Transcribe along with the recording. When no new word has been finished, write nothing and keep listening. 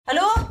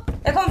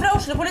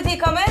Oslo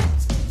politikammer.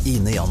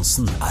 Ine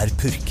Jansen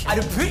purk.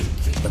 Du purk?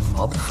 The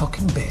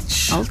motherfucking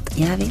bitch. Alt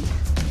jeg vil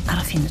å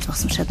finne ut hva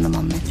som skjedde med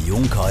mannen min.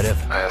 Jon Carew.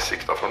 Jeg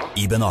sikta for noe?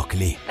 Iben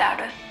Akeli. Det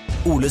du.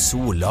 Ole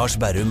So, Lars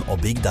Berrum og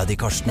Big Daddy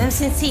Karsten. Hvem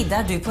sin side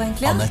du på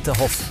egentlig? Annette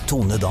Hoff,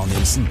 Tone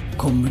Danielsen.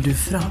 Kommer du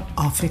fra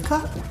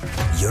Afrika?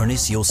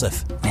 Jørnis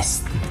Josef.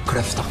 Nesten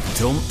kløfta.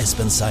 Trond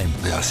Espen Seim.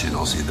 Det er synd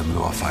å si det, men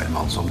det var feil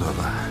mann som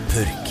døde.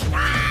 Purk.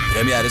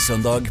 Premiere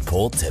søndag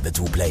på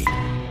TV2 Play.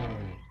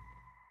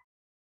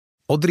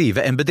 Å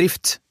drive en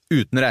bedrift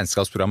uten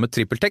regnskapsprogrammet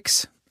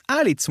TrippelTex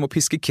litt som å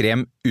piske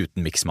krem uten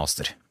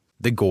mixmaster.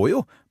 Det går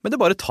jo, men det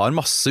bare tar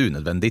masse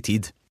unødvendig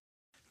tid.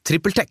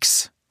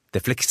 TrippelTex,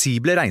 det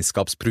fleksible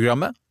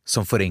regnskapsprogrammet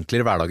som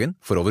forenkler hverdagen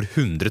for over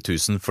 100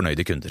 000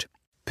 fornøyde kunder.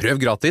 Prøv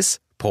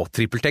gratis på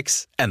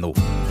trippeltex.no.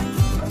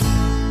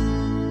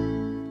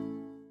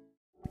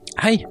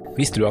 Hei,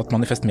 visste du at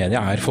Manifest Media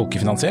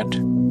folkefinansiert?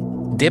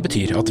 Det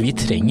betyr at vi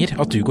trenger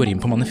at du går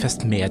inn på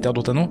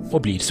manifestmedia.no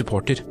og blir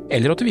supporter,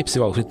 eller at du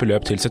vipser valgfritt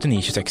beløp til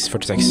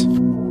 792646.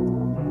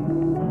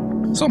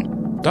 Sånn,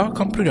 da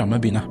kan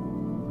programmet begynne.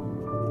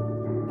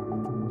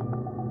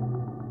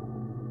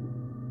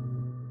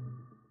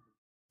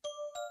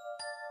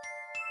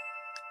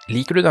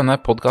 Liker du denne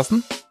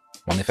podcasten?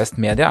 Manifest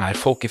Media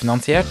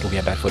folkefinansiert, og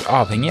vi derfor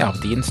avhengig av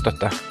din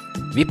støtte.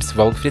 Vips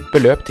valgfritt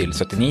beløp til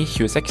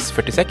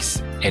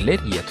 792646, eller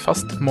gi et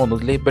fast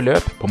månedlig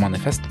beløp på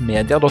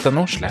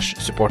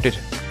manifestmedia.no/supporter.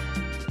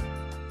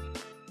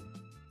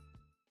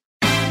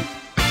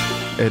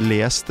 Jeg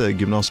leste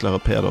gymnaslærer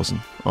Pedersen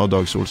av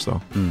Dag Solstad,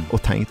 og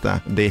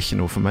tenkte, det ikke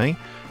noe for meg.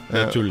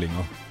 Det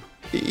tullinger.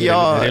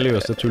 Ja,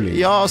 religiøse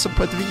tullinger. Ja, altså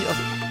på et vis.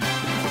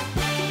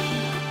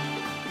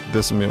 Det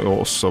som jo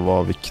også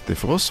var viktig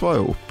for oss var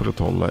jo å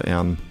opprettholde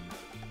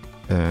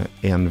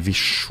en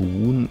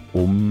visjon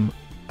om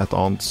et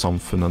annet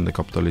samfunn enn det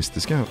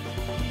kapitalistiske.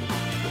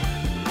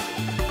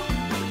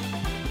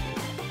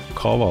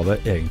 Hva var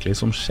det egentlig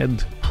som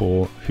skjedde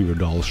på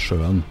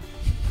Hurdalssjøen?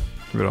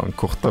 Vil du ha en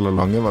kort eller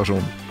lange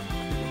versjon?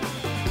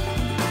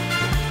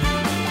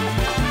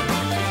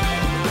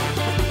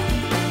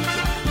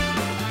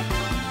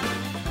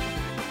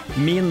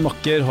 Min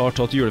makker har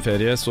tatt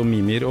juleferie, så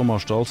Mimir og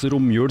Marsdals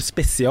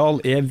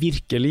romjulespesial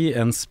virkelig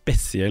en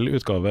spesiell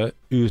utgave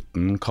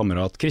uten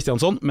kamerat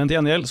Kristiansson, men til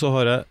gjengjeld så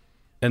har jeg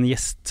en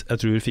gjest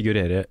jeg tror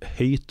figurerer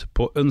høyt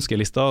på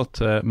ønskelista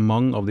til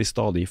mange av de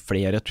stadig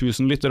flere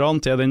tusen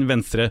lytterne til den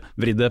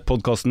venstrevridde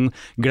podcasten.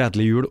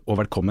 Gledelig jul og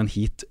velkommen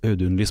hit,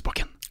 Audun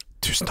Lysbakken.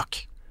 Tusen takk.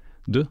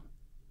 Du,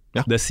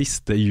 ja. Det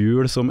siste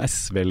jul som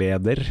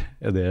SV-leder,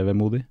 det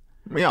vemodig?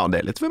 Ja,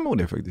 det litt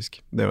vemodig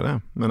faktisk, det jo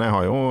det. Men jeg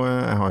har jo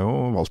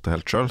valgt det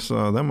helt selv,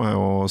 så det må jeg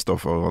jo stå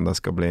for, og det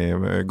skal bli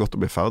godt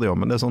å bli ferdig om,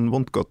 men det sånn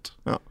vondt godt.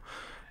 Ja,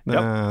 det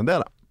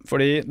det.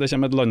 Fordi det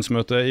kommer et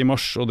landsmøte i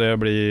mars, og det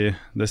blir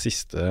det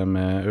siste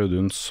med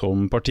Audun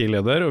som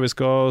partileder, og vi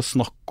skal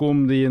snakke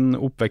om din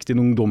oppvekst i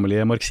den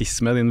ungdommelige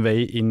marxisme, din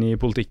vei inn i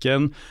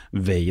politikken,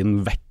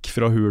 veien vekk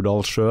fra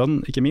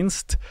Hurdalssjøen, ikke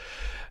minst.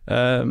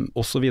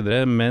 Og så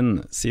videre,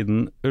 men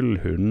siden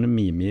ølhunden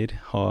Mimir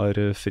har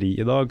fri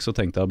i dag, så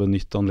tenkte jeg å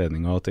benytte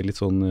anledningen til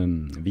litt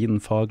sånn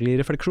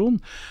vinfaglig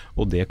refleksjon,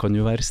 og det kan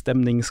jo være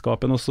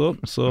stemningsskapen også,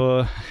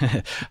 så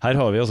her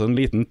har vi altså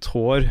en liten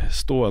tår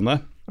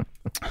stående.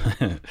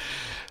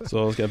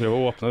 Så skal jeg prøve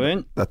å åpne den.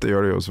 Dette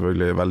gjør du jo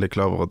selvfølgelig veldig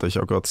klar over at det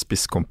ikke akkurat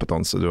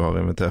spisskompetanse du har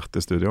invitert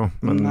i studio,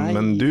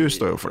 men du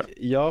står jo for det.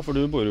 Ja, for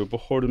du bor jo på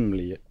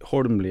Holmlia.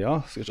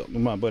 Skal vi se, nå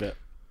må jeg bare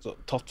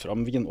tatt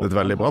fram vinåpneren. Det er et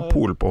veldig bra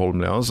pol på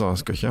Holmlia, altså.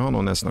 Skal ikke ha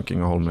noe nedsnakking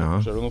av Holmlia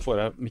her. Ser du, nå får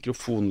jeg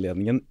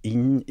mikrofonledningen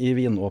inn i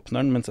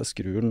vinåpneren mens jeg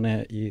skrur den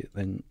ned i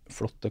den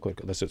flotte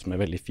korken. Det ser ut som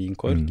en veldig fin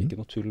kork, ikke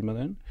noe tull med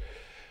den.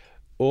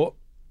 Og,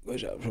 vi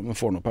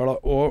får den opp her da,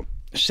 og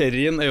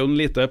sherryen jo en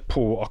lite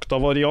påakta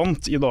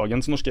variant i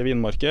dagens norske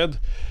vinmarked,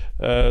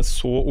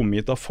 så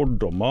omgitt av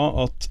fordommer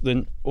at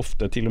den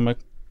ofte til og med,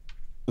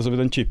 altså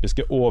den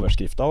typiske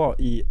overskriften da,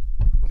 i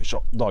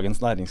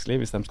Dagens Næringsliv,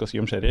 hvis de skal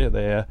skrive om sherry,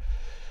 det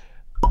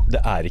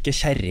ikke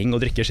kjerring å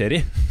drikke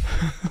sherry.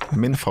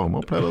 Min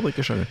farmor pleier å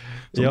drikke sherry.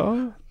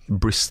 Ja.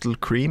 Bristol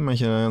Cream,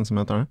 ikke det en som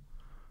heter det?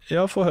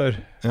 Ja, få høre.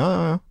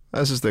 Ja.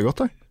 Jeg synes det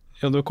godt, jeg.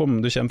 Ja, du kommer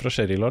fra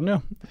sherryland,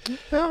 ja.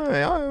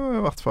 Ja,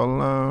 i hvert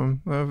fall.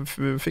 Jeg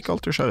fikk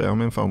alltid sherry av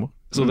min farmor.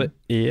 Så det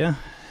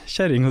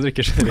kjerring å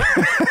drikke sherry?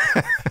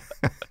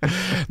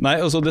 Nei,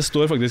 altså det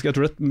står faktisk, jeg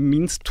tror det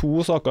minst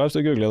 2 saker, hvis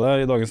du googler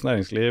det, i Dagens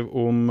Næringsliv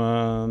om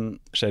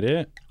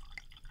sherry.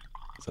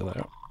 Se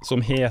der, ja.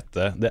 Som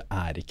heter «Det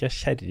ikke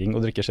kjerring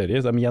å drikke sherry»,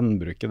 så de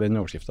gjenbruker den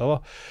overskriften da.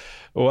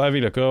 Og jeg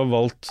ville ikke ha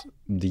valgt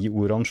de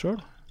ordene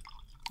selv.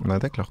 Nei,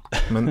 det klart.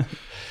 Men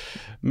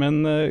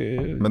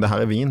det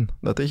her vin,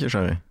 dette ikke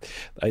sherry.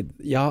 Nei,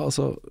 ja,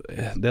 altså,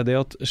 det det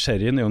at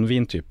sherryen jo en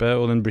vintype,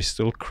 og den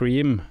Bristol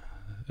Cream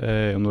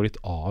jo noe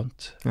litt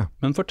annet. Ja.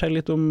 Men fortell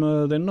litt om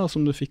den da,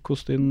 som du fikk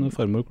hos din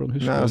farmor. Hvordan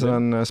husker du? Nei, altså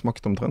den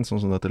smakte omtrent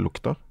sånn som dette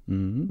lukter.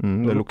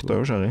 Det lukter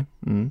jo sherry.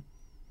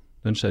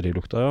 Den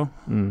sherry-lukta, ja.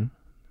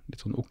 Litt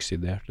sånn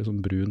oksidert, litt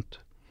sånn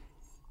brunt.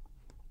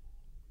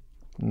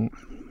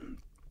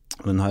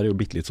 Den her jo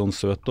bitte litt sånn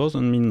søt også, så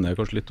den minner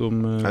kanskje litt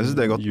om Jeg synes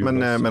det godt,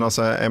 men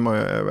altså,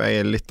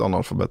 jeg litt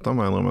analfabet da,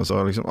 må jeg innrømme,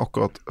 så liksom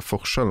akkurat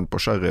forskjellen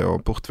på sherry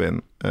og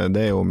portvin,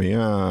 det jo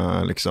mye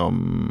liksom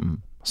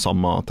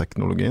samme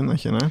teknologien,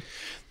 ikke det?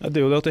 Ja,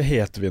 det jo det at det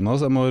hetviner,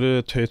 så de har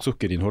et høyt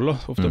sukkerinnhold, da.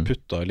 Ofte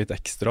putta litt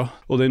ekstra.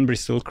 Og den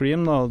Bristol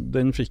Cream, da,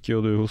 den fikk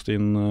jo du hos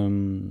din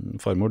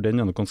farmor,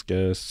 den nok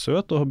ganske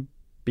søt, og har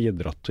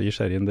bidratt til å gi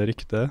sherryen det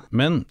ryktet.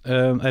 Men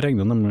jeg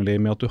regnet nemlig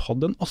med at du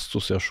hadde en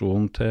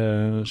assosiasjon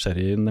til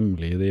sherry,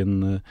 nemlig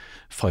din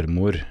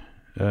farmor.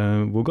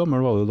 Hvor gammel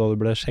var du da du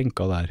ble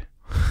skjenket der?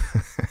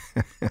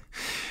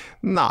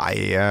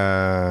 Nei,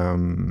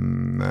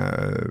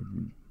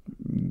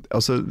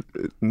 altså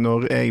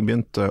når jeg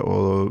begynte å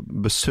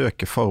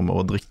besøke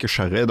farmor og drikke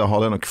sherry, da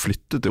hadde jeg nok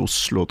flyttet til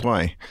Oslo,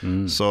 tror jeg.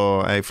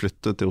 Så jeg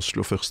flyttet til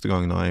Oslo første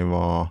gang da jeg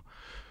var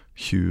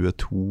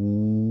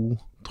 22,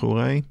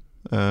 tror jeg.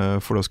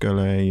 For da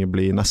skulle jeg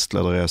bli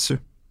nestleder i SU.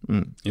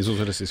 I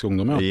Sosialistisk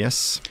Ungdom, ja.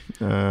 Yes,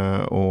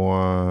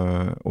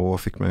 og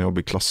fikk meg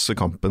jobb i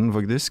Klassekampen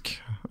faktisk,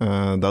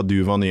 der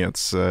du var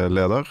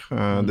nyhetsleder,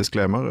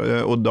 disclaimer,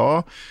 og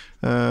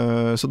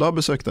så da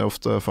besøkte jeg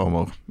ofte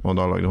farmor, og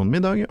da lagde hun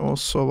middag, og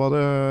så var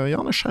det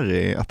gjerne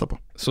sherry etterpå.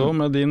 Så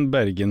med din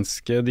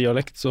bergenske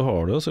dialekt så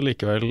har du også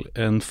likevel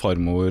en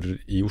farmor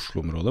i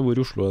Oslo-området. Hvor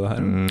i Oslo det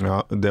her?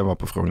 Ja, det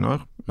var på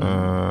Frogner.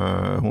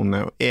 Hun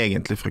jo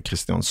egentlig fra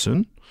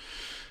Kristiansund.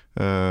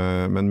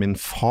 Men min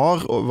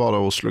far var da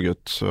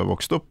Oslo-gutt,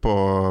 vokste opp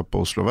på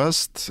Oslo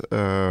Vest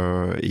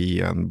i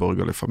en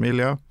borgerlig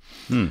familie.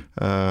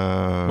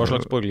 Hva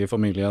slags borgerlig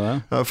familie er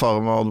det?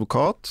 Faren var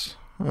advokat,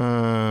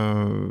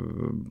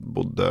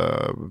 bodde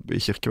i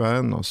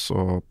Kirkeveien, og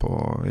så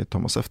i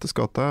Thomas Eftes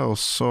gate, og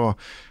så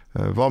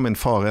var min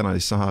far en av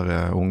disse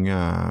her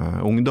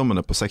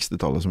ungdommene på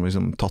 60-tallet som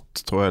liksom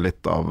tatt, tror jeg,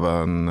 litt av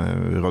en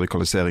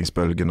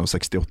radikaliseringsbølgen og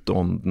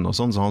 68-ånden og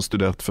sånn, så han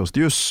studerte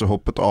først jus,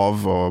 hoppet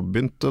av og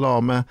begynte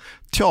da med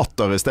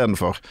teater i stedet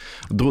for.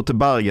 Dro til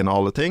Bergen og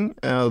alle ting,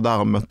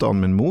 der møtte han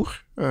min mor,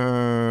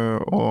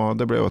 og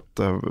det ble jo et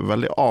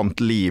veldig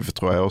annet liv,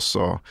 tror jeg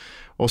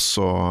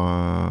også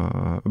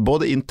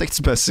både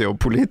inntektsmessig og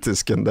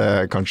politisk enn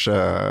det kanskje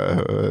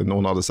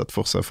noen hadde sett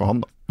for seg for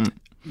han da.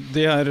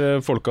 De her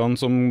folkene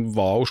som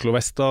var Oslo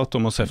Vest da,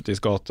 Thomas Heftis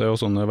gate og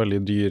sånne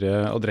veldig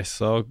dyre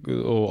adresser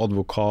og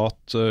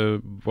advokat,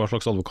 hva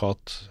slags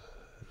advokat?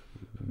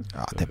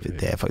 Ja, det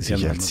er jeg faktisk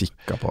ikke helt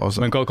sikker på.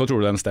 Altså. Men hva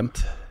tror du den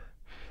stemte?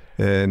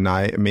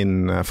 Nei,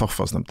 min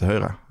farfar stemte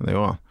Høyre, det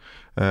gjorde han.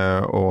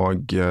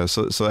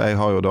 Så jeg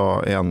har jo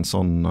da en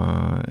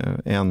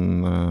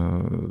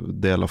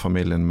del av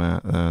familien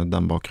med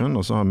den bakgrunnen,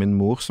 og så har min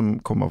mor som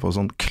kommer fra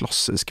sånn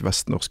klassisk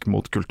vestnorsk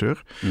motkultur.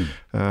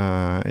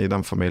 I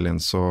den familien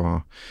så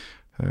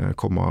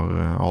kommer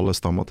alle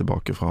stammer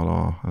tilbake fra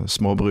da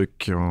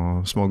småbruk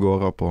og små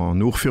gårder på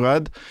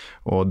Nordfjordeid,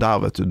 og der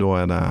vet du,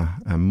 da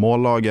det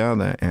Mållaget,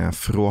 det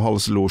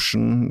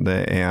Fråhalslosjen,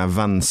 det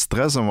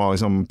Venstre, som var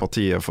liksom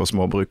partiet for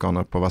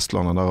småbrukerne på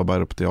Vestlandet, der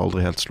Arbeiderpartiet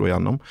aldri helt slo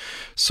gjennom.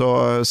 Så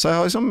jeg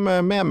har liksom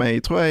med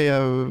meg, tror jeg,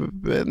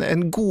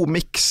 en god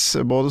mix,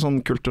 både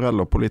sånn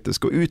kulturell og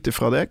politisk, og ut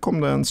ifra det kom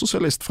det en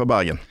sosialist fra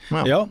Bergen.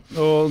 Ja,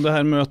 og det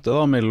her møtet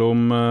da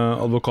mellom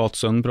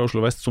advokatsønnen fra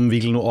Oslo Vest, som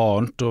vil noe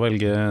annet å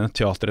velge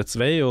teaterets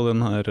vei, og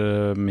den her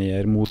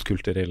mer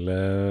motkulturelle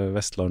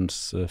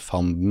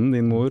vestlandsfanden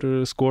din mor,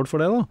 skål for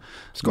det da.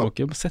 Du må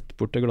ikke sette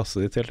bort det glasset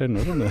ditt helt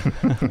ennå, sånn det.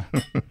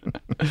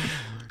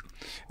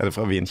 Det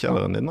fra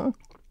vinkjelleren din da?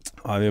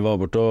 Nei, vi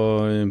var borte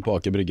på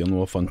Aker Bryggen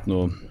og fant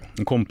noe,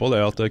 kom på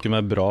det at det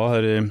kunne være bra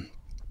her i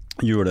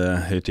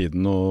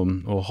julehøytiden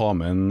å ha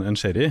med en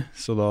sherry,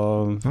 så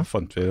da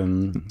fant vi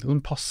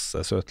en passe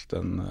søt,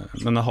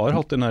 men jeg har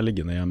hatt den her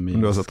liggende hjemme i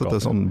skapet. Du har sett at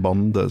det sånn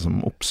bande som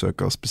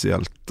oppsøker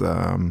spesielt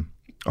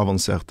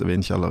avanserte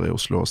vinkjeller i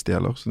Oslo og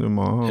stjeler, så du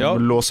må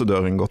låse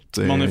døren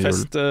godt i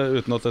Manifest,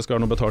 uten at det skal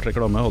ha noe betalt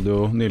reklame, hadde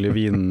jo nylig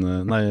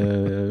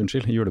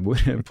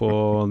julebord på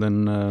den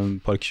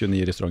Park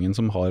 29-restauranten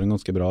som har en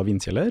ganske bra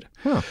vinkjeller,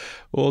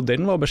 og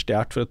den var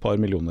bestjert for et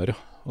par millioner,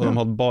 og de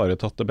hadde bare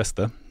tatt det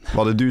beste.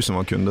 Var det du som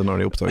var kunde når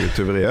de oppdaget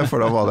tyveriet? For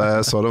da var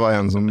det var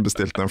en som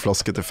bestilte en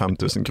flaske til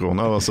 5.000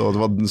 kroner, og så det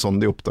var sånn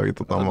de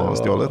oppdaget at den var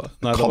stjålet.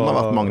 Kan ha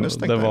vært Magnus,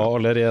 tenkte jeg. Det var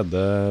allerede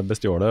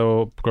bestjålet,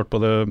 og klart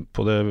på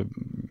det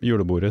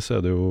julebordet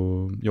så det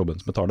jo jobben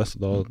som betaler,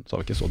 så da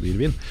tar vi ikke så dyr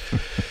vin.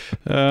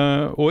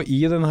 Og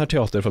i denne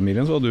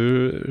teaterfamilien så var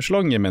du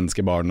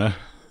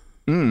slangemenneskebarnet.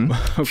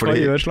 Hva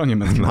gjør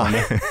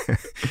slangemenneskebarnet?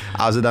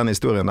 Altså den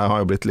historien der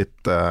har jo blitt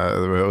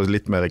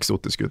litt mer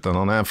eksotisk ut enn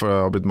han for det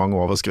har blitt mange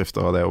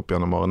overskrifter av det opp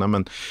gjennom årene,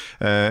 men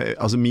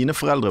altså mine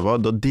foreldre var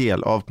da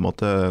del av på en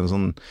måte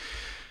sånn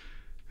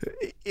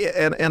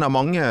en av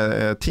mange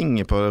ting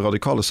på det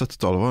radikale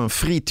 70-tallet var en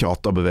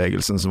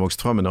friteaterbevegelsen som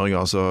vokste frem i Norge,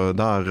 altså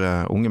der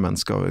unge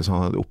mennesker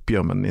hadde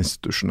oppgjør med den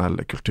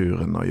institusjonelle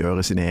kulturen og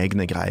gjøre sine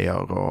egne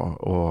greier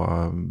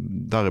og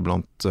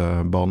deriblant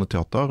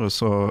barneteater,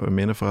 så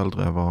mine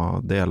foreldre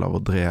var del av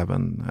og drev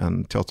en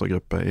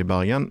teatergruppe i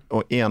Bergen,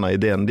 og en av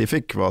ideene de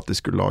fikk var at de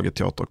skulle lage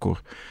teater hvor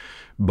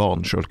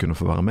barn selv kunne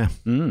få være med.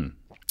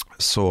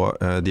 Så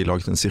de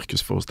laget en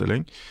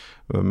sirkusforestilling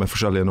med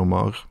forskjellige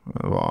nummer.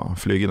 Det var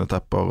flygende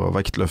tepper og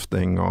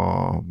vektløfting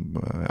og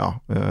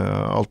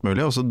alt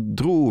mulig. Og så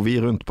dro vi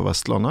rundt på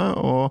Vestlandet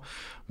og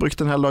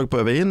brukte en hel dag på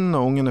å øve inn,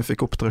 og ungene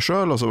fikk opptre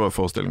selv, og så var det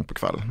forestilling på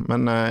kvelden.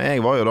 Men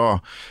jeg var jo da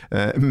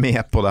med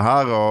på det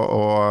her,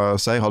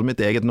 så jeg hadde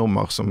mitt eget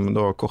nummer som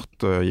da kort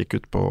gikk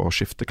ut på å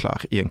skifte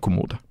klær i en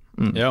kommode.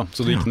 Ja,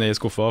 så du gikk ned i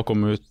skuffa og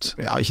kom ut?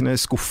 Ja, ikke ned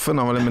i skuffen,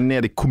 men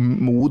ned i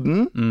kommoden,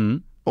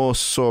 og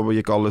så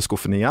gikk alle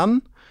skuffene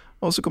igjen,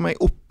 og så kom jeg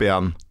opp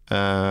igjen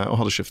og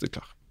hadde skiftet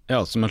klær.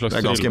 Ja, som en slags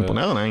det ganske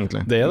imponerende egentlig.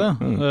 Det det.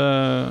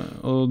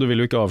 Og du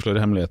vil jo ikke avsløre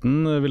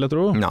hemmeligheten, vil jeg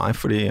tro. Nei,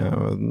 fordi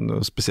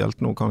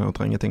spesielt nå kan jeg jo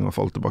trenge ting å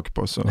falle tilbake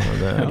på, så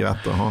det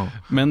greit å ha.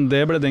 Men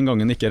det ble den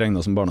gangen ikke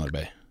regnet som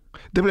barnearbeid?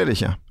 Det ble det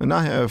ikke.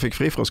 Nei, jeg fikk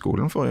fri fra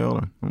skolen for å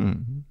gjøre det.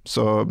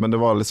 Men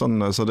det var litt sånn,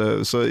 så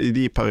i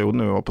de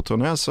periodene vi var på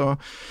turné, så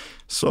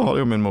hadde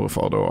jo min mor og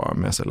far da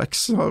med seg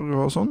lekser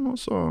og sånn, og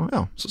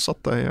så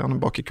satt jeg gjerne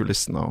bak i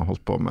kulissene og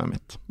holdt på med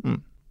mitt.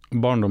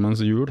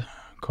 Barndommens jul,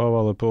 hva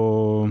var det på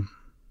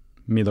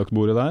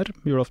middagsbordet der,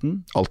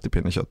 julaften? Alltid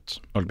pinnekjøtt.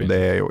 Det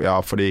jo,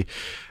 fordi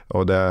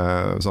og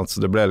så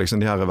det ble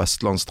liksom de her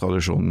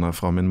vestlandstradisjonene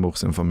fra min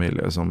mors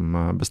familie som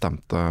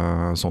bestemte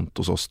sånt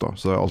hos oss da,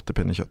 så det alltid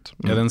pinnekjøtt.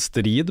 Er det en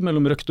strid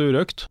mellom røkt og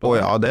urøkt?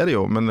 Ja, det det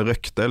jo, men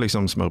røkt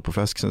liksom smør på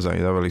fisk, synes jeg.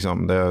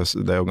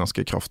 Det jo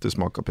ganske kraftig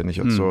smak av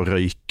pinnekjøtt, så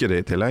røyker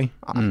det i tillegg.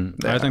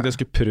 Jeg tenkte jeg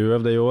skulle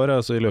prøve det i år,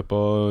 altså i løpet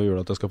av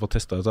jula at jeg skal få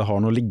testet det. Jeg har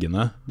noe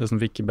liggende, det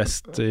som fikk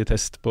best i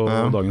test på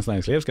Dagens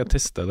Næringsliv, skal jeg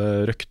teste det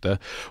røkte.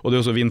 Og det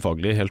jo også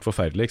vinfaglig helt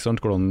forferdelig, ikke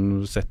sant?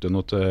 Hvordan setter du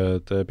noe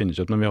til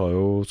pinnekjøtt, men vi har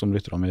jo som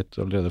lytterne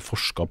allerede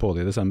forsket på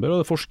det i desember, og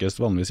det forskes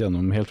vanligvis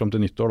gjennom helt frem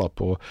til nyttår da,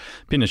 på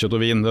pinnekjøtt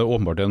og vin. Det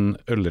åpenbart en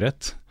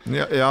ølrett.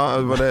 Ja,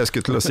 det var det jeg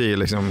skulle til å si,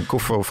 liksom.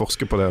 Hvorfor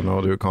forske på det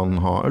når du kan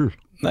ha øl?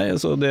 Nei,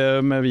 altså det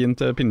med vin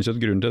til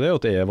pinnekjøtt, grunnen til det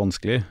at det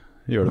vanskelig.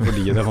 Gjør det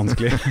fordi det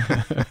vanskelig.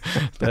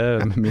 Det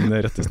min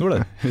rettesnor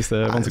det, hvis det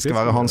vanskelig. Det skal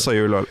være Hansa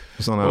juleøl.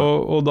 Sånn,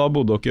 og da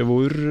bodde dere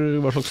hvor?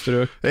 Hva slags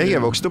strøk?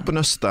 Jeg vokst opp på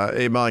Nøstet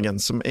i Bergen,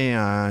 som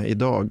i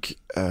dag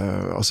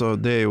altså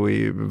det jo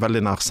i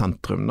veldig nær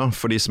sentrum da.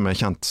 For de som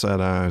kjent så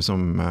det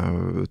som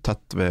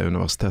tett ved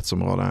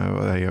universitetsområdet.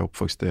 Jeg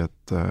oppvokst i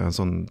en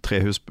sånn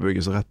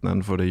trehusbebyggelse rett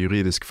nedenfor det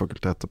juridiske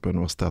fakultetet på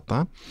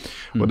universitetet.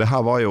 Og det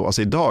her var jo,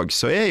 altså i dag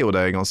så jo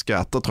det ganske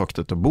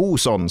ettertraktet å bo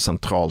sånn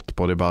sentralt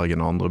både i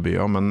Bergen og andre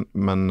byer,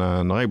 men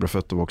når jeg ble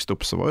født og vokst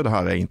opp så var jo det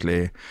her egentlig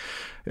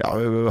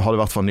hadde i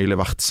hvert fall nylig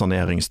vært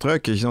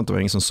saneringsstrøk, ikke sant? Det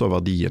var ingen som så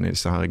verdien i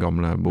disse her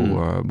gamle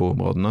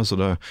boområdene, så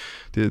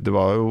det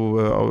var jo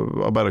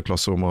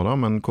arbeiderklasseområder,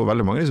 men hvor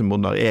veldig mange som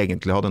bodde der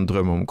egentlig hadde en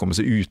drøm om å komme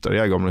seg ut av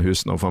de her gamle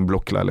husene og få en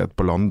blokkleilighet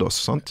på Landås,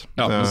 sant?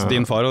 Ja, mens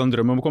din far hadde en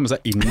drøm om å komme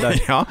seg inn der.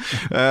 Ja,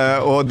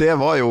 og det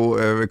var jo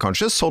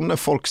kanskje sånne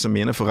folk som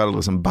mine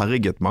foreldre som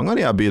berget mange av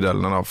de her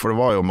bydelene da, for det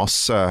var jo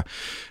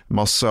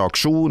masse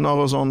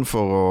aksjoner og sånn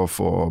for å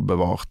få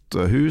bevart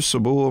hus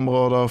og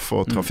boområder,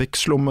 få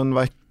trafikkslummen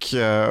vekk,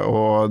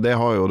 og det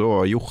har jo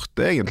da gjort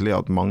egentlig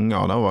at mange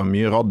av det var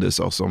mye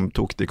raddiser som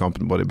tok de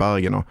kampen både i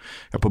Bergen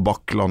og på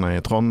Bakklandet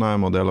i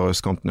Trondheim og deler av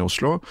østkanten i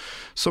Oslo,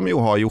 som jo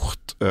har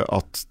gjort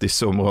at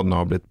disse områdene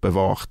har blitt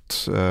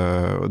bevart.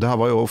 Det her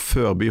var jo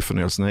før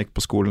byfornyelsen. Jeg gikk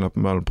på skolen på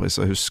Møhlenpris,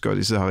 jeg husker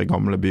disse her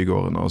gamle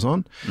bygårdene og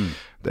sånn.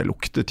 Det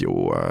luktet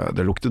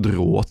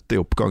råte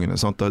i oppgangene,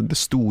 sant? Det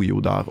sto jo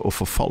der og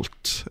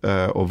forfalt,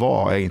 og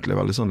var egentlig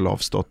veldig sånn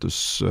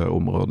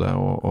lavstatusområde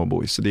å bo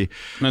i.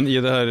 Men i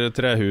det her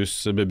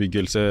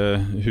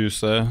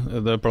trehusbebyggelsehuset,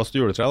 det plass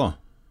til juletre da?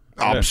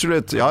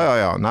 Absolutt,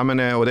 ja. Nei, men,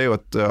 og det jo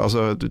et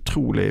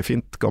utrolig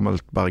fint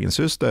gammelt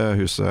Bergenshus, det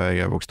huset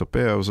jeg vokst opp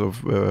i, og så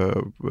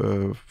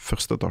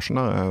første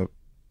etasjen der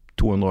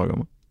 200 år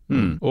gammel.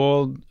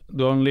 Og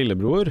du har en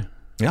lillebror,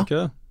 ikke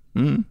det?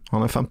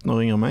 Han 15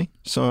 år yngre enn meg,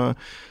 så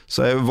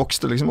jeg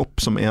vokste liksom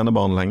opp som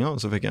enebarn lenger, og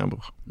så fikk jeg en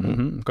bror.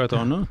 Hva heter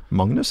han da?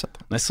 Magnus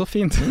heter han. Nei, så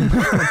fint.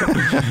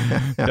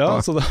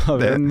 Ja, så da har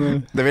vi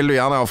det vil du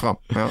gjerne ha frem.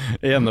 Ja.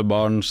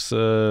 Enebarns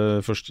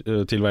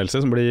tilværelse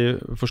som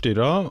blir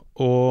forstyrret,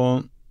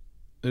 og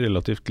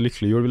relativt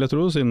lykkelig jul vil jeg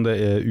tro, siden det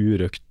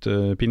urøkt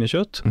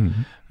pinnekjøtt.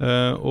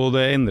 Og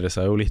det endrer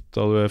seg jo litt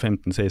da du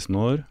 15-16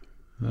 år,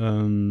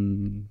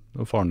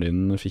 og faren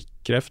din fikk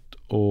kreft,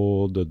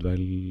 og døde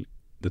vel.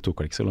 Det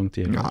tok vel ikke så lang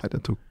tid? Nei, det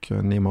tok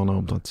 9 måneder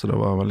omtrent, så det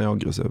var veldig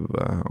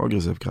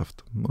aggressiv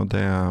kreft. Og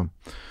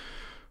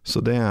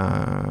så det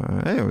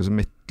jo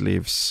mitt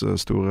livs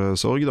store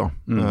sorg da,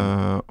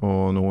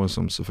 og noe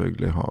som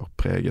selvfølgelig har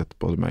preget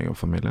både meg og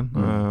familien.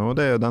 Og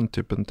det den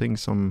typen ting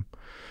som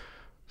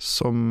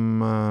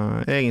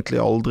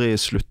egentlig aldri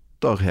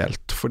slutter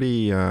helt,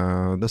 fordi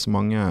det så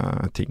mange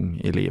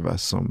ting i livet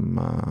som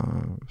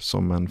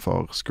en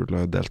far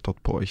skulle deltatt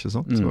på, ikke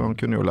sant? Så han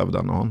kunne jo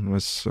levd ennå han,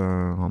 hvis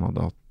han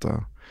hadde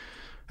hatt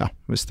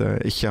hvis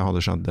det ikke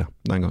hadde skjedd det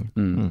den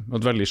gangen.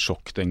 Et veldig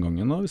sjokk den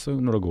gangen da,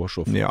 når det går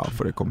så fort. Ja,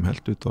 for det kom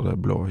helt ut av det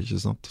blå,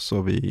 ikke sant?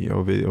 Så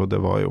og det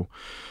var jo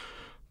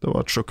det var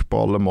et sjokk på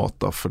alle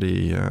måter,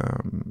 fordi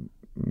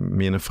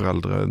mine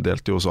foreldre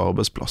delte jo også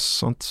arbeidsplass,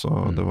 sant? Så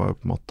det var jo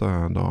på en måte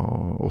da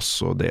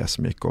også det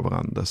som gikk over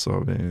ende, så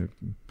vi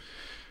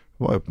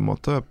var jo på en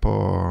måte på,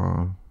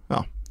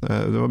 ja,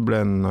 det ble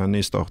en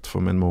ny start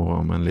for min mor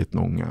og med en liten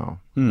unge.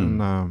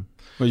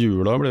 Og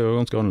jula ble jo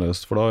ganske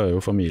annerledes, for da er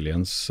jo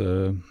familiens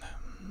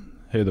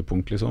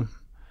høydepunkt, liksom.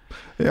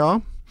 Ja.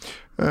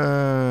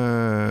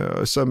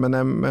 Men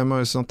jeg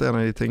må jo si at en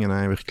av de tingene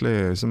jeg virkelig,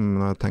 liksom,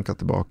 når jeg tenker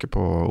tilbake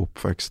på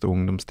oppvekst og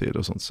ungdomstid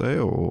og sånt, så er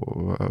jo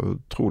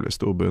utrolig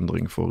stor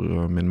beundring for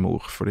min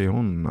mor, fordi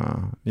hun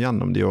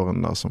gjennom de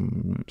årene der som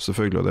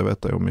selvfølgelig, og det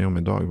vet jeg jo mye om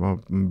i dag,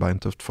 var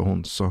beintøft for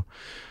hun, så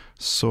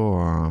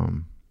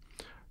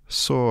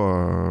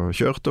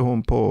kjørte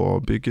hun på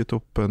og bygget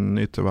opp en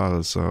ny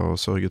tilværelse og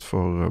sørget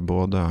for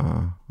både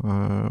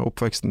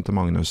oppveksten til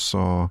Magnus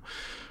og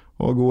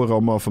gode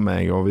rammer for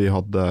meg, og vi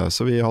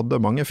hadde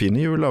mange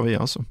fine juler vi,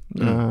 altså.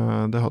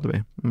 Det hadde vi.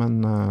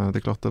 Men det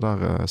er klart det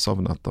der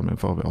savnet etter min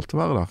far vil alltid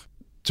være der.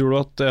 Tror du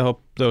at det har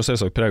jo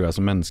selvsagt preget deg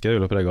som menneske, det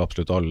vil ha preget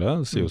absolutt alle,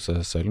 det sier jo seg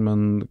selv, men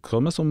hva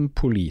med som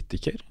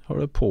politiker? Har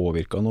det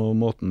påvirket noe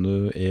måten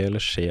du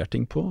eller ser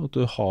ting på? At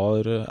du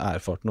har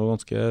erfart noe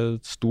ganske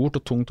stort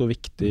og tungt og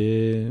viktig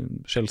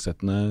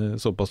skjellsettende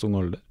såpass ung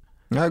alder?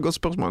 Ja, godt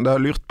spørsmål. Det har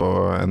jeg lurt på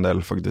en del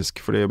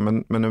faktisk,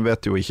 men jeg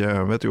vet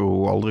jo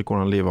aldri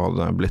hvordan livet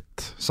hadde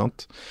blitt,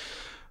 sant?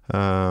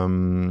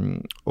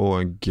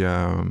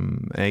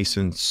 Jeg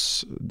synes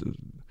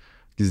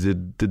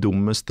det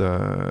dummeste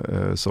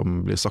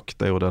som blir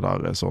sagt er jo det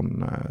der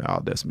sånn,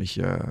 ja, det som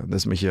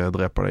ikke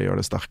dreper deg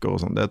gjør det sterkere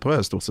og sånn. Det tror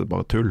jeg stort sett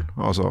bare tull.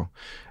 Altså,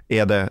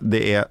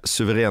 det er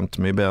suverent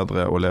mye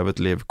bedre å leve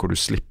et liv hvor du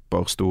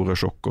slipper store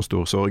sjokk og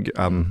stor sorg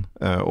enn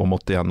å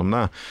måtte gjennom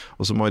det.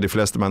 Og så må jo de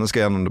fleste mennesker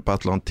gjennom det på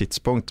et eller annet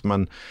tidspunkt,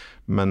 men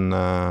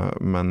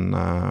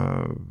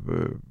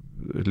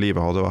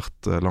livet hadde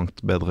vært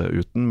langt bedre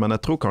uten. Men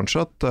jeg tror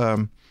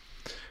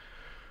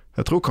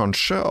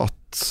kanskje at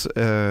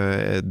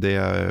det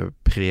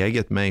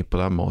preget meg på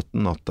den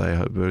måten at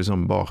jeg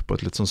liksom bar på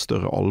et litt sånn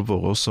større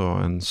alvor også,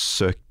 en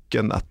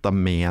søken etter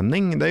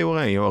mening. Det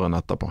gjorde jeg i årene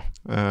etterpå,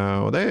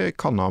 og det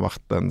kan ha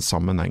vært en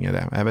sammenheng i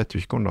det. Jeg vet jo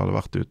ikke om det hadde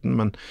vært uten,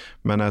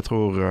 men jeg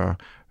tror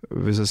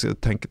hvis jeg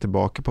skal tenke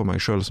tilbake på meg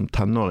selv som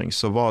tenåring,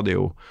 så var det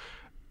jo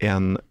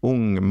en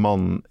ung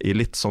mann i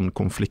litt sånn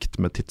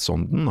konflikt med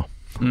tidsånden da.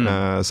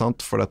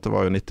 Sant? For dette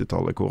var jo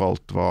 90-tallet hvor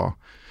alt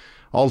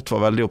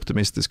var veldig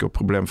optimistisk og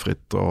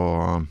problemfritt,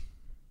 og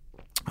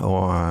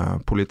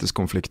politisk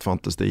konflikt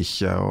fantes det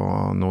ikke,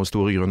 og noen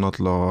store grunner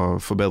til å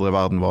forbedre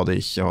verden var det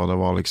ikke, og det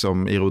var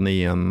liksom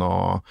ironien,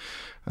 og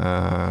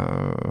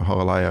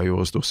Harald Eia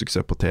gjorde stor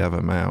suksess på TV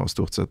med å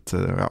stort sett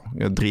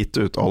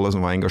drite ut alle som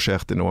var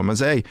engasjert i noe,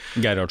 mens jeg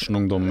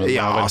Gerhardsen-ungdommen,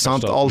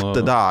 sant, alt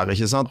det der,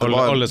 ikke sant?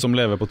 Alle som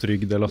lever på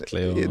trygg, det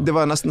latterlig. Det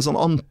var nesten sånn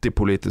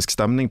antipolitisk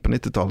stemning på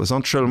 90-tallet,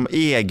 sant? Selv om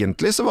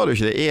egentlig så var det jo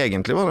ikke det,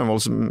 egentlig var det en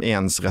voldsom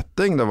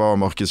ensretting, det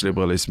var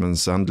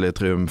markedsliberalismens endelige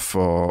triumf,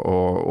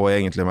 og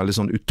egentlig en veldig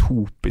sånn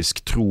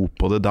utopisk tro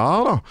på det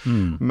der da,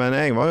 men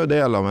jeg var jo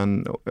del av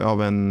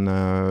en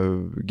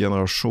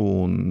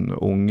generasjon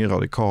unge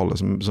radikale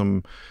som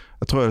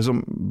jeg tror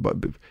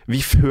vi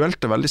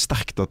følte veldig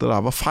sterkt at det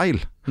der var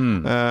feil,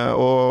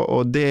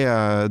 og det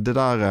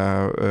der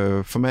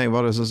for meg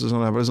var det sånn,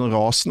 jeg var litt sånn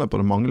rasende på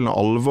det manglende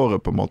alvoret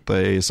på en måte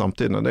i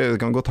samtiden, og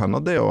det kan godt hende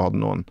at det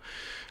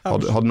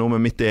hadde noe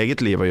med mitt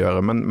eget liv å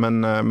gjøre,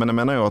 men jeg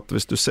mener jo at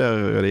hvis du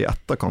ser det i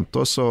etterkant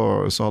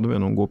så hadde vi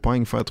noen gode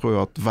poeng, for jeg tror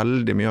jo at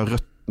veldig mye av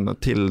røttene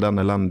til den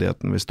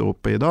elendigheten vi står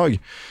oppe i dag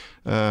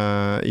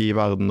i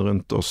verden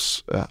rundt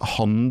oss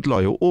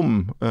handler jo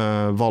om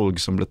valg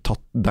som ble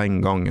tatt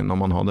den gangen når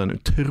man hadde en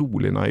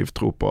utrolig naiv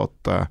tro på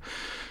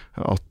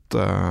at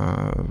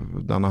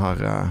denne her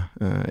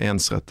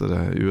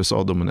ensrettede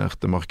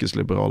USA-dominerte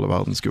markedsliberale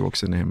verden skulle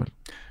vokse inn i himmelen.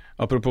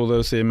 Apropos det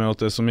å si med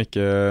at det som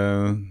ikke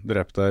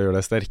dreper deg gjør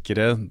deg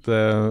sterkere,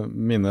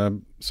 mine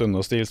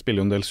sønner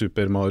spiller jo en del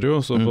Super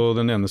Mario, så på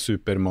den ene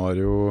Super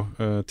Mario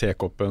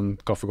tekoppen,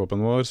 kaffekoppen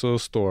vår, så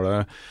står det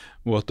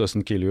 "What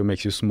doesn't kill you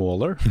makes you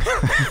smaller."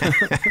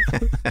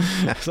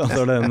 Så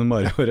det er en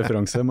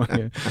Mario-referanse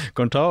mange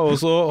kan ta, og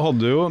så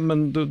hadde du jo,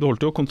 men du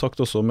holdt jo kontakt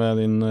også med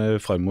din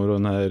farmor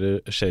og den her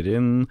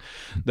kjerringen.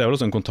 Det er jo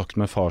også en kontakt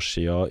med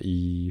farssida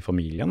i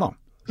familien da,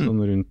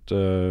 sånn rundt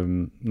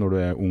når du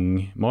er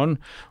ung mann,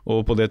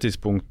 og på det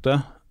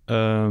tidspunktet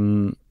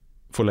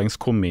for lengst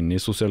kom inn i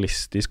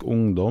sosialistisk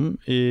ungdom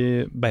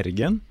i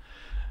Bergen,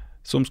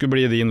 som skulle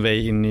bli din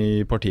vei inn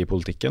i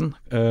partipolitikken.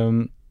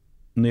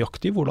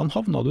 Nøyaktig, hvordan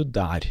havna du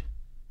der?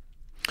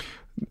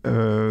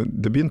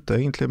 Det begynte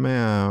egentlig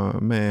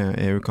med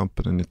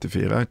EU-kampen i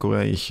 94, hvor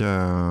jeg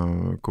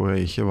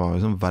ikke var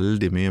liksom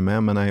veldig mye med,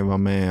 men jeg var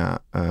med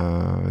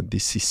de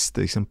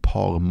siste liksom,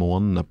 par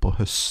månedene på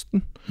høsten.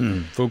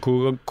 For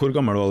hvor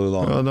gammel var du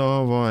da? Ja, da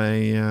var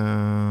jeg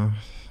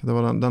det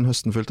var den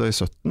høsten fylte jeg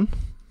 17,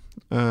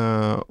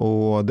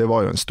 og det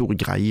var jo en stor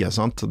greie,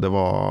 sant? Det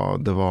var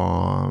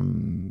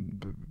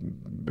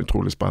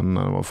utrolig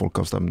spennende, det var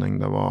folkeavstemning,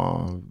 det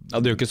var...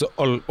 Ja, det er jo ikke så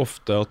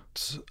ofte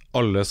at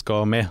alle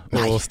skal med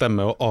og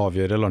stemme og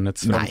avgjøre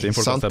landets fremtid i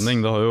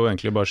folkeavstemning. Det har jo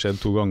egentlig bare skjedd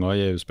 2 ganger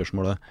i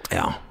EU-spørsmålet.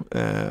 Ja,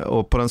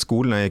 og på den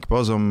skolen jeg gikk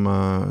på, som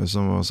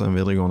var en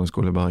videregående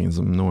skole i Bergen,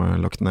 som nå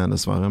lagt ned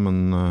dessverre,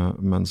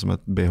 men som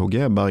et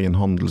BHG, Bergen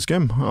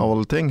Handelsgym, av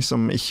alle ting,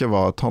 som ikke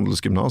var et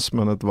handelsgymnas,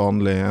 men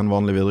en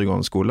vanlig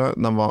videregående skole.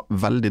 Den var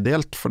veldig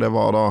delt, for det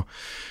var da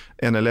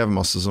en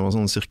elevmasse som var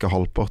sånn cirka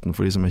halvparten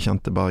for de som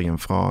kjent i Bergen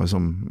fra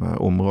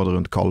området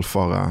rundt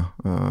Kalfaret,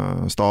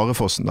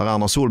 Starefossen, der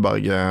Erna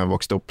Solberg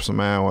vokste opp, som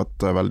jo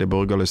et veldig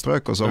borgerlig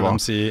strøk. Og så var,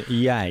 de sier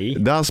jeg.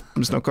 Der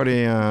snakker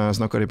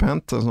de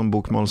pent, sånn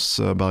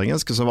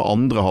bokmålsbergensk, så var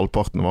andre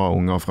halvparten var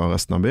unger fra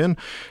resten av byen,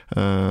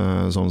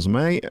 sånn som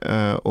meg.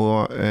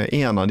 Og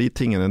en av de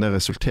tingene det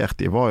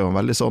resulterte i var jo en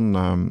veldig sånn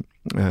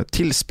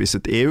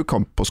tilspisset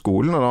EU-kamp på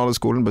skolen, og da hadde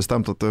skolen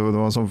bestemt at det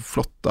var en sånn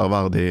flott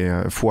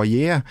ærverdig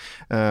foyer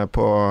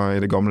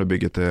i det gamle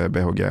bygget til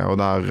BHG, og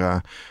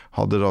der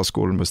hadde da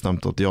skolen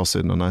bestemt at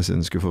ja-siden og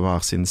nei-siden skulle få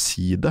hver sin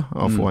side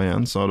av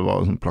foyeren, så det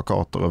var sånn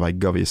plakater og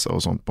veggaviser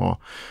og sånt på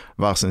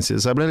hver sin side,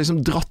 så jeg ble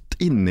liksom dratt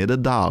inn i det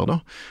der da,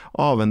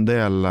 av en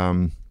del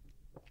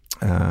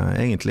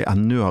egentlig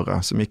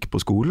ennøre som gikk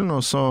på skolen,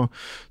 og så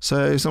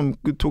jeg liksom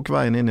tok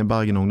veien inn i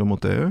Bergen Ungdom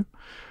mot EU,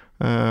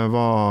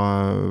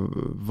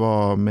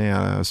 var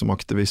med som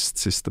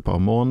aktivist siste par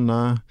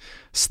måneder,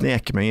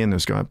 snek meg inn,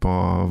 husker jeg, på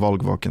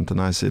valgvaken til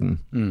nei-siden.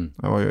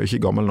 Jeg var jo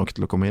ikke gammel nok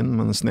til å komme inn,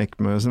 men snek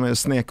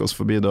oss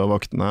forbi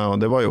dørvaktene, og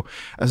det var jo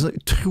en sånn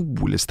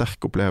utrolig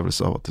sterk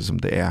opplevelse av at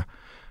liksom,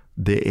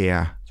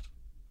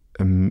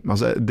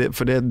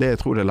 for det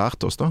jeg tror det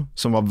lærte oss da,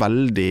 som var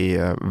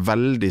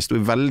stod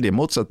i veldig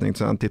motsetning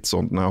til den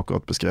tidsånden jeg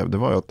akkurat beskrev, det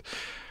var jo at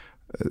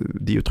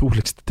de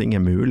utroligste ting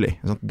mulig.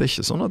 Det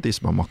ikke sånn at de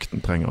som har makten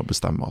trenger å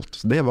bestemme alt.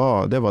 Så det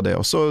var det.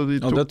 Også,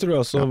 det tror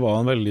jeg også var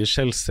en veldig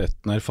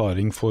skjellsettende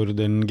erfaring for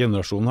den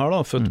generasjonen her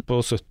da, født på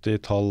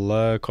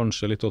 70-tallet,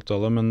 kanskje litt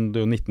 80-tallet, men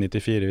det jo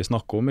 1994 vi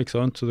snakker om, ikke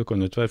sant? Så du kan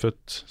jo ikke være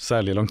født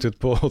særlig langt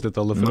ut på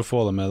 80-tallet for å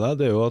få det med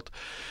deg. Det jo at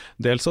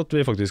dels at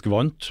vi faktisk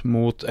vant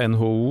mot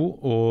NHO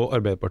og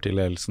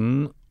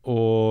Arbeiderpartiledelsen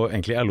og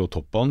egentlig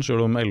LO-toppene,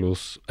 selv om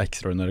LOs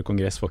ekstraordinære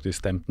kongress faktisk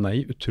stemte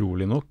nei,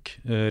 utrolig nok,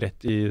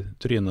 rett i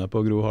trynet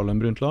på Gro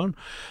Harlem Brundtland,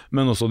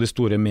 men også de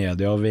store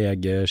media,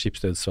 VG,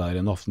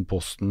 Skipsstedsfæren,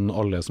 Aftenposten,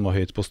 alle som var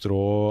høyt på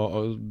strå,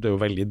 det jo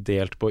veldig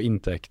delt på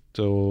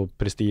inntekt og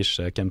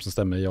prestisje, hvem som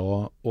stemmer ja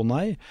og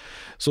nei,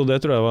 så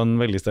det tror jeg var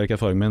en veldig sterk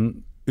erfaring, men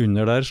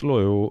under der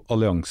slår jo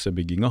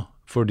alliansebygginga,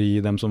 fordi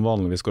dem som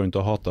vanligvis går rundt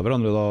og hater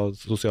hverandre, da,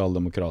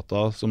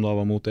 sosialdemokrater som da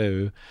var mot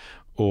EU,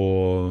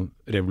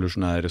 og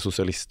revolusjonære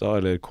sosialister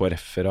eller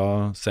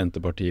KrF-ere,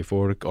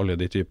 Senterpartifolk, alle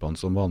de typene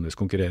som vanligvis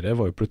konkurrerer,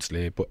 var jo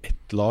plutselig på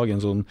ett lag,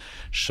 en sånn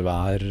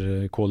svær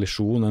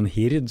koalisjon, en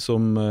hird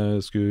som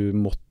skulle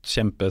måtte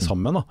kjempe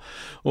sammen da,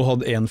 og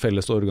hadde en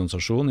felles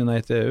organisasjon i Nei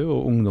til EU,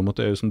 og Ungdom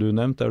mot EU som du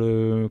nevnte, der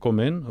du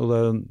kom inn, og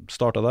det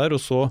startet der,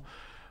 og så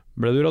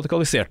ble du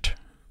radikalisert.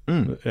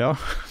 Ja,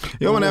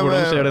 jo, men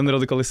hvordan skjer den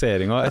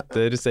radikaliseringen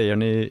etter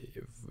seieren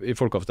i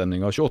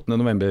folkeavstemningen 28.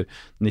 november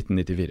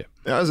 1994?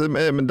 Ja,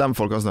 men den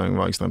folkeavstemningen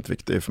var ekstremt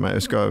viktig for meg.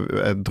 Jeg husker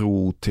jeg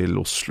dro til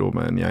Oslo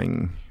med en gjeng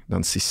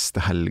den siste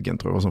helgen,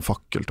 tror jeg, var sånn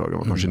fakkeltog, det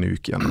var kanskje en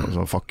uke igjen,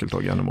 sånn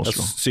fakkeltog gjennom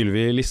Oslo.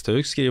 Sylvi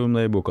Listhaug skriver om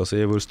det i boka si,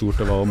 hvor stort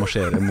det var å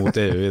marsjere mot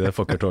EU i det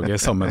fakkeltoget,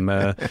 sammen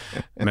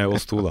med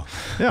oss to da.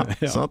 Ja,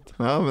 sant.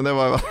 Ja, men det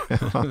var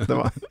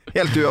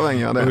helt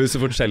uavhengig av det. Og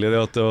hun forteller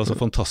det at det var så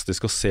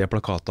fantastisk å se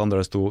plakatene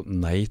der det sto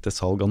nei til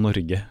salg av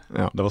Norge.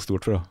 Ja. Det var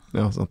stort for henne.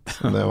 Ja, sant.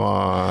 Det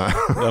var...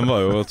 Den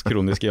var jo et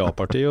kronisk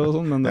ja-parti og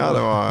sånn, men... Ja,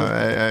 det var...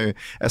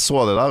 Jeg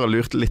så det der og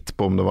lurte litt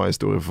på om det var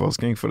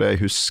historieforskning, for det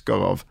jeg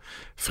husker av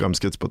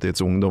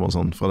Fremskrittspartiets ungdom og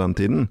sånn fra den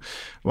tiden,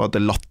 var at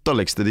det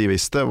latterligste de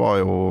visste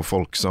var jo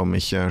folk som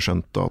ikke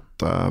skjønte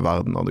at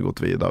verden hadde gått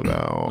videre,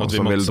 og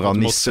som ville dra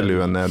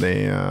nisseluen ned i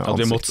ansiktet.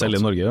 At vi måtte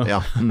selge Norge, ja.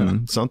 Ja,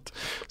 sant.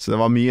 Så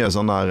det var mye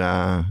sånn der,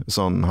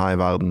 sånn, hei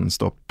verden,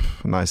 stopp,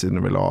 nei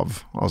siden du vil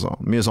av, altså,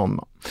 mye sånn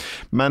da.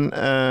 Men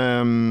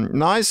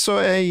nei,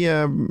 så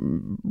jeg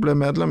ble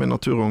medlem i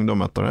Natur og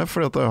Ungdom etter det,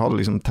 fordi at jeg hadde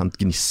liksom tent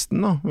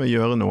gnisten da, ved å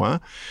gjøre noe.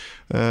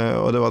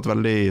 Og det var et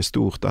veldig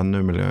stort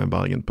NU-miljø i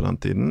Bergen på den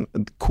tiden.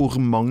 Hvor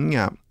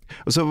mange...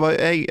 Altså,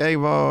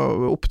 jeg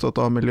var opptatt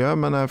av miljø,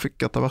 men jeg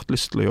fikk etter hvert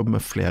lyst til å jobbe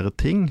med flere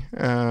ting.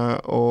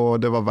 Og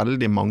det var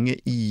veldig mange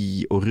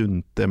i og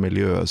rundt det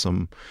miljøet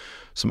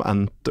som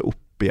endte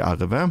opp i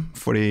RV,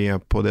 fordi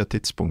på det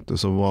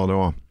tidspunktet så var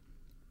det også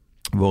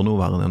vår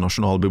nåværende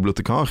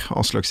nasjonalbibliotekar,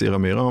 Aslak Sira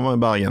Myhre, han var i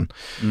Bergen,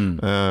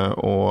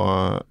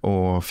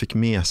 og fikk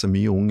med seg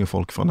mye unge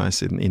folk fra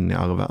nei-siden inn i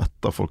RV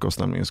etter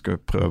folkeavstemningen,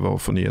 skulle prøve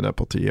å fornye det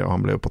partiet, og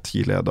han ble jo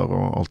partileder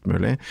og alt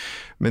mulig.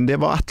 Men det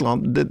var et eller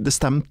annet, det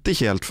stemte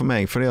ikke helt for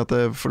meg, fordi at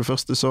for det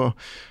første så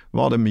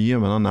var det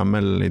mye med den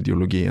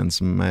ML-ideologien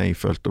som jeg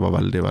følte var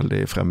veldig,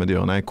 veldig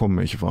fremmedgjørende. Jeg kom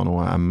jo ikke fra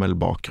noe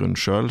ML-bakgrunn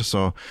selv,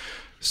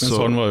 Men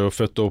han var jo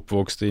født og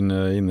oppvokst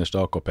innerste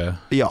AKP,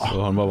 ja,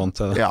 så han var vant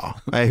til det. Ja,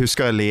 jeg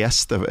husker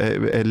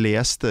jeg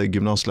leste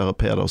gymnaslærer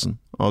Pedersen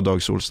av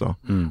Dag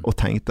Solstad, og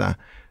tenkte,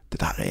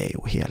 det der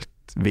jo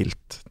helt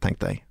vilt,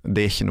 tenkte jeg.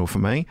 Det ikke noe for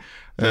meg.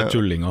 Det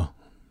tullinger.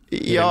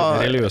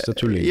 religiøse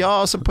tulling.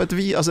 Ja, altså på et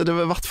vis, altså det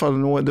var i hvert fall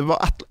noe, det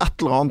var et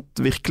eller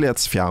annet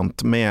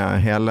virkelighetsfjernt med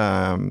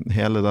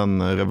hele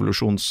den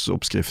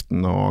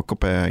revolusjonsoppskriften og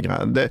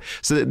AKP-greier.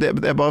 Så det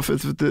er bare,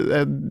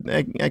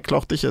 jeg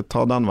klarte ikke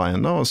ta den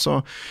veien da, og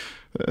så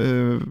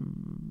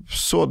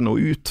det noe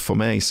ut for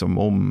meg som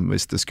om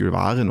hvis det skulle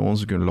være noen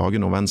som kunne lage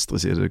noe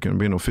venstreside, det kunne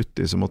bli noe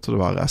futtig, så måtte det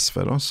være SV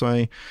da, så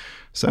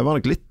jeg var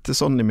nok litt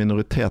sånn i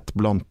minoritet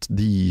blant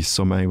de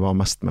som jeg var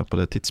mest med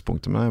på det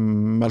tidspunktet, men jeg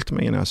meldte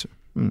meg inn i SU.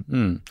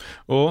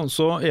 Og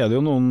så er det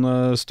jo noen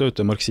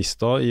støte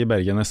marxister i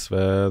Bergen SV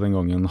den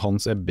gangen,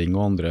 Hans Ebbing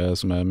og andre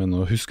som jeg mener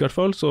å huske i hvert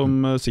fall,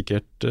 som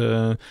sikkert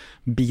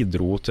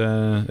bidro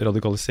til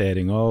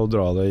radikaliseringen og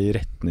dra det i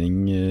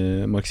retning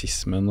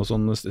marxismen og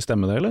sånn,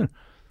 stemmer det eller?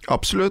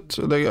 Absolutt,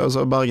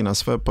 altså Bergen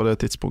SV på det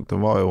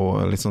tidspunktet var jo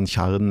litt sånn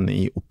kjernen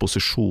i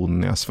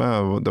opposisjonen i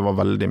SV, det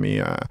var veldig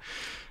mye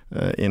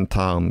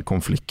intern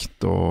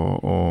konflikt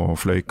og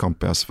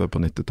fløykamp i SV på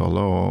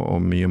 90-tallet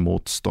og mye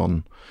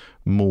motstand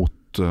mot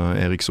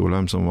Erik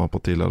Solheim som var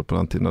partileder på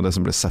den tiden, og det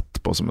som ble sett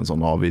på som en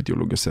sånn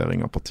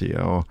avideologisering av partiet.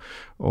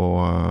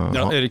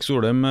 Ja, Erik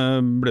Solheim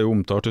ble jo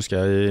omtalt,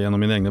 husker jeg, i en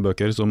av mine egne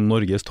bøker som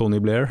Norges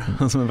Tony Blair,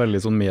 som en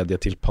veldig sånn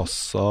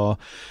medietilpasset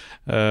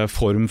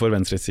form for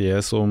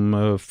venstreside som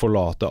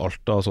forlater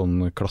alt av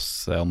sånn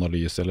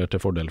klasseanalyse eller til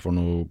fordel for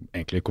noe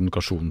egentlig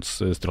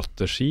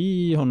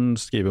kommunikasjonsstrategi. Han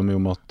skriver mye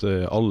om at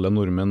alle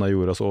nordmenn er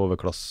jordas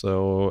overklasse,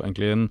 og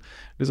egentlig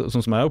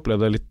sånn som jeg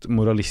opplevde litt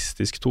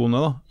moralistisk tone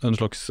da, en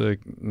slags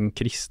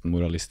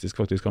kristenmoralistisk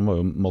faktisk. Han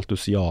var jo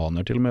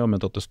maltusianer til og med, og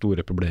mente at det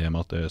store problemet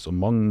at det er så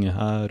mange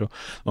her, og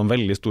det var en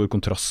veldig stor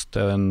kontrast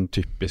til den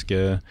typiske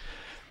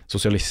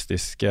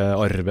sosialistiske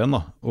arven da,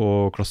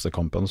 og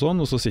klassekampen og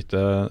sånn, og så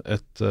sitter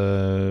et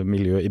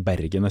miljø i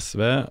Bergen SV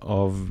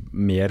av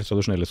mer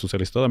tradisjonelle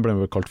sosialister, de ble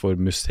vel kalt for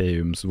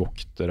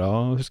museumsvoktere,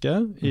 husker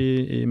jeg,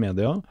 i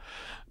media,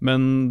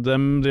 men de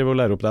driver og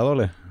lærer opp deg da,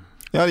 eller?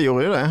 Ja, de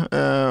gjorde jo det,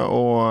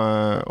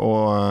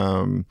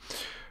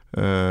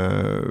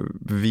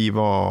 vi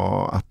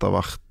var etter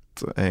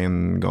hvert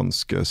en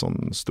ganske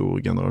sånn stor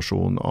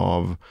generasjon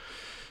av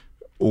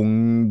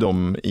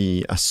ungdom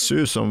i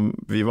SU som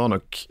vi var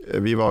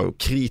jo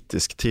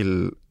kritisk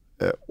til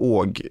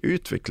og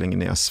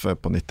utviklingen i SV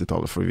på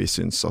 90-tallet, for vi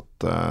syns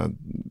at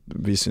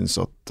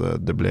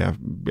det ble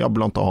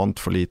blant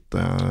annet for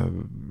lite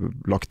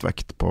lagt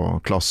vekt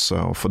på klasse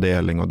og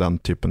fordeling og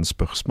den typen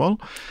spørsmål.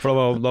 For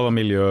da var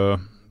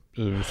miljø,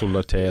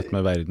 solidaritet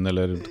med verden,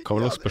 eller hva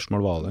slags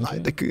spørsmål var det? Nei,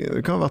 det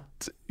kan ha vært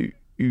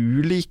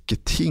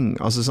ulike ting,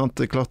 altså sant,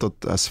 det er klart at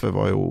SV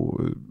var jo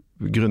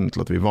grunnen til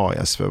at vi var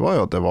i SV var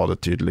jo at det var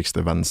det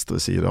tydeligste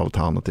venstreside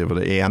alternativet,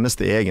 det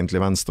eneste egentlig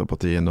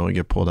venstrepartiet i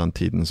Norge på den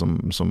tiden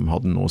som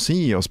hadde noe å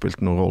si og spilte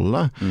noen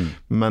rolle,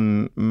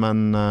 men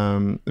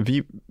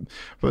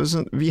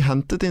vi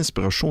hentet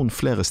inspirasjon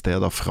flere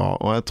steder fra,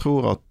 og jeg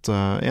tror at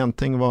en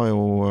ting var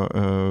jo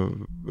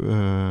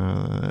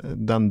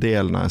den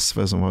delen av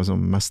SV som var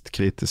liksom mest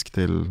kritisk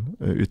til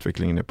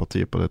utviklingen i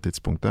partiet på det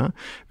tidspunktet.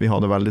 Vi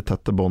hadde veldig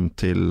tette bånd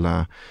til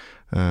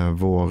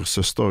vår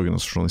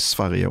søsterorganisasjon i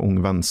Sverige, Ung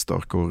Venstre,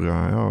 hvor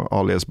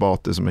Ali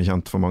Esbati, som er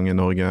kjent for mange i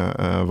Norge,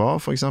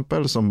 var for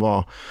eksempel, som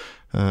var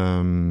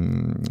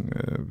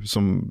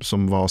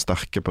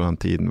sterke på den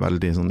tiden,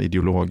 veldig sånn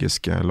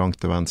ideologiske, langt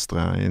til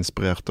venstre,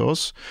 inspirerte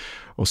oss.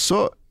 Og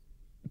så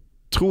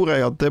tror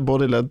jeg at det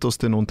både ledde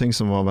oss til noen ting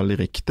som var veldig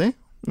riktig,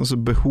 altså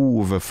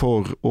behovet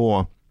for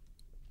å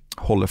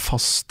holde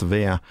fast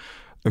ved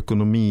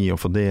økonomi og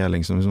fordeling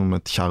som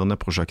et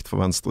kjerneprosjekt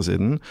for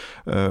venstresiden,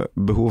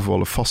 behov for å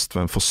holde fast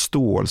ved en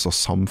forståelse av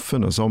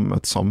samfunnet som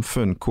et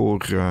samfunn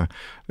hvor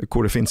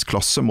det finnes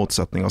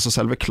klassemotsetninger, altså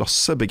selve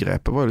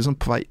klassebegrepet var liksom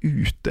på vei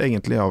ut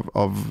egentlig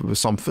av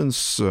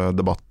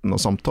samfunnsdebatten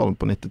og samtalen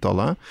på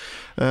 90-tallet,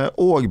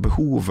 og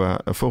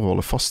behovet for å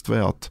holde fast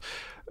ved at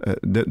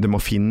det må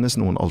finnes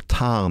noen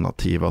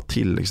alternativer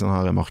til liksom,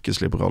 denne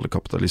markedsliberale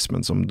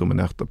kapitalismen som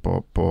dominerte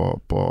på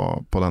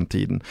den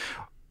tiden.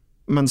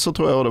 Men så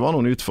tror jeg også det var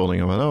noen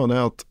utfordringer med det, og det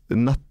er at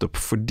nettopp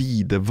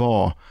fordi det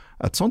var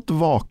et sånt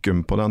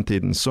vakuum på den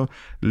tiden, så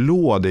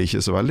lå det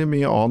ikke så veldig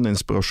mye annen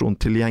inspirasjon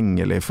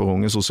tilgjengelig for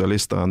unge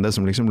sosialister enn det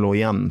som liksom lå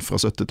igjen fra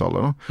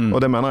 70-tallet. Og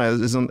det mener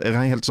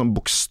jeg helt sånn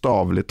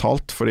bokstavelig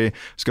talt, fordi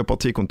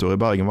partikontoret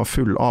i Bergen var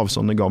full av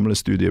sånne gamle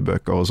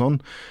studiebøker og sånn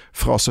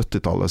fra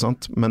 70-tallet,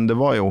 sant? Men det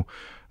var jo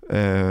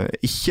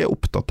ikke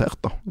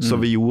oppdatert da.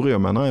 Så vi gjorde jo,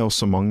 mener jeg,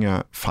 også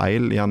mange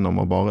feil gjennom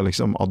å bare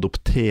liksom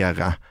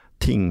adoptere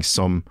ting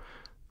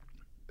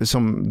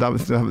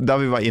der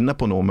vi var inne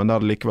på noe, men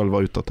der det likevel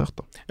var utdatert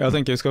da. Jeg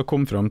tenker vi skal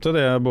komme frem til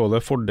det, både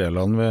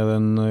fordelene ved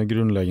den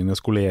grunnleggende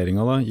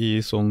skoleringen da, i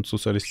sånn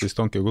sosialistisk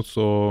tankegods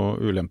og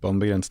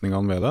ulempene,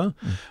 begrensningene ved det.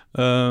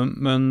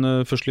 Men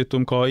først litt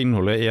om hva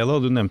innholdet er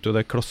da. Du nevnte jo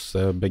det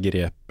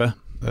klassebegrepet.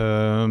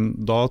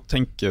 Da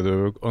tenker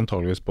du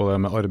antageligvis på det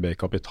med arbeid,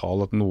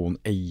 kapital, at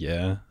noen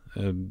eier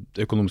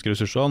økonomiske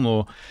ressurser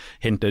og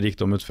henter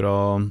rikdom ut fra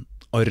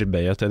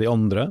arbeidet til de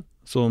andre,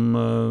 som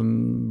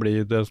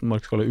blir det som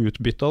Marx kaller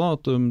utbytta, da,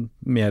 at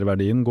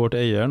merverdien går til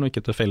eieren og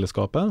ikke til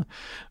fellesskapet.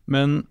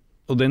 Men,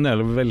 og den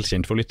er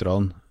velkjent for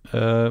lytterne,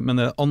 Men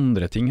det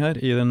andre ting her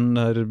i den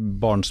der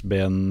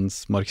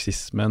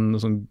barnsbensmarxismen,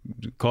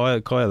 hva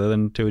det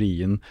den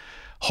teorien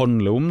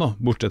handler om da,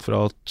 bortsett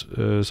fra at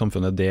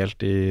samfunnet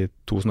delt i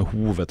to sånne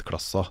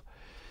hovedklasser?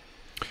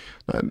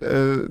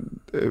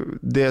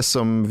 Det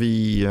som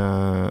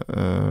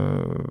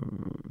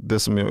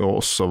jo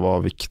også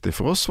var viktig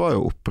for oss var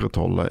jo å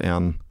opprettholde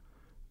en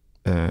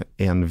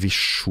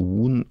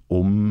visjon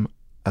om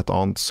et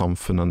annet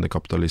samfunn enn det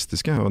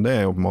kapitalistiske, og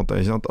det jo på en måte,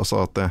 ikke sant? Altså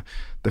at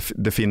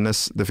det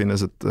finnes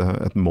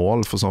et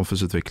mål for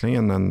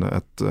samfunnsutviklingen,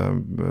 et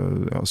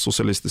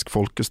sosialistisk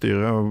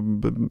folkestyre,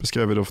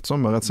 beskrevet det ofte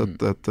som, rett og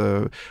slett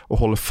å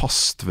holde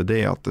fast ved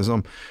det at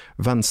liksom,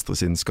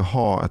 venstresiden skal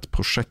ha et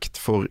prosjekt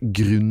for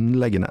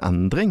grunnleggende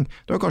endring.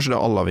 Det kanskje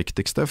det aller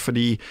viktigste,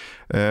 fordi,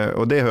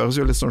 og det høres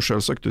jo litt sånn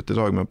selvsagt ut i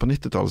dag, men på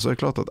 90-tallet så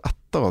det klart at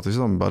etter at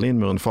liksom,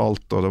 Berlinmuren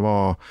falt, og det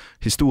var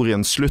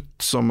historiens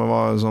slutt, som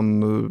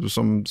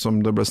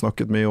det ble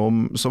snakket mye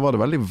om, så var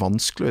det veldig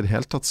vanskelig i det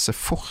hele tatt se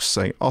for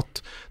seg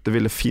at det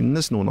ville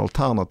finnes noen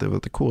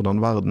alternativer til hvordan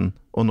verden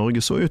og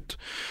Norge så ut.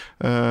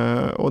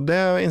 Og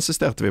det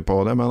insisterte vi på,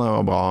 og det mener jeg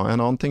var bra.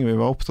 En annen ting vi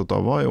var opptatt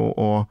av var jo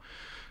å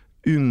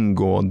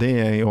unngå det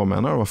jeg også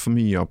mener det var for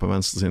mye av på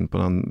venstresiden på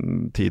den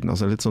tiden,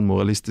 altså litt sånn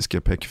moralistiske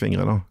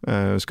pekefingre da.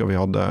 Jeg husker vi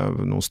hadde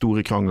noen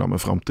store krangler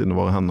med Fremtiden i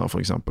våre hender for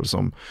eksempel,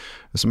 som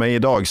jeg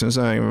i dag synes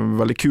er en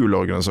veldig kul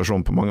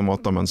organisasjon på mange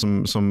måter, men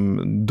som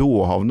da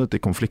havnet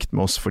i konflikt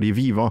med oss, fordi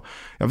vi var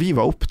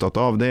opptatt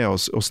av det å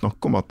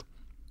snakke om at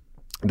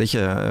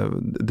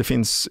det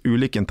finnes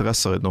ulike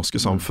interesser i det norske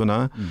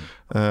samfunnet.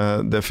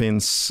 Det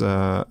finnes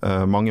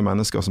mange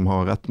mennesker som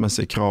har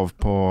rettmessig krav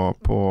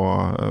på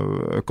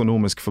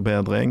økonomisk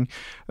forbedring,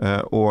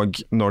 og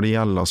når det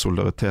gjelder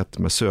solidaritet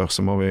med sør,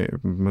 så må vi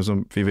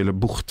ville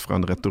bort fra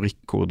en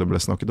retorikk hvor det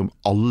ble snakket om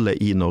alle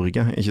i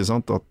Norge, ikke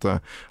sant? At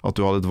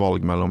du hadde et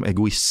valg mellom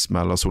egoisme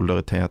eller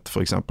solidaritet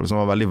for eksempel,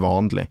 som var veldig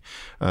vanlig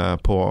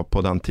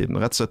på den tiden.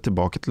 Rett og slett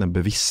tilbake til en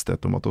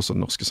bevissthet om at også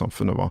det norske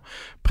samfunnet var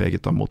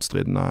preget av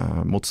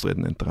motstridende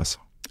interesser.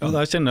 Ja,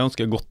 det kjenner jeg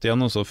ganske godt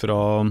igjen også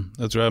fra,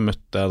 jeg tror jeg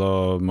møtte deg da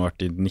vært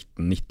i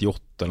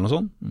 1998 eller noe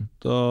sånt.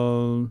 Da,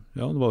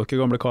 ja, det var jo ikke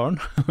gamle karen,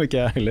 og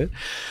ikke jeg heller.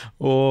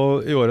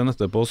 Og i året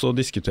etterpå så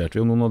diskuterte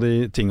vi jo noen av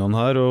de tingene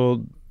her,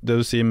 og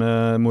det du sier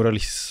med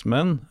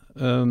moralismen,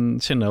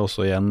 kjenner jeg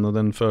også igjen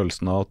den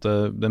følelsen av at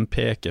den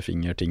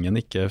pekefingertingen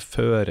ikke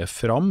fører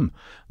fram.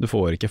 Du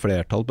får ikke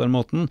flertall på den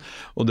måten.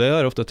 Og det har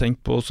jeg ofte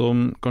tenkt på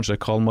som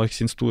kanskje Karl Marx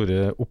sin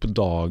store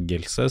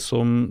oppdagelse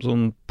som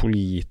sånn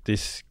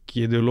politisk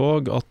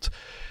ideolog, at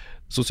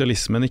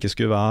sosialismen ikke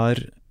skulle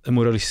være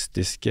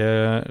moralistiske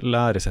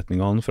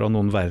læresetningene fra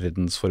noen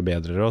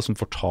verdensforbedrere som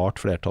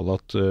fortalte flertallet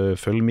at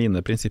følg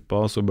mine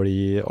prinsipper så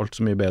blir alt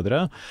så mye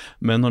bedre,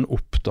 men han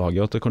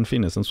oppdager at det kan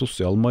finnes en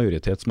sosial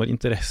majoritet som har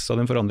interesse av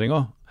den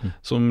forandringen,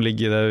 som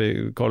ligger i det vi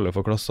kaller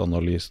for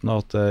klasseanalysen,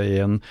 at det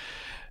er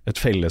et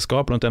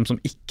fellesskap blant dem som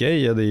ikke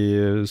er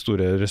de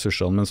store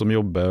ressursene, men som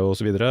jobber og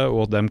så videre,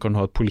 og at de kan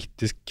ha et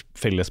politisk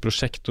felles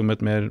prosjekt om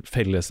et mer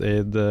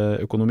felleseid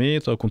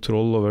økonomi, ta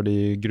kontroll over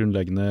de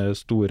grunnleggende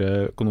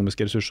store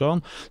økonomiske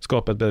ressursene,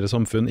 skape et bedre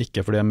samfunn,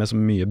 ikke fordi de er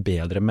så mye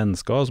bedre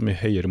mennesker, så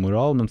mye høyere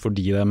moral, men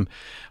fordi de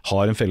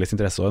har en felles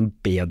interesse og en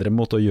bedre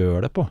måte å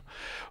gjøre det på.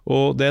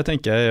 Og det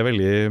tenker jeg er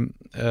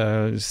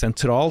veldig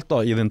sentralt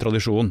da, i den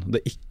tradisjonen,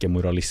 det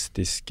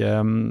ikke-moralistiske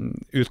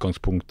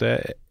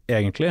utgangspunktet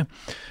egentlig.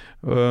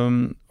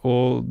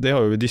 Og det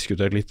har jo vi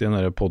diskutert litt i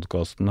denne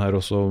podcasten her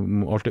også,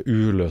 alt det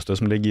uløste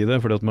som ligger i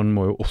det, fordi at man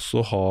må jo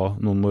også ha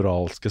noen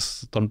moralske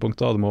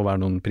standpunkter, det må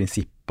være noen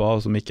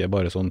prinsipper som ikke er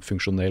bare sånn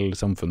funksjonell,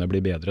 samfunnet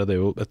blir bedre, det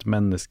er jo et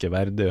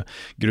menneskeverd, det er jo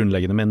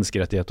grunnleggende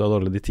menneskerettigheter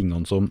og alle de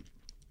tingene som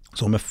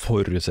er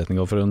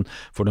forutsetninger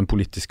for den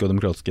politiske og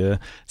demokratiske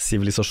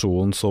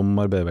sivilisasjonen som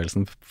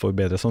arbeiderbevegelsen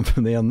forbedrer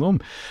samfunnet gjennom.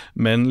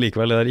 Men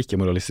likevel det der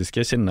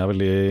ikke-moralistiske kjenner jeg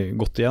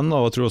veldig godt igjen,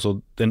 og jeg tror også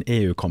den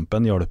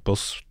EU-kampen hjelper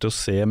oss til å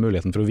se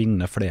muligheten for å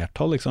vinne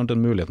flertall, ikke sant?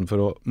 Den muligheten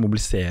for å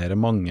mobilisere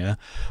mange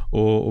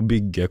og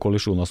bygge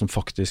koalisjoner som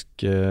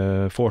faktisk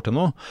får til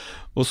noe.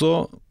 Og så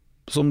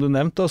som du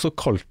nevnte, så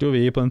kalte jo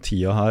vi på den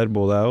tida her,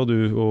 både jeg og du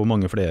og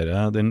mange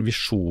flere, den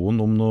visjonen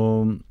om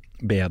noe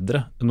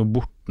bedre, noe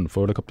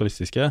bortenfor det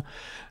kapitalistiske,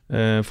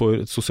 for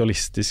et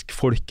sosialistisk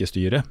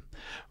folkestyre.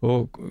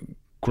 Og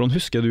hvordan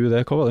husker du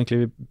det? Hva var det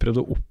egentlig vi prøvde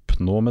å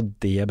oppnå med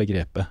det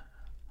begrepet?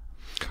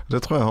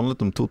 Det tror jeg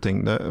handlet om to ting.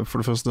 For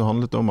det første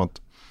handlet det om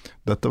at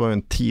dette var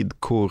en tid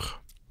hvor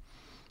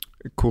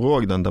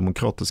også den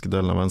demokratiske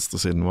delen av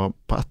venstresiden var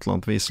på et eller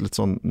annet vis litt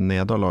sånn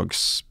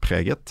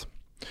nederlagspreget.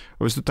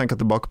 Og hvis du tenker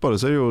tilbake på det,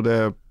 så er jo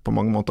det på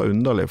mange måter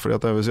underlig, fordi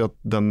at jeg vil si at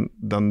den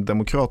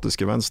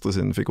demokratiske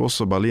venstresiden fikk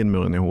også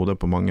Berlinmuren i hodet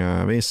på mange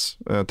vis,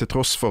 til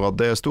tross for at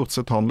det stort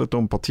sett handlet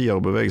om partier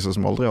og bevegelser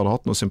som aldri hadde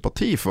hatt noe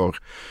sympati for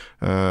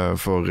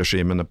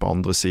regimene på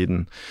andre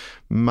siden.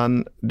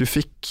 Men du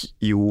fikk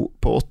jo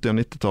på 80- og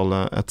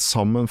 90-tallet et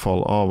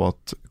sammenfall av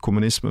at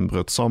kommunismen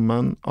brøt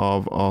sammen,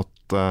 av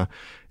at at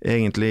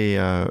egentlig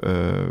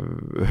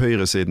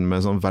høyresiden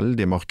med sånn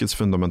veldig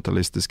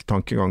markedsfundamentalistisk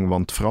tankegang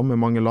vant fram i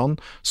mange land.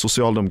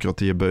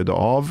 Sosialdemokratiet bøyde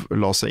av,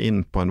 la seg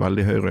inn på en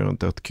veldig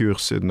høyreorientert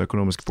kurs i den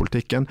økonomiske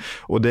politikken,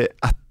 og det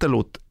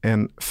etterlot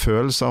en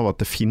følelse av at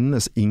det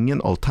finnes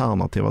ingen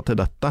alternativer til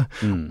dette.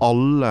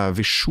 Alle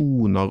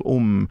visjoner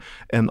om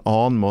en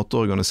annen måte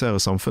å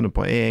organisere samfunnet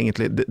på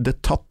egentlig, det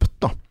tapt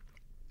da.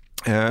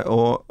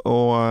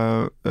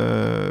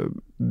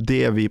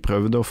 Det vi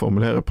prøvde å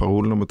formulere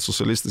parolen om et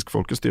sosialistisk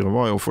folkestyre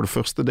var jo for det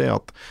første det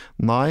at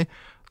nei,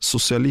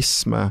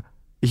 sosialisme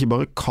ikke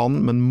bare kan,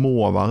 men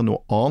må være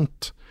noe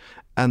annet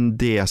enn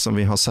det som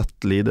vi har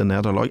sett lide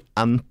nederlag,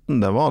 enten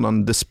det var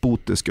den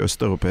despotiske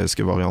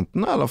østeuropeiske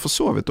varianten, eller for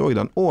så vidt også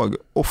den, og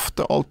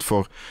ofte alt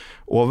for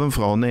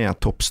ovenfra og ned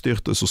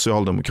toppstyrte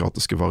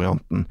sosialdemokratiske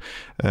varianten.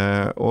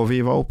 Og vi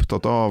var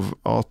opptatt av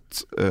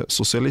at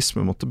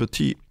sosialisme måtte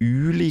bety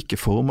ulike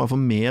former for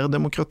mer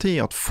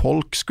demokrati, at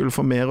folk skulle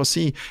få mer å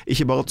si,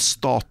 ikke bare at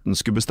staten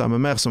skulle bestemme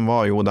mer, som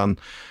var jo den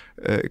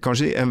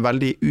kanskje en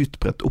veldig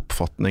utbredt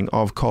oppfatning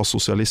av hva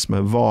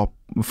sosialisme var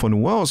for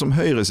noe, og som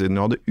høyresiden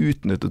hadde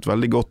utnyttet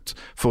veldig godt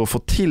for å få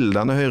til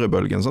denne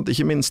høyrebølgen, sant?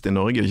 Ikke minst i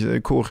Norge,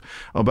 hvor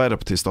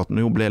Arbeiderpartistaten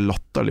jo ble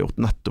latterliggjort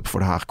nettopp for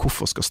det her.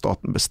 Hvorfor skal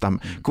staten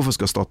bestemme? Hvorfor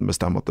skal staten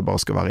bestemme at det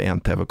bare skal være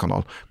en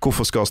TV-kanal?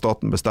 Hvorfor skal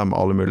staten bestemme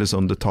alle mulige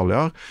sånne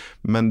detaljer?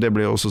 Men det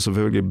blir også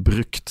selvfølgelig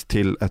brukt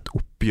til et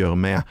oppgjør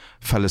med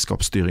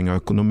fellesskapsstyring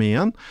av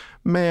økonomien,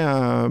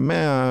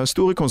 med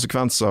store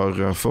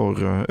konsekvenser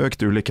for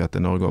økt ulikhet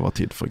i Norge over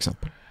tid, for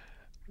eksempel.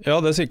 Ja,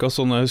 det cirka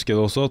sånn jeg husker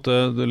det også, at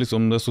det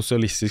liksom det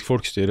sosialistisk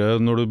folkestyre,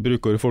 når du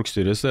bruker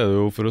folkestyre, så det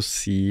jo for å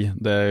si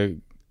det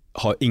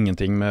har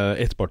ingenting med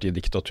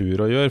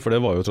ettpartidiktatur å gjøre, for det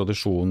var jo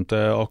tradisjonen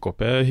til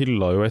AKP,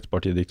 hylla jo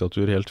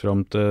ettpartidiktatur helt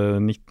fram til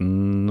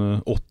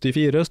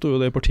 1984, stod jo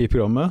det i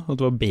partiprogrammet, at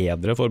det var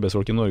bedre for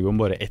arbeidsfolk i Norge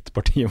om bare ett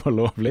parti var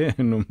lovlig,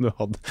 enn om du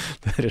hadde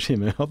det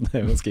regimet vi hadde.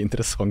 Det ganske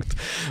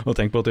interessant å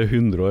tenke på at det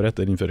 100 år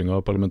etter innføring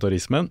av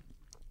parlamentarismen.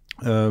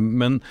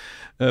 Men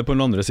på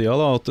den andre siden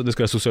da, at det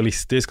skal være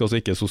sosialistisk, altså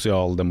ikke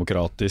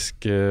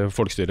sosialdemokratisk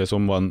folkestyre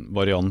som var en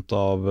variant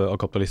av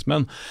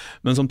kapitalismen,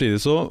 men samtidig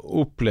så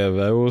opplever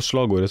jeg jo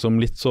slagordet som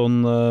litt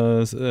sånn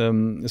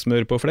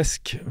smør på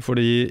flesk,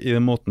 fordi i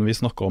den måten vi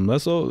snakker om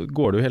det så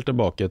går det jo helt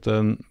tilbake til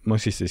den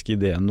marxistiske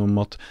ideen om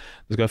at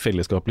det skal være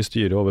fellesskapelig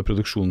styre over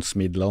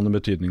produksjonsmidlene i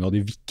betydning av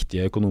de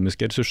viktige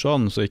økonomiske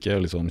ressursene, så ikke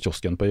liksom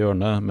kiosken på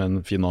hjørnet,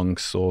 men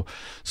finans og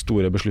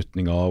store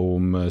beslutninger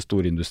om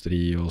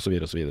storindustri og så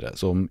videre,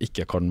 som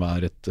ikke kan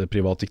være et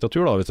privat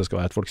diktatur da, hvis det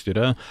skal være et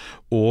folkestyre.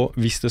 Og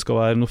hvis det skal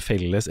være noe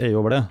felles eie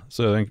over det,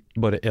 så er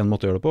det bare en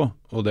måte å gjøre det på,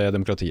 og det er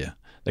demokratiet.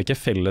 Det er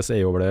ikke felles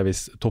eie over det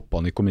hvis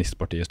toppene i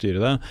kommunistpartiet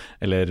styrer det,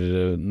 eller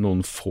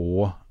noen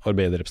få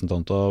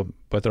arbeiderrepresentanter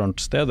på et eller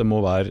annet sted. Det må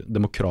være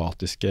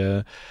demokratiske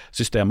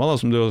systemer, da,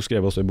 som du har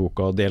skrevet også i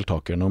boka,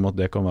 deltakerne om at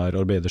det kan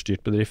være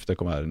arbeiderstyrt bedrift, det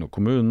kan være noe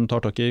kommunen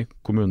tar tak i.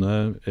 Kommune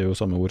er jo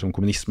samme ord som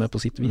kommunisme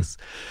på sitt vis,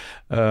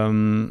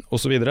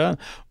 og så videre.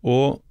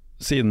 Og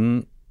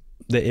siden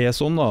det er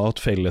sånn da, at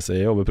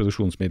felleseie over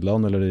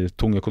produksjonsmidlene eller de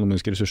tunge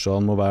økonomiske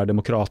ressursene må være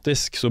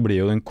demokratisk, så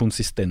blir jo den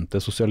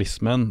konsistente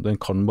sosialismen, den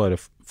kan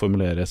bare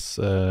formuleres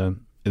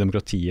i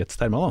demokratiets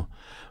termer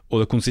da. Og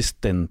det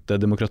konsistente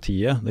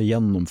demokratiet, det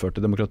gjennomførte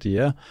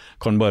demokratiet,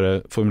 kan bare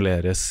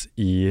formuleres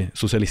i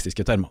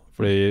sosialistiske termer.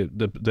 Fordi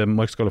det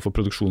Marx kaller for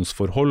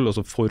produksjonsforhold,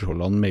 altså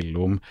forholdene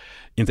mellom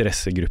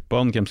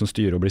interessegruppene, hvem som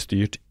styrer og blir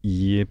styrt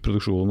i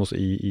produksjonen, også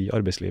i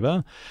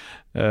arbeidslivet.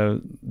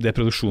 Det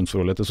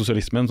produksjonsforholdet til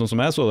sosialismen, sånn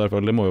som jeg så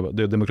derfor,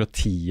 det er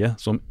demokratiet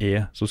som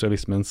er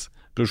sosialismens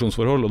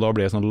produksjonsforhold, og da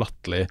blir det sånn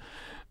latterlig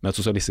med et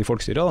sosialistisk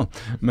folkestyre da,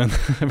 men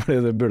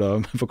det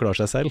burde forklare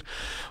seg selv.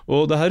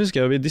 Og det her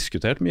husker jeg vi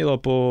diskuterte mye da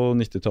på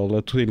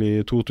 90-tallet, tidlig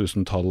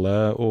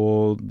 2000-tallet,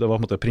 og det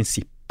var på en måte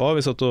prinsipper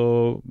vi satt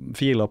og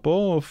fila på,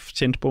 og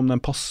kjente på om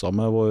den passet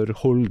med vår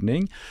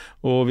holdning,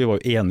 og vi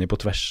var jo enige på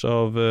tvers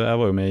av, jeg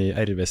var jo med i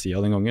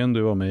RV-siden den gangen,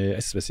 du var med i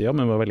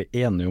SV-siden, men vi var veldig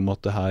enige om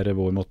at det her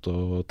er vår måte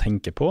å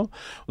tenke på,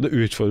 og det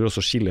utfordrer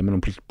også skillet mellom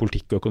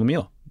politikk og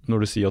økonomi da.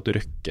 Når du sier at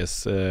Røkkes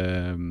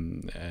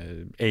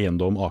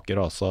eiendom, Aker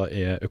Asa,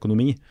 er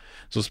økonomi,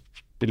 så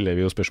spiller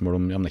vi jo spørsmål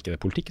om, ja, men er ikke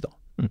det politikk da?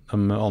 De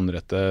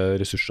anretter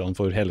ressursene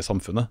for hele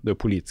samfunnet. Det er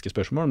jo politiske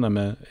spørsmål,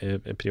 de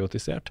er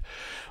privatisert.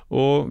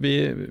 Og vi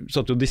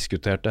satt jo og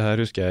diskuterte her,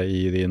 husker jeg,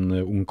 i din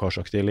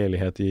ungkarsaktige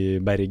leilighet i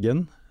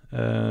Bergen.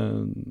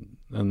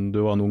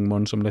 Du var en ung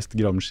mann som leste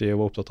Gramsci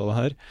og var opptatt av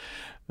det her.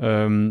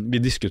 Vi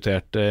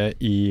diskuterte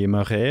i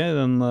Marais,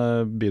 den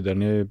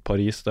bydelen i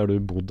Paris der du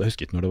bodde, jeg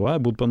husker ikke når det var,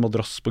 jeg bodde på en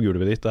madrass på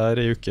gulvet ditt der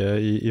en uke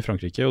i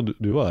Frankrike, og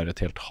du var her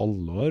et helt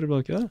halvår,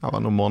 var det ikke det? Ja, det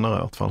var noen måneder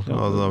i hvert fall,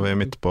 da vi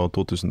midt på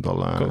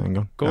 2000-tallet en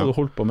gang. Hva var du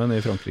holdt på med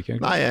i Frankrike?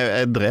 Nei,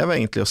 jeg drev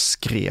egentlig og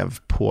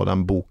skrev på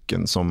den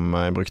boken som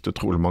jeg brukte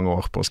utrolig mange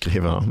år på å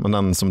skrive, men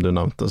den som du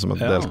nevnte som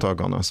et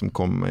deltakerne som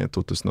kom i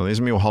 2009,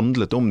 som jo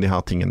handlet om de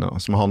her tingene,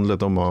 som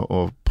handlet om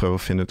å prøve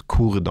å finne ut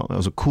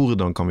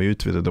hvordan kan vi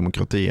utvide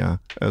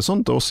demokratiet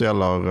sånn det også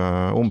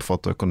gjelder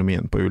omfatte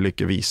økonomien på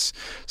ulike vis.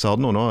 Så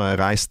hadde noen år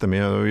reiste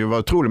mye, det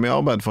var utrolig mye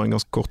arbeid for en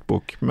ganske kort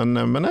bok, men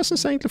jeg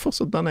synes egentlig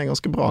fortsatt den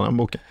ganske bra, den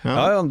boken.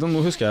 Ja,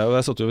 nå husker jeg, og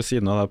jeg satt jo ved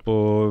siden av der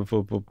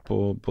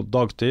på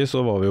dagtid,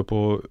 så var vi jo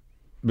på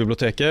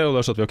biblioteket, og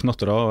der satt vi og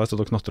knatret, og jeg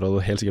satt og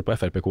knatret helt sikkert på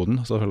FRP-koden,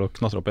 så jeg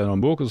knatret på en eller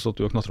annen bok, og så satt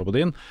vi og knatret på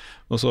din,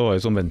 og så var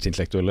jeg som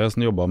venstreintellektuelle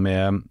som jobbet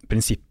med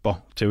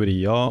prinsipper,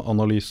 teorier,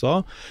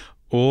 analyser,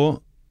 og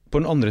på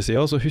den andre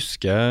siden så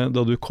husker jeg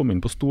da du kom inn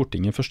på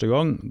Stortinget første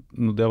gang,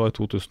 det var i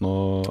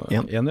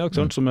 2001, ja,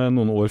 som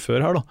noen år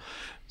før her da,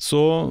 så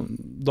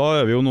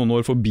da vi jo noen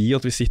år forbi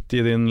at vi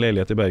sitter i din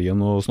leilighet i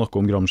Bergen og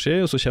snakker om Gramsci,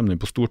 og så kommer du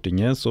inn på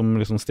Stortinget som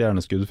liksom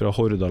stjerneskudd fra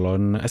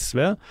Hordaland SV,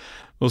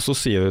 og så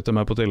sier du til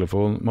meg på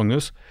telefon,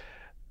 Magnus,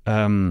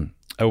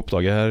 jeg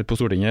oppdager her på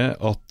Stortinget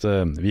at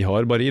vi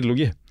har bare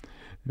ideologi.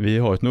 Vi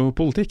har ikke noe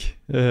politikk.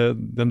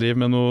 De driver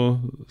med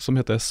noe som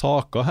heter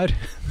saker her.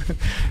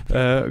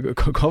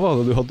 Hva var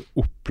det du hadde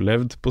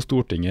opplevd på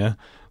Stortinget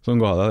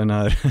som ga deg denne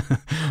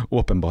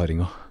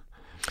åpenbaringen?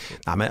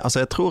 Nei, men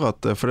altså jeg tror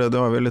at, for det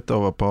var vi litt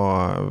over på,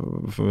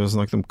 for vi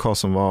snakket om hva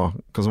som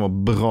var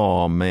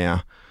bra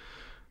med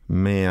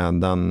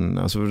den,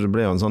 altså det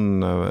ble jo en sånn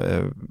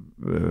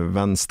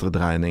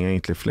venstredreining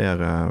egentlig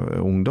flere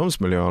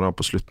ungdomsmiljøer da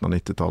på slutten av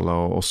 90-tallet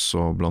og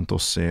også blant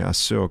oss i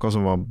SØ, og hva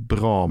som var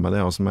bra med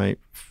det og som jeg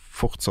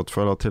fortsatt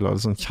føler til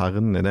at sånn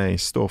kjernen i det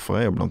jeg står for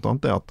jo blant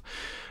annet det at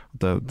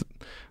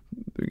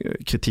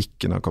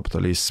kritikken av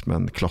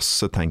kapitalismen,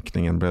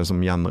 klassetenkningen ble som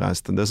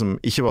gjenreist. Det som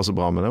ikke var så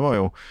bra med det var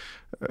jo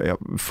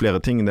flere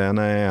ting. Det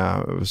ene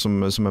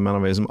som jeg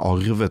mener vi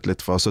arvet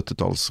litt fra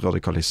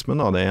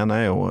 70-tallsradikalismen. Det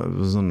ene jo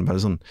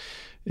veldig sånn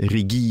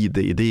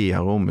rigide ideer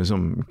om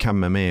liksom,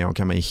 hvem med og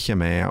hvem ikke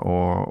med,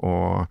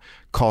 og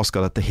hva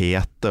skal dette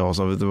hete, og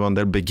så, det var en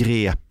del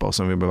begreper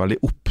som vi ble veldig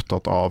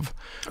opptatt av.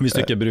 Hvis du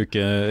ikke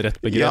bruker rett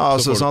begrep,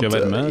 så får du ikke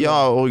være med?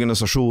 Ja,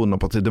 organisasjonen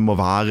og partiet, det må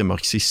være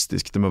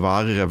marxistisk, det må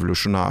være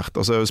revolusjonært.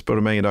 Altså,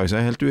 spør du meg i dag, så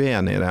er jeg helt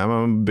uenig i det.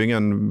 Man må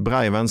bygge en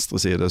brei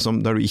venstreside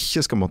der du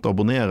ikke skal måtte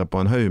abonnere på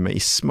en haug med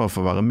ismer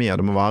for å være med.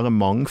 Det må være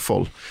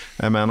mangfold.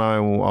 Jeg mener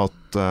jo at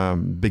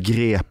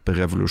begrepet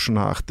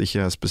revolusjonært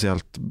ikke er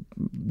spesielt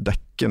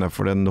dekkende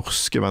for det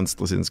norske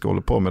venstresiden skal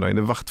holde på med i dag.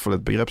 Det er i hvert fall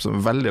et begrep som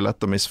er veldig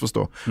lett å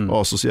misforstå og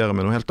assosiere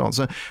med noe helt annet.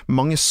 Så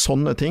mange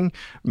sånne ting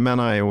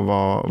mener jeg jo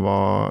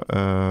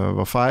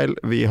var feil.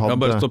 Vi hadde...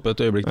 Jeg bare stoppe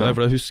et øyeblikk der,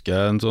 for jeg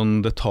husker en sånn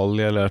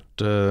detalj jeg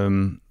lærte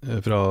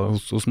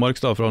hos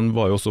Marx, da, for han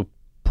var jo også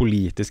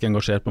politisk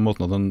engasjert på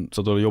måten at han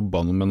satt og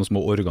jobbet med noen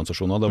små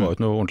organisasjoner. Det var jo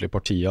ikke noe ordentlige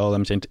partier,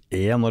 de kjente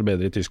én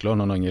arbeider i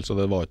Tyskland, så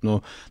det var ikke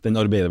noe, den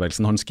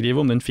arbeiderbevegelsen han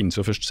skriver om, den finnes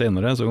jo først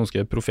senere, så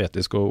ganske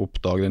profetisk å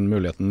oppdage den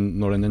muligheten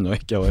når den ennå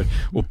ikke har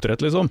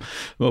opptrett, liksom.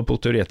 Det var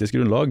på teoretisk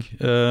grunnlag.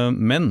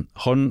 Men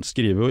han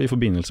skriver jo i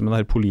forbindelse med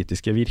det her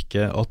politiske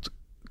virket at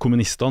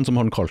kommunistene, som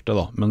han kalte det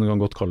da, men kan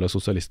godt kalle det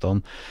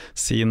sosialistene,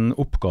 sin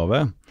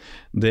oppgave,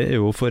 det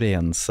jo å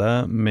forene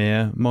seg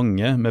med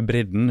mange, med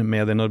bredden,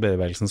 med den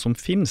arbeiderbevegelsen som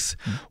finnes,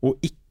 og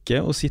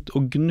ikke å sitte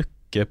og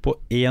gnukke på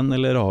en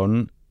eller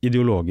annen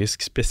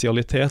ideologisk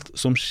spesialitet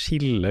som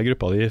skiller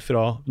gruppa di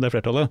fra det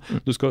flertallet.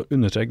 Du skal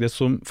understreke det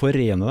som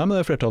forener deg med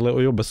det flertallet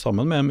og jobbe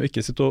sammen med dem, ikke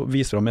sitte og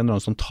vise fram en eller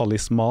annen sånn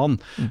talisman,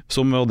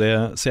 som var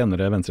det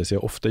senere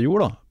venstresiden ofte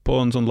gjorde da, på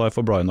en sånn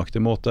Life of Brian-aktig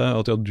måte,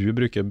 at ja, du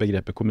bruker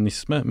begrepet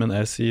kommunisme, men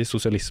jeg sier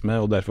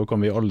sosialisme, og derfor kan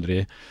vi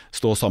aldri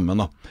stå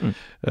sammen da.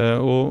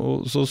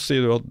 Og så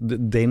sier du at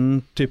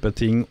den type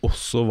ting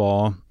også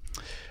var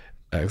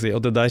jeg kan si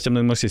at det der kommer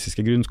den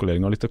marxistiske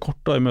grunnskoleringen litt til kort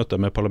da, i møte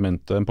med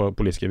parlamentet, den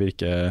politiske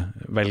virke,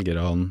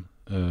 velgerne,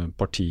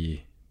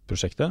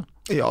 partiprosjektet.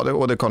 Ja,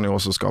 og det kan jo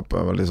også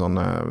skape veldig sånn,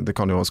 det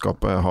kan jo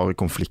skape harde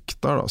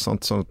konflikter da,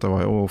 sant? Sånn at det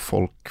var jo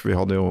folk, vi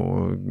hadde jo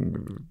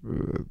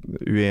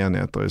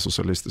uenigheter i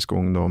Sosialistisk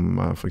Ungdom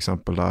for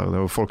eksempel der,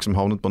 det var folk som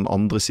havnet på den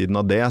andre siden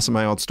av det, som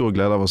jeg har hatt stor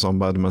glede av å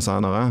samarbeide med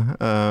senere,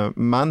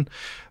 men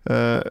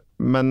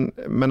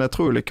jeg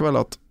tror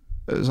likevel at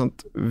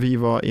sant, vi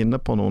var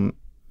inne på noen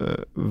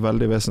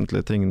veldig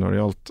vesentlige ting når det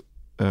gjaldt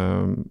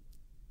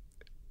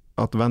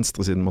at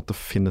venstresiden måtte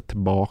finne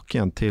tilbake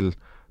igjen til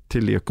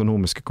de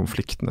økonomiske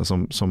konfliktene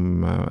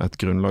som et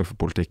grunnlag for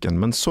politikken.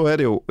 Men så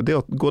det jo det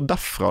å gå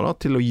derfra da,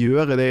 til å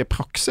gjøre det i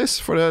praksis,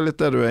 for det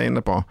litt det du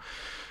inne på.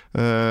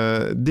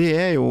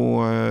 Det jo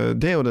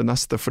det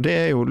neste, for det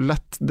jo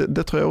lett,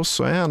 det tror jeg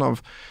også en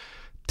av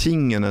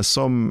tingene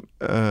som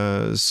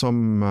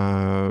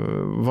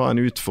var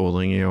en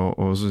utfordring i å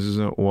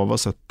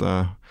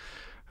oversette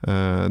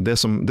det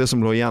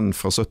som lå igjen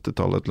fra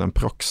 70-tallet til en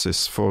praksis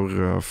for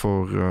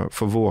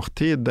vår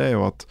tid, det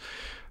jo at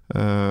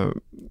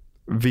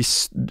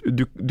hvis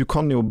du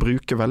kan jo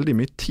bruke veldig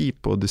mye tid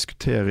på å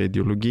diskutere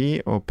ideologi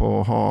og på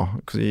å ha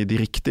de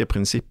riktige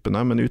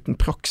prinsippene, men uten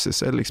praksis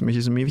det liksom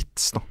ikke så mye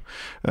vits da.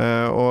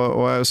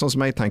 Og sånn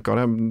som jeg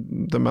tenker,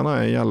 det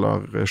mener jeg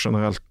gjelder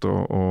generelt,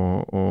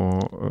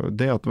 og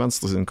det at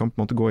venstresiden kan på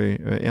en måte gå i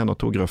en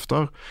av to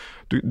grøfter.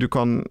 du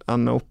kan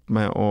ende opp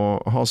med å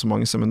ha så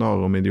mange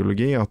seminarer om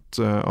ideologi at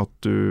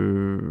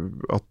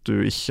du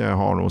ikke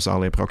har noe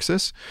særlig i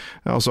praksis.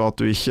 Altså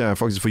at du ikke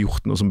faktisk får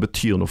gjort noe som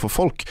betyr noe for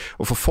folk.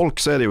 Og for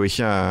folk så det jo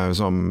ikke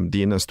som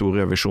dine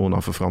store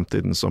visjoner for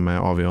fremtiden som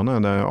avgjørende.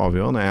 Det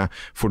avgjørende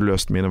får du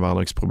løst mine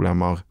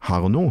hverdagsproblemer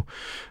her og nå.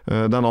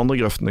 Den andre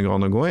grøften det går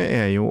an å gå i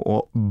jo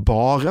å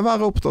bare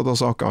være opptatt av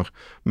saker,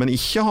 men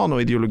ikke ha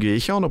noe ideologi,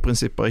 ikke ha noe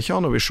prinsipper, ikke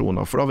ha noe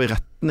visjoner, for da vil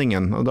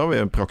retningen, og da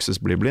vil praksis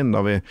bli blind,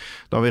 da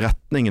vil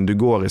retningen du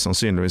går i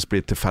sannsynligvis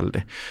bli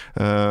tilfeldig.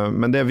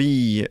 Men det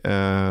vi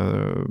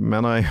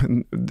mener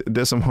jeg,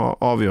 det som har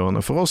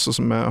avgjørende for oss, og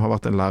som har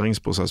vært en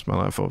læringsprosess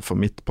mener jeg, for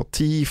mitt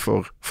parti,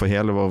 for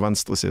hele vår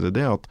venstre side,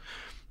 det at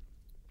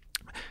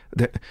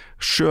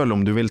selv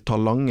om du vil ta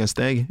lange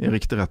steg i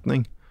riktig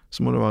retning,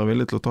 så må du være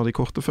villig til å ta de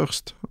korte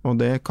først. Og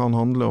det kan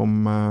handle om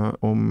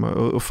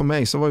og for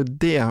meg så var jo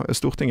det,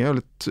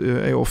 Stortinget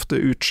jo ofte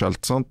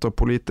utskjelt, sant? Og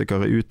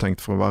politikere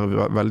uttenkt for å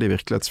være veldig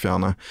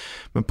virkelighetsfjerne.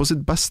 Men på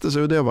sitt beste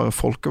så jo det å være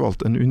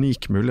folkevalgt en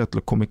unik mulighet til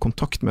å komme i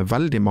kontakt med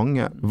veldig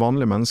mange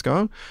vanlige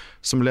mennesker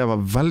som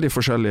lever veldig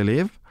forskjellige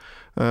liv.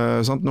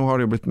 Nå har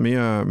det jo blitt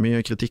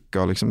mye kritikk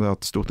av liksom det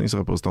at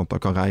stortingsrepresentanter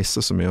kan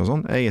reise så mye og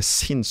sånn. Jeg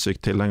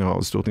sinnssykt tilhenger av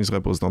at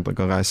stortingsrepresentanter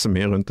kan reise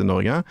mye rundt i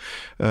Norge,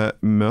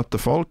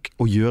 møte folk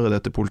og gjøre det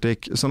til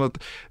politikk. Sånn at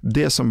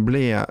det som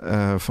ble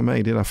for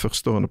meg de der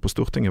første årene på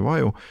Stortinget var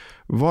jo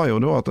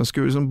da at en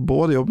skulle liksom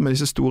både jobbe med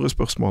disse store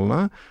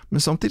spørsmålene,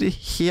 men samtidig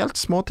helt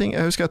små ting.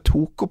 Jeg husker jeg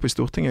tok opp i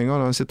Stortinget en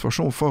gang en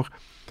situasjon for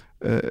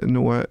det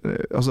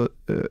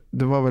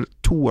var vel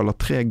 2 eller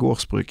 3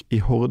 gårdsbruk i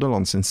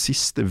Hordaland sin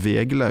siste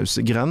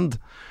vegløse grend,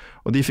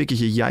 og de fikk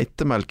ikke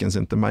geitemelken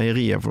sin til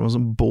meieriet, for det var en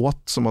sånn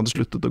båt som hadde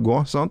sluttet å gå,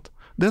 sant?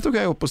 Det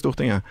tok jeg opp på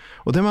Stortinget,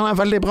 og det mener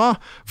jeg veldig bra,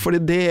 for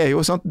det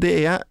jo sant,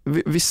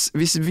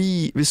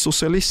 hvis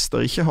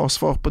sosialister ikke har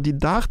svar på de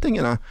der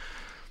tingene,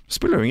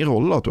 spiller jo ingen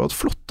rolle at du har et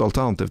flott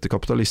alternativ til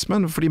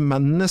kapitalismen, fordi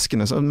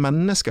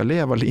mennesker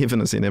lever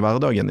livene sine i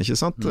hverdagen, ikke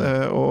sant?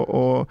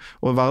 Og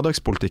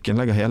hverdagspolitikken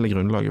legger hele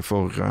grunnlaget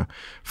for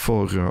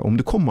om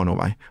du kommer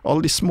noen vei.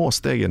 Alle de små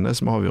stegene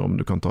som avgjør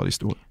om du kan ta de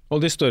store. Og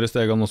de større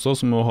stegene også,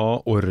 som å ha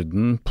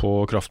orden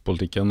på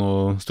kraftpolitikken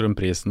og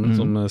strømprisen,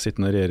 som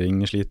sittende regjering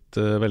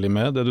sliter veldig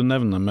med. Det du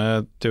nevner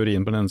med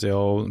teorien på den ene siden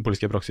og den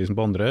politiske praksisen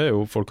på andre,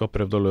 jo folk har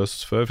prøvd å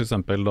løse før, for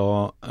eksempel da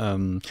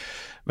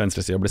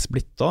venstresiden ble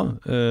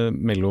splittet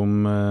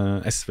mellom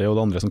SV og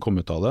det andre som kom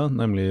ut av det,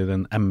 nemlig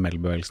den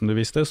ML-bevegelsen du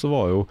viste, så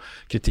var jo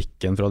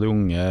kritikken fra de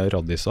unge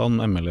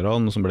raddisene,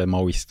 ML-erne, som ble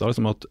maoister,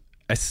 som at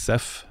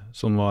SF,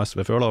 som var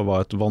SV før, da,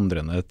 var et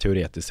vandrende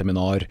teoretisk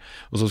seminar,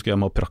 og så skulle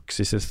de ha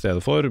praksis i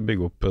stedet for,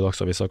 bygge opp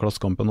Dagsavisa,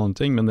 Klassekampen og andre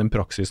ting, men den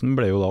praksisen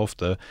ble jo da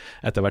ofte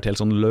etter hvert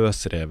helt sånn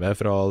løsrevet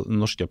fra den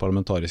norske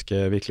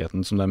parlamentariske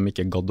virkeligheten som de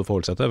ikke gadd å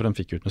forholde seg til, for de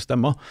fikk jo ikke noe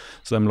stemmer,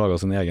 så de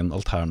laget sin egen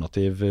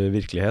alternativ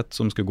virkelighet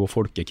som skulle gå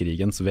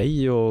folkekrigens vei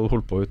og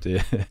holdt på uti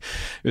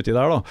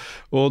der da,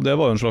 og det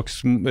var jo en slags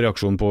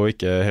reaksjon på å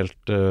ikke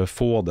helt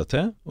få det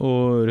til,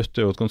 og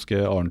Rødt jo et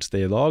ganske annet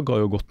sted i dag,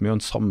 har jo gått mye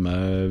den samme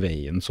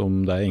veien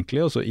som det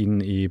egentlig, og så inn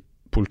i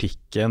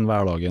politikken,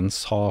 hverdagen,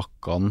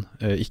 sakene,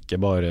 ikke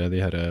bare de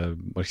her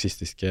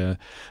marxistiske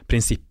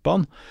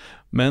prinsippene.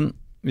 Men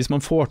hvis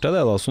man får til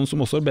det da, sånn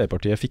som også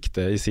Arbeiderpartiet fikk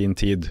det i sin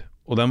tid,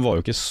 og de var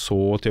jo ikke så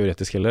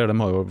teoretiske heller, de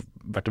har jo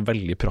vært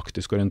veldig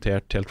praktisk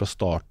orientert helt fra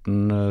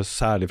starten,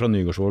 særlig fra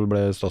Nygaardsvold ble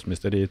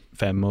statsminister i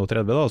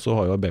 35 da, så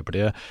har jo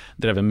Arbeiderpartiet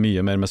drevet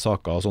mye mer med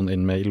saker sånn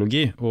enn med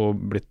ideologi,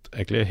 og blitt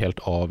egentlig helt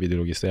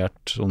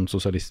avideologisert, sånn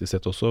sosialistisk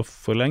sett også,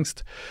 for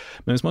lengst.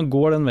 Men hvis man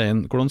går den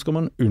veien, hvordan skal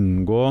man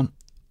unngå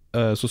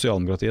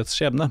sosialdemokratiets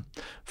skjebne?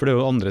 For det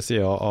er jo andre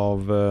siden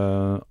av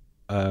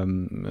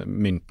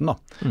mynten da,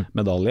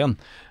 medaljen.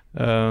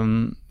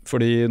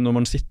 Fordi når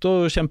man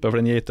sitter og kjemper for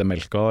den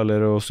geitemelka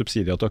eller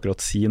subsidier til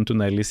akkurat sin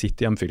tunnel i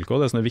sitt hjemfylke,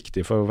 og det som er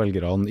viktig for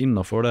velgerne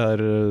innenfor det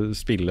her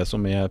spillet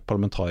som er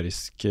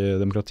parlamentarisk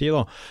demokrati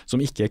da,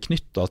 som ikke er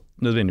knyttet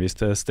nødvendigvis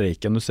til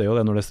streiken, du ser jo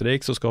det når det er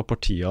streik, så skal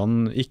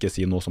partiene ikke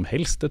si noe som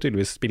helst, det er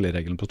tydeligvis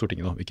spilleregelen på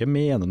Stortinget da, vi ikke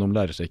mener noe om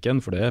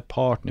lærerstreiken, for det er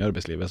partene i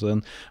arbeidslivet, så det er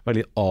en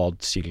veldig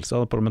adskillelse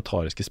av det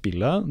parlamentariske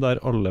spillet,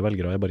 der alle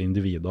velgere er bare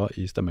individer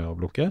i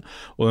stemmeavlukket,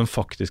 og den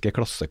faktiske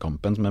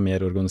klassekampen som er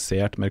mer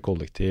organisert, mer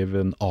kollektiv,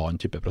 en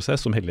annen type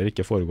prosess, som heller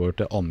ikke foregår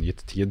til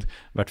angitt tid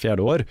hvert 4.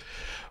 år.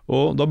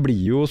 Og da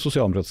blir jo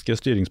sosialdemokratiske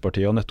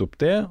styringspartier nettopp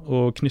det,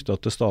 og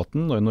knyttet til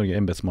staten, og i Norge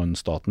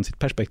embetsmannsstaten sitt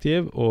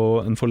perspektiv,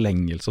 og en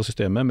forlengelse av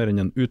systemet, mer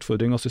enn en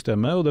utfordring av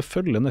systemet, og det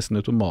følger nesten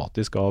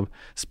automatisk av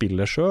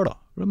spillet selv da.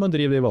 Man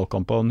driver i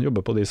valgkampene,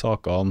 jobber på de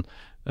sakene,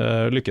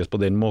 lykkes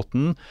på den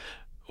måten,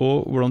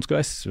 og hvordan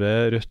skal SV,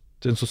 Rødt,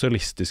 den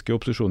sosialistiske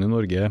opposisjonen i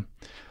Norge,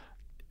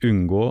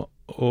 unngå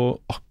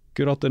og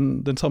akkurat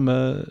den samme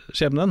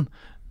skjebnen,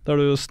 der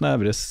du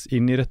snevres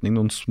inn i retning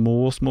noen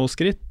små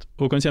skritt,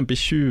 og kan kjempe i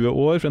 20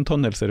 år for en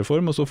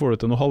tannhelsereform, og så får du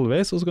til noe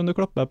halvveis, og så kan du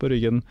klappe deg på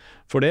ryggen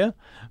for det,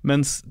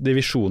 mens de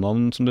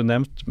visjonene som du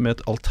nevnte, med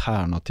et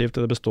alternativ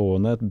til det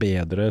bestående, et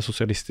bedre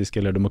sosialistisk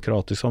eller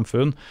demokratisk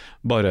samfunn,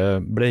 bare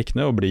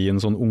blekne og bli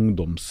en sånn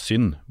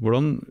ungdomssynd.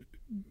 Hvordan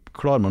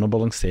klarer man å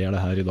balansere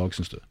det her i dag,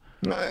 synes du?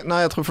 Nei,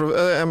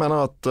 jeg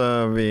mener at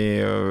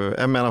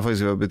jeg mener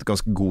faktisk vi har blitt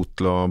ganske god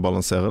til å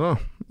balansere det.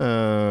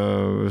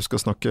 Vi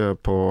skal snakke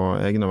på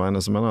egne vegne,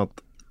 så mener jeg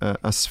at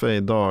SV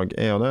i dag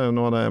og det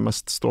noe av det jeg er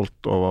mest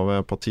stolt over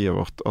ved partiet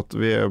vårt, at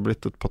vi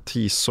blitt et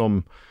parti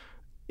som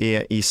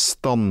i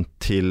stand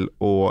til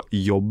å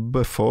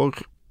jobbe for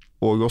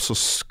og også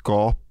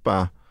skape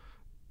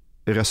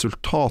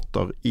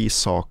resultater i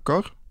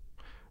saker,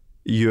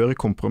 gjøre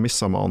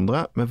kompromisser med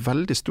andre med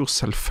veldig stor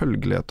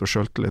selvfølgelighet og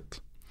selvtillit.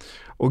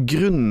 Og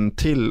grunnen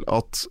til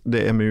at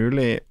det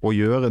mulig å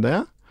gjøre det,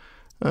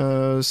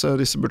 så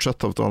disse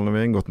budsjettavtalene vi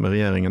har inngått med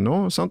regjeringen nå,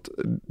 sant?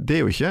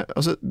 Det jo ikke,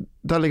 altså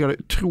der ligger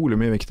det utrolig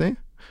mye viktig.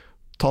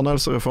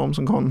 Tannhelsereform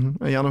som kan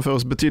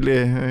gjennomføres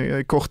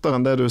betydelig kortere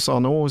enn det du sa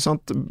nå,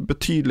 sant?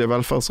 Betydelige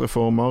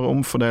velferdsreformer,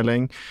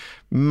 omfordeling,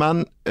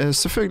 men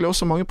selvfølgelig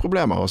også mange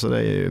problemer. Altså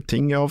det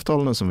ting i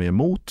avtalene som vi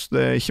imot,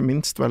 det ikke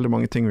minst veldig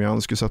mange ting vi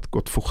gjerne skulle sett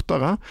gått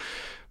fortere.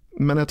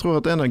 Men jeg tror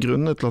at en av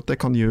grunnene til at det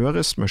kan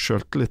gjøres med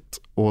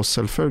selvtillit og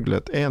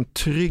selvfølgelighet en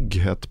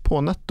trygghet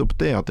på nettopp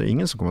det at det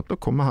ingen som kommer til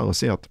å komme her og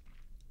si at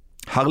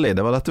herlig,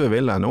 det var dette vi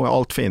ville, nå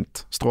alt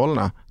fint,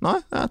 strålende. Nei,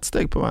 det et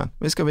steg på veien,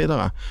 vi skal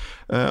videre.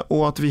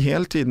 Og at vi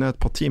hele tiden et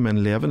parti med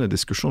en levende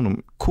diskusjon om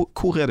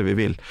hvor det vi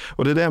vil.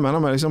 Og det det jeg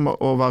mener med liksom,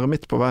 å være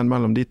midt på veien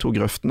mellom de to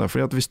grøftene,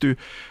 fordi at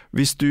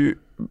hvis du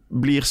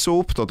blir så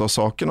opptatt av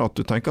saken at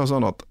du tenker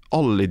sånn at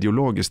all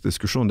ideologisk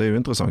diskusjon, det jo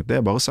interessant,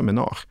 det bare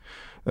seminar.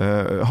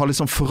 Har litt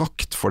sånn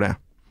forakt for det.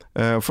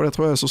 For det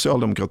tror jeg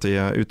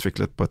sosialdemokratiet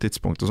utviklet på et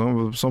tidspunkt,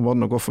 og sånn var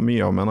det å gå for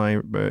mye av, mener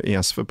jeg, i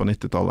SV på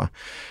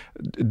 90-tallet.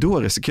 Da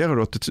risikerer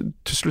du at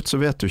til slutt så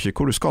vet du ikke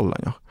hvor du skal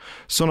lenger.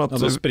 Sånn at,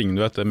 da springer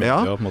du etter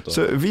media, på en måte.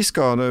 Så vi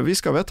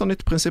skal vedta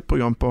nytt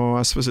prinsipprogram på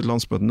SV sitt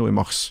landsmøte nå i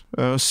mars.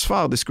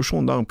 Svær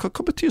diskusjon der om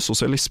hva betyr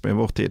sosialisme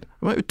i vår tid.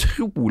 Det var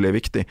utrolig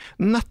viktig,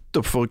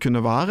 nettopp for å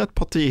kunne være et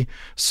parti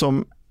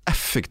som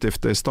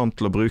effektivt i stand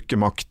til å bruke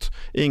makt,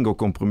 inngå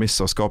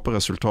kompromisser, skape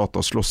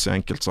resultater, slåss i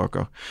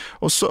enkeltsaker.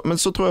 Men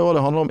så tror jeg også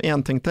det handler om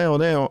en ting til, og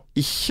det å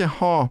ikke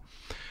ha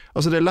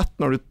altså det lett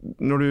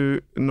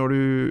når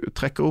du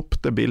trekker opp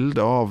det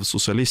bildet av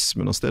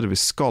sosialismen og stedet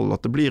vi skal,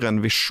 at det blir en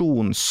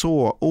visjon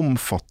så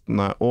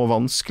omfattende og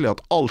vanskelig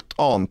at alt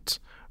annet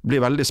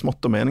blir veldig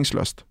smått og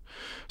meningsløst.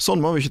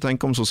 Sånn må vi ikke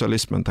tenke om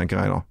sosialismen, tenker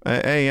jeg da.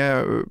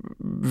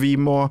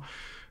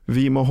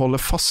 Vi må holde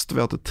fast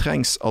ved at det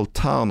trengs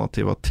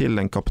alternativer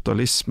til en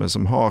kapitalisme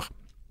som har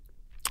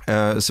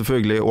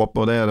selvfølgelig, og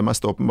det det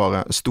mest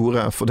åpenbare,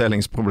 store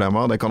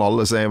fordelingsproblemer, det kan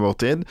alle se i vår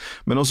tid,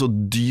 men også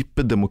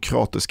dype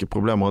demokratiske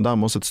problemer, og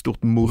dermed også et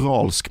stort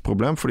moralsk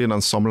problem, fordi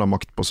den samler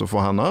makt på så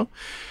få hender.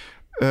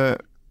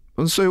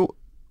 Så jo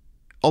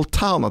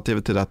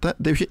alternativet til dette,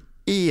 det jo ikke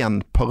en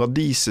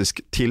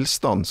paradisisk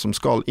tilstand som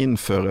skal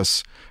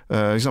innføres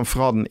liksom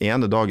fra den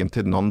ene dagen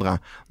til den andre.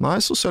 Nei,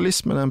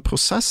 sosialismen en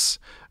prosess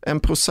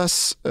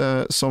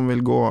som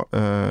vil gå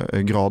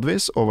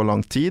gradvis over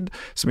lang tid,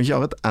 som ikke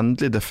har et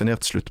endelig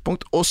definert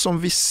sluttpunkt, og som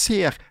vi